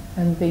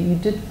 And you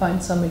did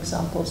find some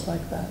examples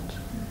like that,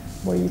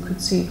 where you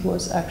could see it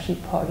was actually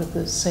part of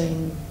the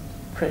same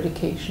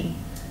predication.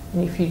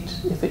 And if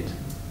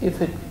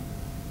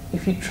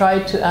you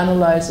tried to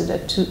analyze it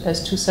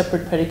as two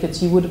separate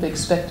predicates, you would have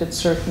expected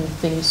certain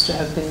things to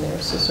have been there,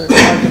 so certain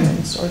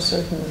arguments or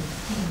certain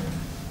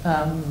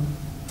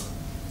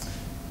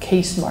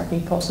case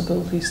marking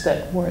possibilities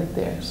that weren't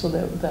there, so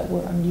that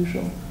were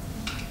unusual.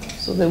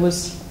 So there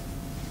was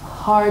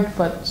hard,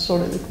 but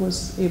sort of it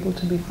was able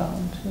to be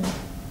found. Yeah.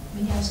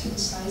 May I ask you the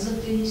size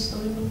of the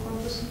historical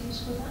corpus you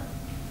used for that?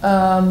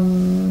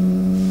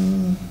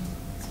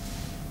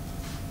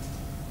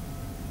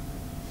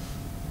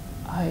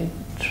 I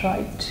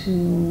tried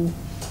to.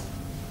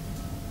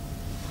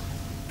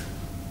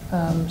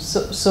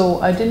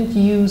 So I didn't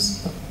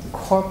use a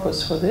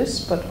corpus for this,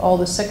 but all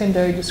the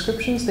secondary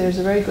descriptions. There's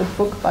a very good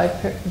book by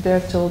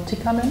Bertil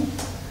Tikkanen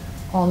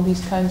on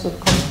these kinds of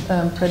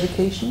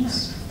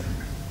predications,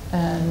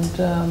 and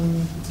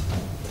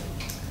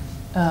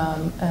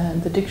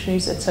the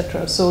dictionaries,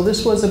 etc. So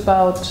this was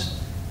about,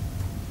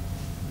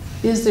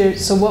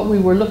 so what we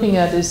were looking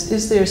at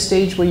is there a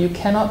stage where you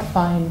cannot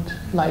find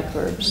light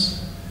verbs?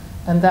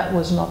 And that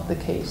was not the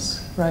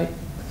case, right?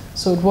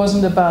 So it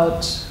wasn't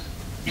about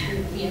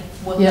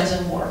what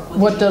doesn't work.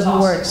 What doesn't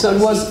work. So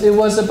it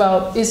was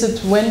about,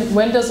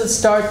 when does it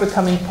start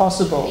becoming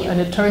possible? And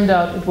it turned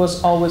out it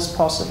was always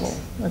possible.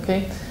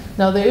 Okay?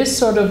 Now there is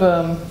sort of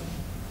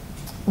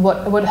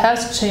what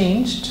has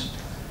changed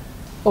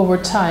over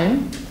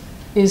time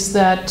is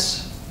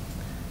that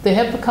they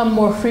have become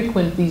more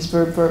frequent, these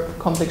verb-verb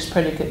complex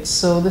predicates.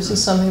 So this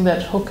is something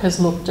that Hook has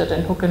looked at,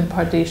 and Hook and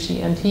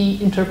Pardeshi, and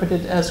he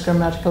interpreted as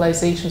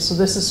grammaticalization. So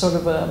this is sort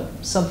of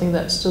something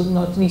that still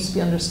needs to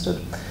be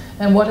understood.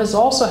 And what has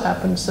also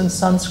happened since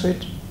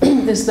Sanskrit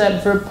is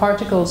that verb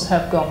particles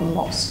have gotten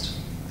lost.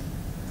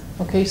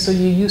 Okay, so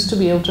you used to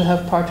be able to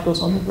have particles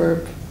on the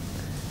verb,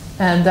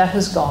 and that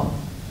has gone.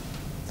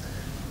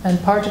 And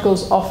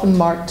particles often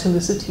mark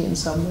telicity in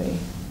some way,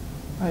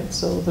 right?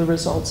 So the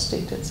result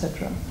state,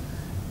 etc.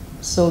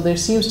 So there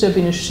seems to have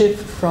been a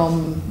shift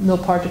from no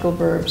particle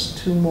verbs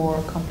to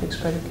more complex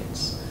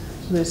predicates.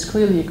 So there's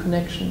clearly a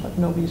connection, but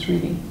nobody's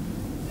really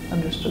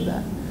understood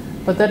that.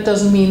 But that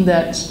doesn't mean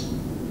that,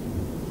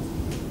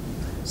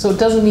 so it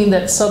doesn't mean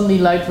that suddenly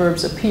light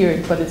verbs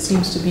appeared, but it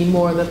seems to be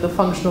more that the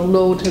functional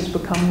load has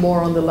become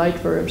more on the light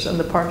verbs, and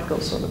the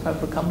particles sort of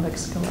have become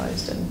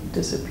lexicalized and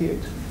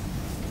disappeared.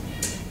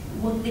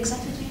 What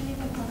exactly do you mean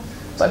by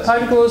particles? By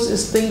particles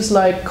is things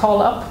like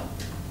call up.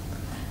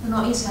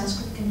 No, in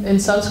Sanskrit. In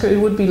Sanskrit, it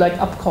would be like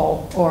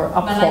upcall or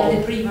upfall. But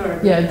like the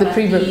preverb. Yeah, the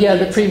preverb. Yeah,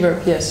 the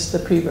preverb. Yes, the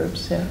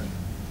preverbs. Yeah.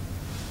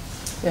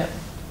 Yeah.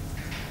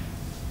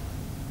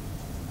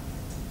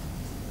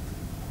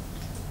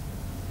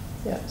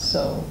 Yeah.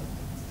 So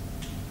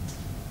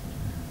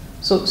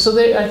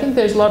there, I think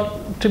there's a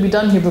lot to be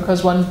done here,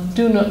 because one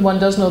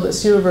does know that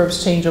serial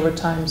verbs change over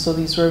time. So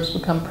these verbs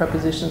become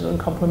prepositions and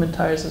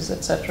complementizers,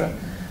 etc.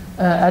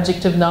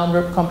 Adjective, noun,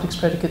 verb, complex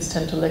predicates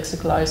tend to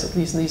lexicalize, at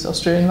least in these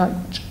Australian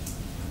language.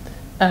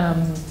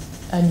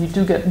 And you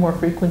do get more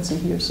frequency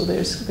here, so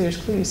there's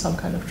clearly some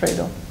kind of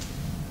trade-off.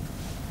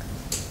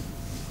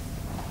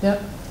 Yeah?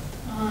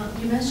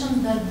 You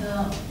mentioned that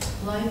the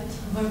light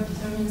verb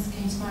determines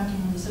case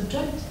marking on the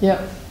subject.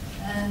 Yeah.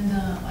 And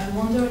I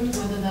wondered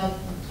whether that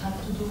would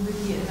have to do with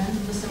the event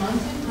of the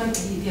semantic, like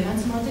the event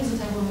semantics, the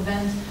type of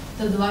event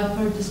that the light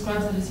verb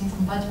describes that is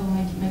incompatible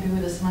maybe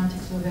with the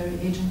semantics of a very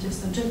agentive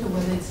subject, or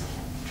whether it's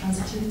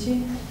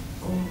transitivity?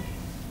 Or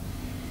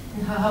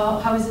and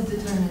how is it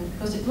determined?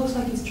 Because it looks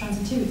like it's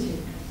transitivity,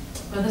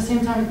 but at the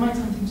same time it might have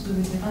something to do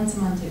with event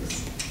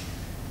semantics.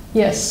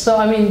 Yes, so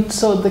I mean,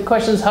 so the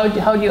question is how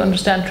do you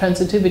understand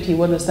transitivity?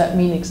 What does that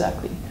mean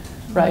exactly?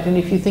 Right, and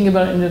if you think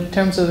about it in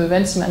terms of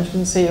event semantics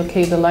and say,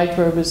 okay, the light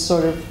verb is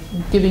sort of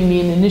giving me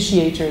an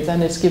initiator,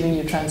 then it's giving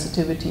you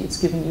transitivity, it's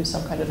giving you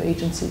some kind of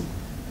agency.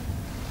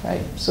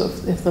 Right, so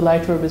if the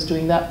light verb is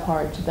doing that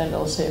part, then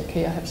it'll say,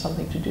 okay, I have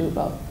something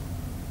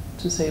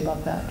to say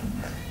about that.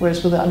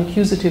 Whereas with the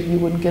unaccusative, you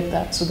wouldn't get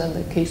that, so then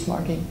the case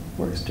marking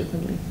works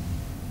differently.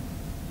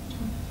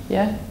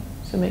 Yeah?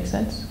 Does it make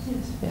sense?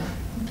 Yes. Yeah.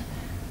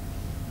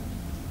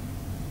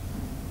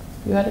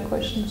 You had a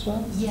question as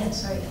well? Yeah,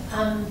 sorry.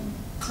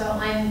 So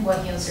I'm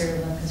working on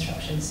serial verb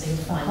construction, so your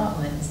final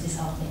comment is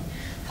disheartening.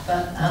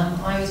 But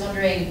I was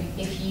wondering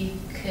if you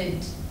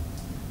could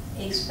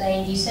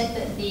explain, you said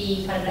that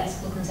the kind of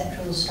lexical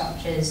conceptual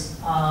structures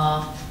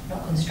are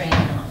not constrained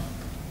enough,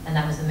 and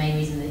that was the main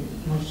reason that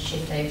you wanted to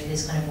shift over to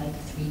this kind of like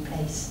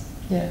three-place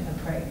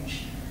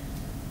approach.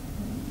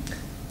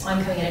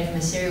 I'm coming at it from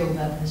a serial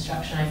verb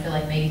construction. I feel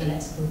like maybe the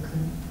lexical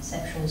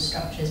conceptual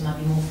structures might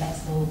be more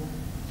flexible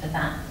for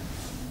that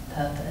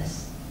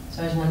purpose.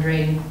 So I was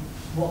wondering,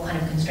 what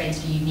kind of constraints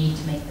do you need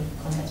to make the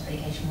complex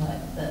predication work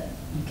that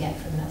you get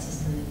from that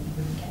system that you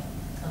wouldn't get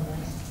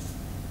otherwise?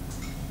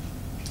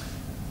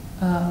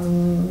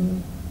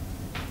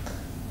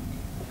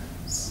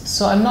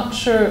 So I'm not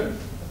sure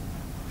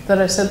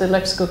that I said the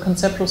lexical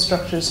conceptual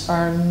structures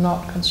are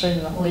not constrained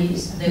enough. Or maybe,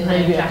 the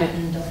kind of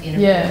pattern of the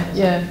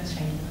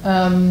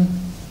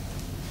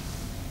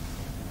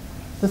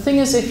the thing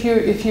is, if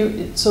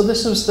you so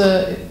this was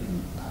the,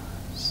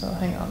 so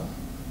hang on.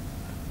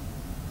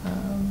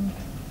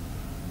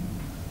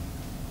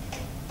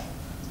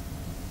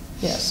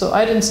 Yeah, so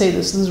I didn't say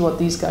this. This is what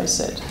these guys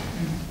said.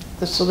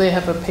 So they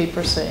have a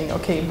paper saying,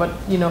 okay, but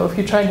you know, if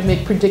you're trying to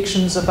make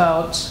predictions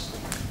about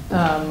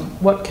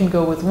what can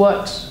go with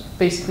what,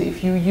 basically,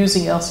 if you're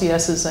using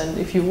LCSs and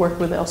if you work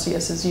with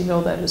LCSs, you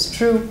know that is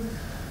true.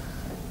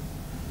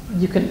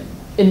 You can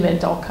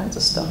invent all kinds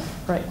of stuff,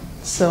 right?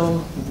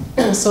 So,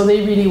 so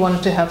they really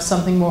wanted to have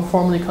something more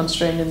formally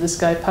constrained. And this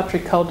guy,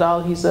 Patrick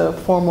Caudal, he's a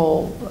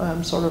formal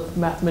sort of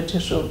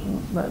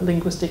mathematician,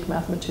 linguistic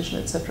mathematician,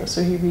 etc.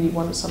 So he really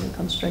wanted something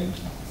constrained.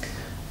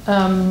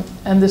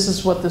 And this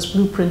is what this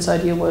blueprints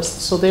idea was.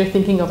 So they're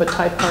thinking of a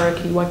type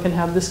hierarchy. One can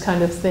have this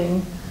kind of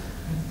thing,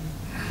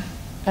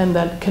 and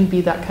that can be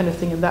that kind of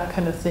thing and that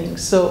kind of thing.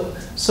 So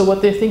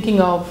what they're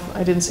thinking of,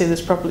 I didn't say this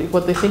properly,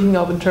 what they're thinking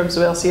of in terms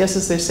of LCS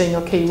is they're saying,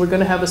 okay, we're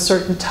going to have a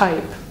certain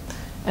type,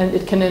 and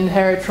it can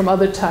inherit from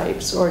other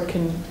types, or it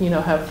can, you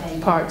know, have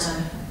parts.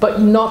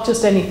 But not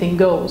just anything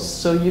goes.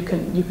 So you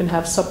can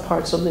have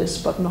subparts of this,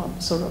 but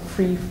not sort of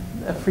free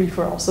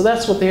for all. So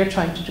that's what they're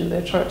trying to do.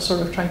 They're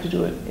sort of trying to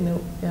do it, you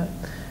know,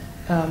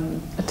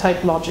 a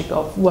type logic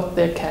of what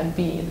there can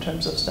be in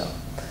terms of stuff.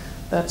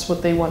 That's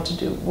what they want to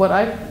do. What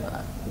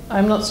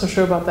I'm not so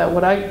sure about that.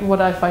 What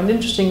I find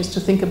interesting is to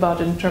think about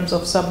it in terms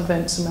of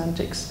sub-event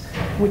semantics,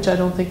 which I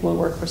don't think will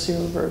work for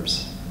serial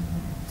verbs.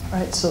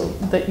 Right, so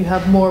that you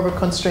have more of a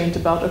constraint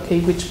about, okay,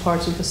 which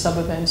parts of the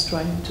sub-events do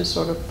I need to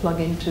sort of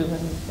plug into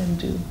and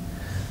do.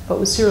 But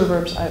with serial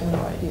verbs, I have no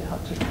idea how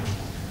to.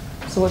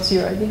 So what's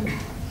your idea?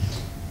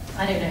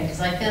 I don't know, because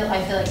I feel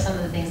like some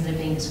of the things that are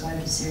being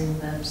described as serial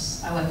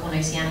verbs, I work on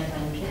oceanic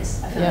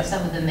languages, I feel like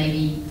some of them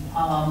maybe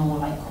are more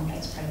like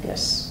complex predicates.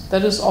 Yes,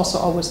 that is also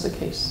always the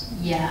case.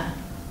 Yeah.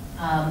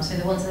 So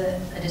the ones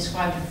that are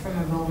described from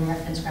a role and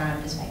reference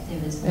grammar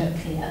perspective as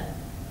nuclear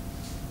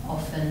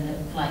often look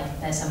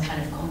like there's some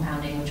kind of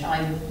compounding, which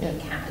I would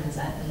think happens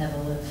at the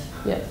level of...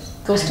 Yes,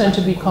 those tend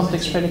to be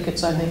complex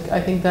predicates, I think.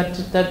 I think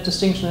that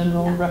distinction in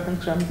role and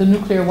reference grammar. The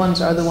nuclear ones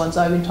are the ones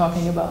I've been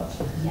talking about.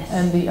 Yes.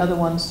 And the other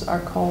ones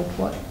are called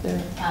what? They're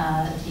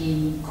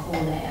the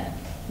core layer.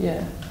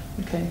 Yeah,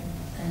 okay.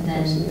 And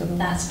then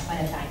that's quite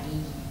a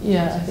faggy.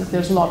 Yeah, I think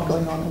there's a lot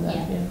going on in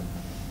that, yeah.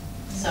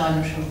 So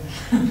I'm not sure.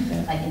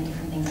 I think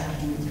different things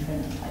happen in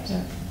different types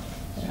of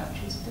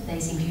structures, but they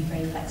seem to be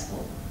very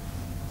flexible.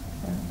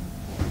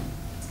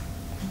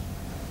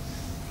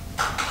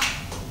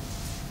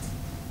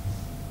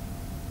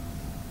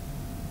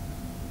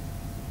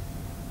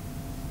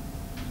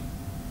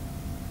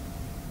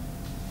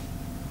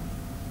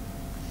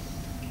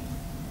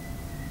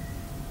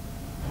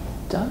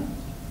 Done?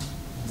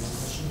 No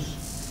questions?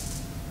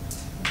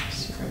 Let's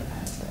see what I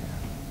have there.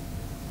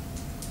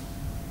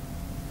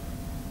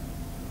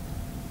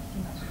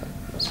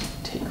 That's my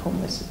take-home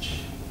message.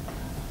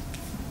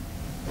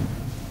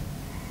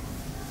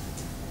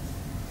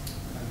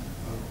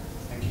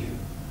 Thank you.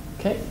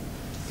 Okay,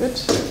 good.